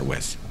 to start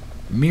with,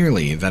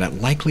 merely that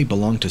it likely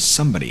belonged to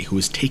somebody who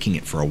was taking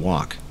it for a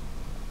walk.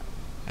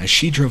 As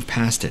she drove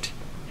past it,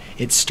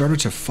 it started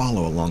to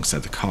follow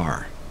alongside the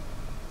car.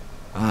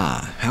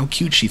 Ah, how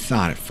cute she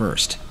thought at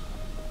first.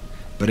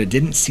 But it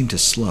didn't seem to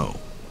slow.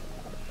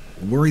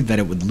 Worried that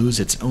it would lose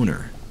its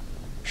owner,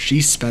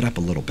 she sped up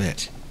a little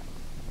bit.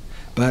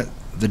 But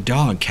the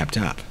dog kept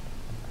up.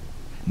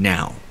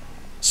 Now,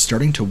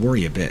 starting to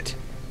worry a bit,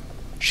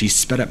 she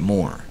sped up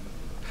more,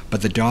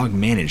 but the dog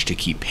managed to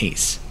keep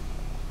pace.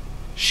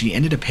 She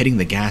ended up hitting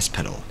the gas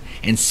pedal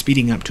and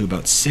speeding up to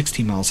about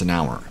 60 miles an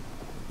hour,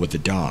 with the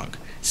dog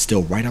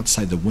still right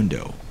outside the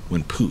window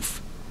when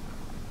poof,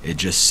 it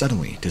just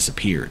suddenly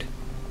disappeared.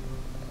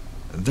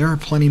 There are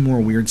plenty more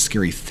weird,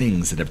 scary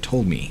things that have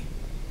told me,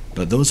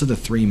 but those are the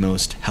three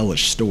most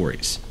hellish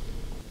stories,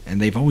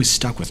 and they've always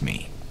stuck with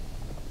me.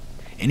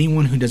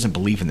 Anyone who doesn't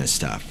believe in this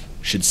stuff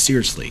should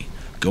seriously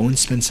go and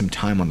spend some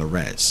time on the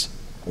res,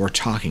 or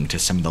talking to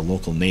some of the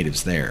local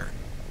natives there.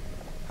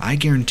 I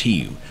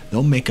guarantee you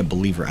they'll make a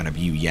believer out of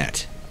you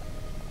yet.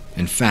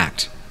 In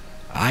fact,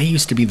 I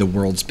used to be the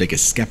world's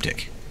biggest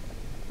skeptic.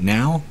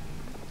 Now,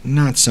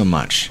 not so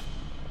much.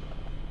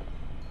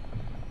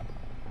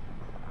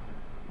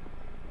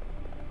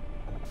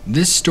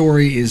 This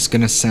story is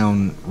gonna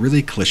sound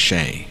really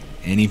cliche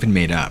and even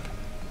made up,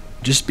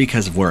 just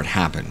because of where it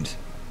happened,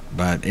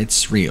 but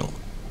it's real.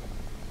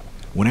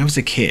 When I was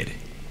a kid,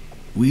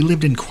 we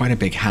lived in quite a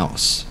big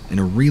house in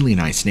a really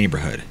nice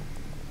neighborhood.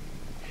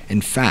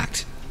 In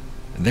fact,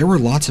 there were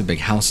lots of big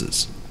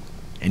houses,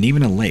 and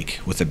even a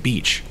lake with a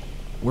beach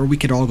where we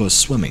could all go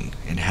swimming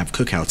and have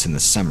cookouts in the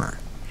summer,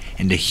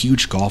 and a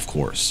huge golf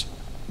course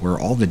where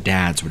all the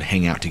dads would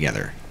hang out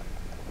together.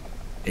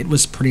 It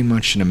was pretty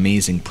much an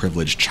amazing,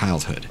 privileged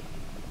childhood.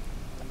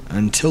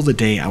 Until the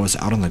day I was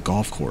out on the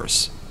golf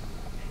course,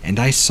 and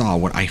I saw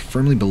what I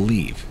firmly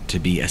believe to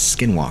be a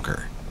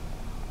skinwalker.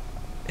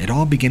 It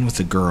all began with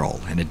a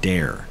girl and a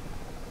dare,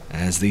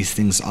 as these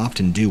things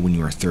often do when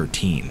you are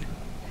 13,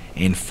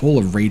 and full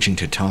of raging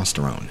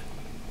testosterone.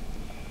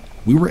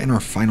 We were in our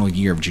final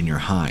year of junior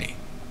high,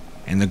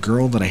 and the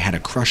girl that I had a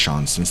crush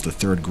on since the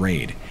 3rd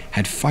grade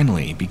had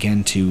finally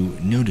begun to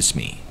notice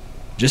me,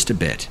 just a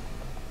bit.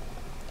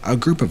 A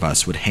group of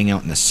us would hang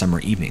out in the summer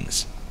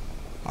evenings,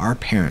 our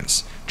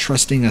parents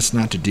trusting us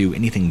not to do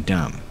anything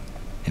dumb,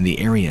 and the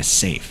area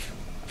safe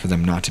for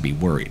them not to be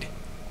worried.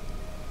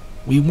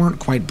 We weren't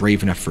quite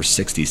brave enough for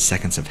 60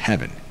 seconds of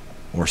heaven,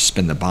 or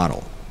spin the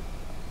bottle,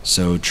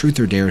 so truth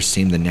or dare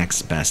seemed the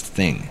next best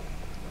thing,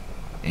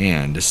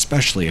 and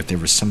especially if there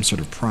was some sort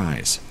of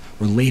prize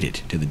related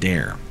to the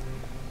dare.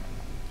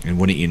 And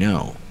wouldn't you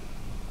know,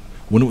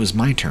 when it was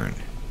my turn,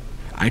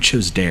 I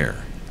chose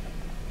dare,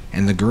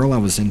 and the girl I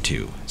was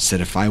into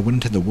said if I went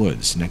into the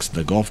woods next to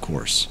the golf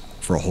course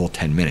for a whole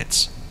 10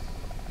 minutes,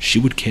 she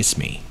would kiss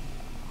me.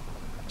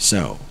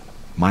 So,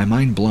 my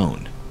mind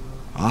blown,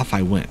 off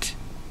I went.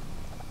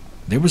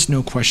 There was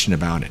no question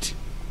about it.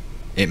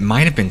 It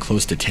might have been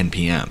close to 10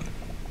 p.m.,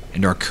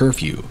 and our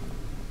curfew,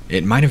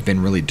 it might have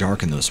been really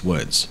dark in those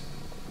woods.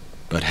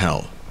 But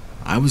hell,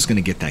 I was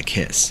gonna get that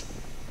kiss.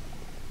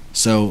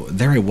 So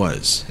there I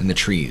was, in the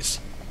trees,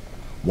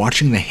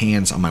 watching the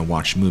hands on my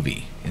watch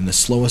movie in the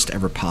slowest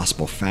ever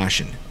possible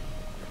fashion,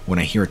 when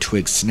I hear a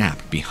twig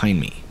snap behind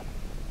me.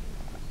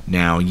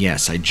 Now,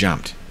 yes, I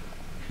jumped,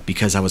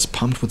 because I was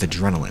pumped with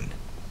adrenaline,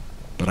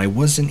 but I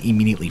wasn't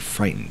immediately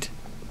frightened.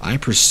 I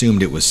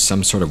presumed it was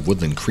some sort of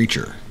woodland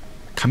creature,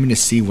 coming to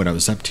see what I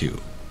was up to,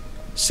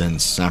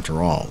 since,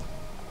 after all,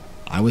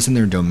 I was in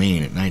their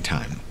domain at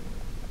nighttime.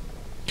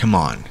 Come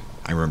on,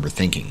 I remember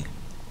thinking,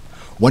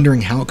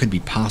 wondering how it could be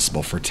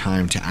possible for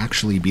time to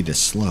actually be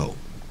this slow.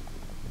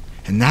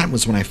 And that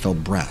was when I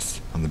felt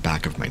breath on the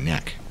back of my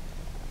neck.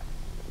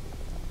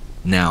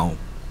 Now,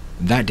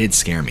 that did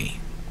scare me,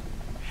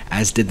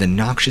 as did the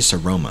noxious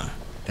aroma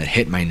that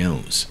hit my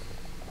nose,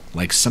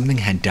 like something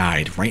had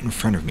died right in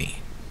front of me.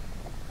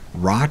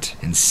 Rot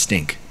and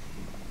stink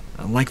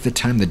Like the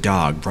time the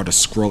dog brought a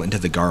squirrel into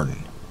the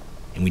garden,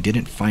 and we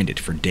didn't find it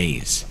for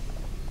days.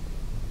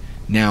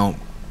 Now,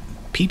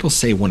 people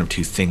say one of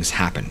two things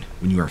happen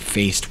when you are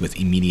faced with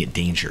immediate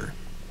danger.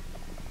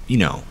 You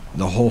know,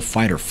 the whole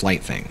fight or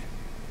flight thing.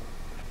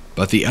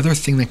 But the other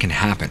thing that can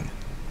happen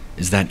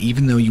is that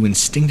even though you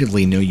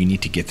instinctively know you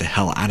need to get the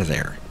hell out of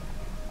there,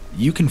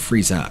 you can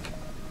freeze up,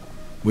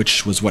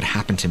 which was what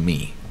happened to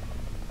me.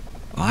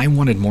 I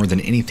wanted more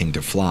than anything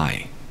to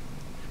fly,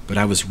 but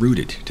I was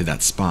rooted to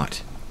that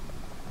spot.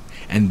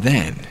 And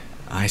then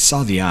I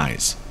saw the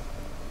eyes.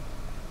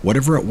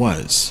 Whatever it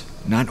was,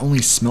 not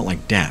only smelt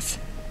like death,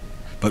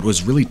 but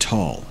was really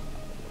tall,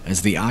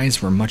 as the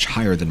eyes were much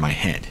higher than my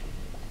head,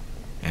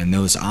 and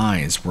those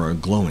eyes were a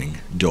glowing,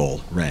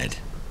 dull red.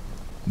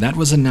 That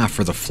was enough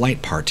for the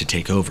flight part to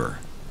take over.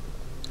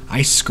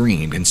 I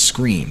screamed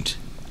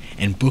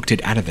and booked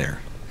it out of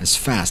there as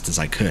fast as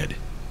I could.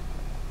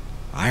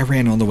 I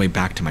ran all the way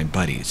back to my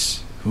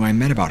buddies, who I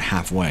met about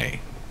halfway,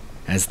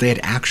 as they had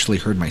actually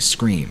heard my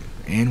scream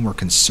and were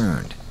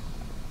concerned,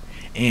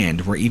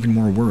 and were even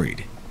more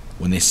worried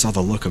when they saw the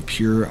look of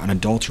pure,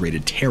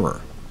 unadulterated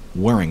terror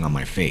wearing on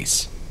my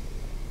face.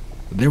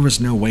 There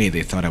was no way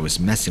they thought I was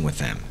messing with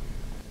them,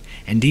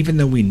 and even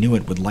though we knew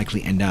it would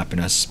likely end up in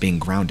us being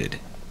grounded,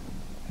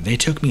 they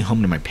took me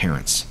home to my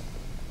parents.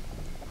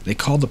 They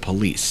called the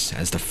police,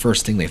 as the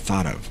first thing they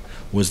thought of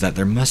was that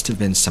there must have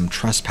been some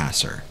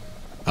trespasser,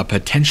 a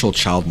potential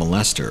child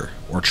molester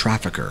or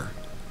trafficker,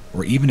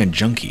 or even a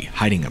junkie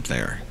hiding up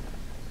there.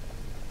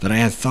 That I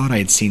had thought I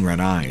had seen red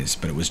eyes,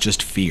 but it was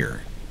just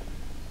fear.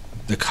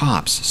 The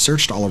cops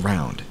searched all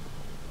around,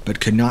 but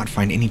could not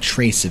find any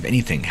trace of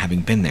anything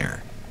having been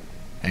there,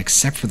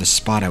 except for the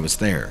spot I was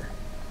there,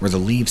 where the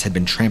leaves had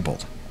been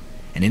trampled,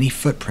 and any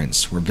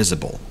footprints were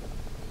visible.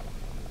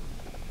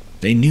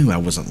 They knew I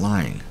wasn't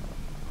lying.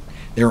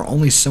 There are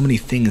only so many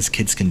things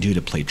kids can do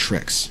to play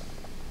tricks,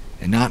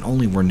 and not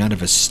only were none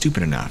of us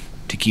stupid enough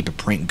to keep a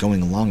prank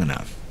going long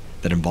enough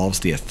that involves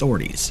the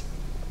authorities,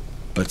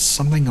 but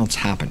something else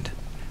happened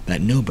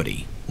that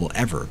nobody will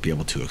ever be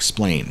able to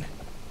explain.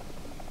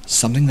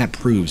 Something that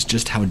proves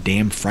just how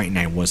damn frightened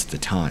I was at the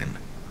time.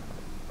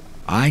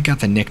 I got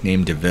the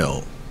nickname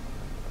DeVille,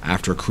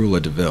 after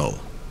Cruella DeVille,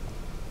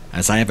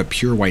 as I have a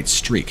pure white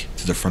streak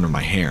through the front of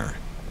my hair.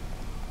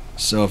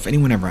 So if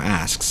anyone ever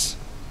asks,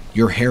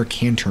 your hair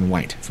can turn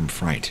white from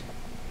fright.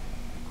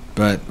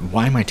 But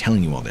why am I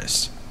telling you all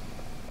this?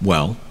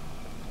 Well,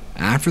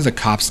 after the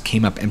cops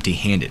came up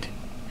empty-handed,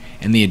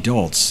 and the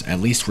adults at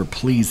least were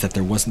pleased that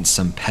there wasn't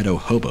some pedo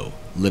hobo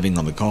living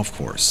on the golf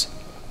course,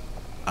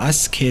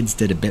 us kids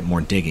did a bit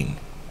more digging.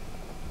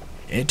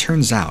 It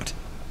turns out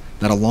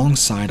that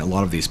alongside a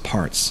lot of these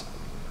parts,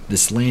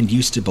 this land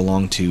used to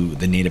belong to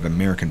the Native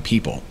American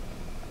people.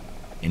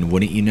 And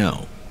wouldn't you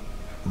know,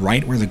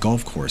 right where the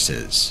golf course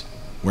is,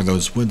 where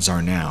those woods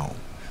are now,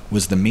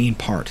 was the main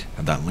part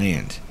of that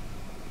land,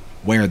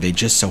 where they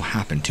just so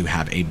happened to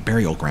have a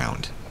burial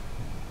ground.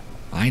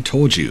 I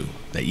told you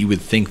that you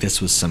would think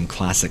this was some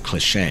classic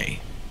cliché,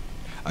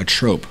 a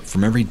trope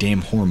from every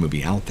damn horror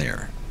movie out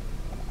there.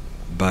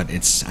 But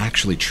it's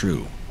actually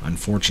true,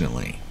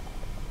 unfortunately.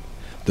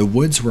 The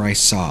woods where I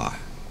saw,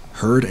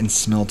 heard, and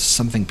smelled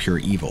something pure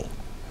evil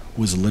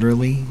was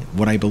literally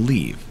what I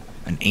believe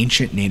an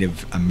ancient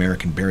Native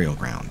American burial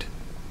ground.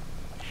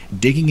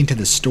 Digging into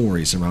the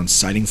stories around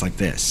sightings like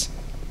this,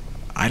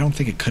 I don't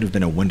think it could have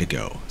been a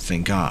Wendigo,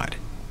 thank God,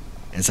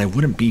 as I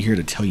wouldn't be here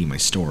to tell you my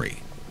story.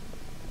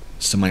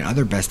 So my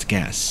other best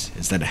guess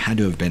is that it had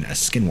to have been a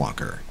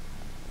Skinwalker,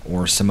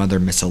 or some other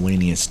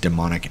miscellaneous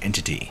demonic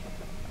entity.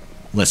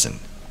 Listen,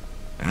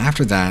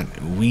 after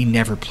that, we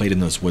never played in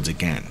those woods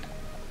again,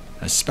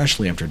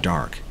 especially after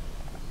dark.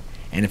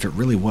 And if it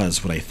really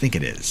was what I think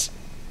it is,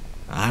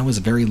 I was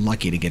very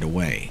lucky to get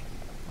away,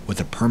 with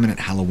a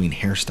permanent Halloween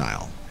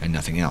hairstyle and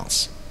nothing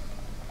else.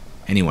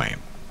 Anyway,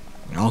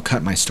 I'll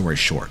cut my story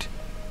short.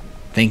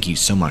 Thank you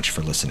so much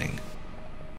for listening.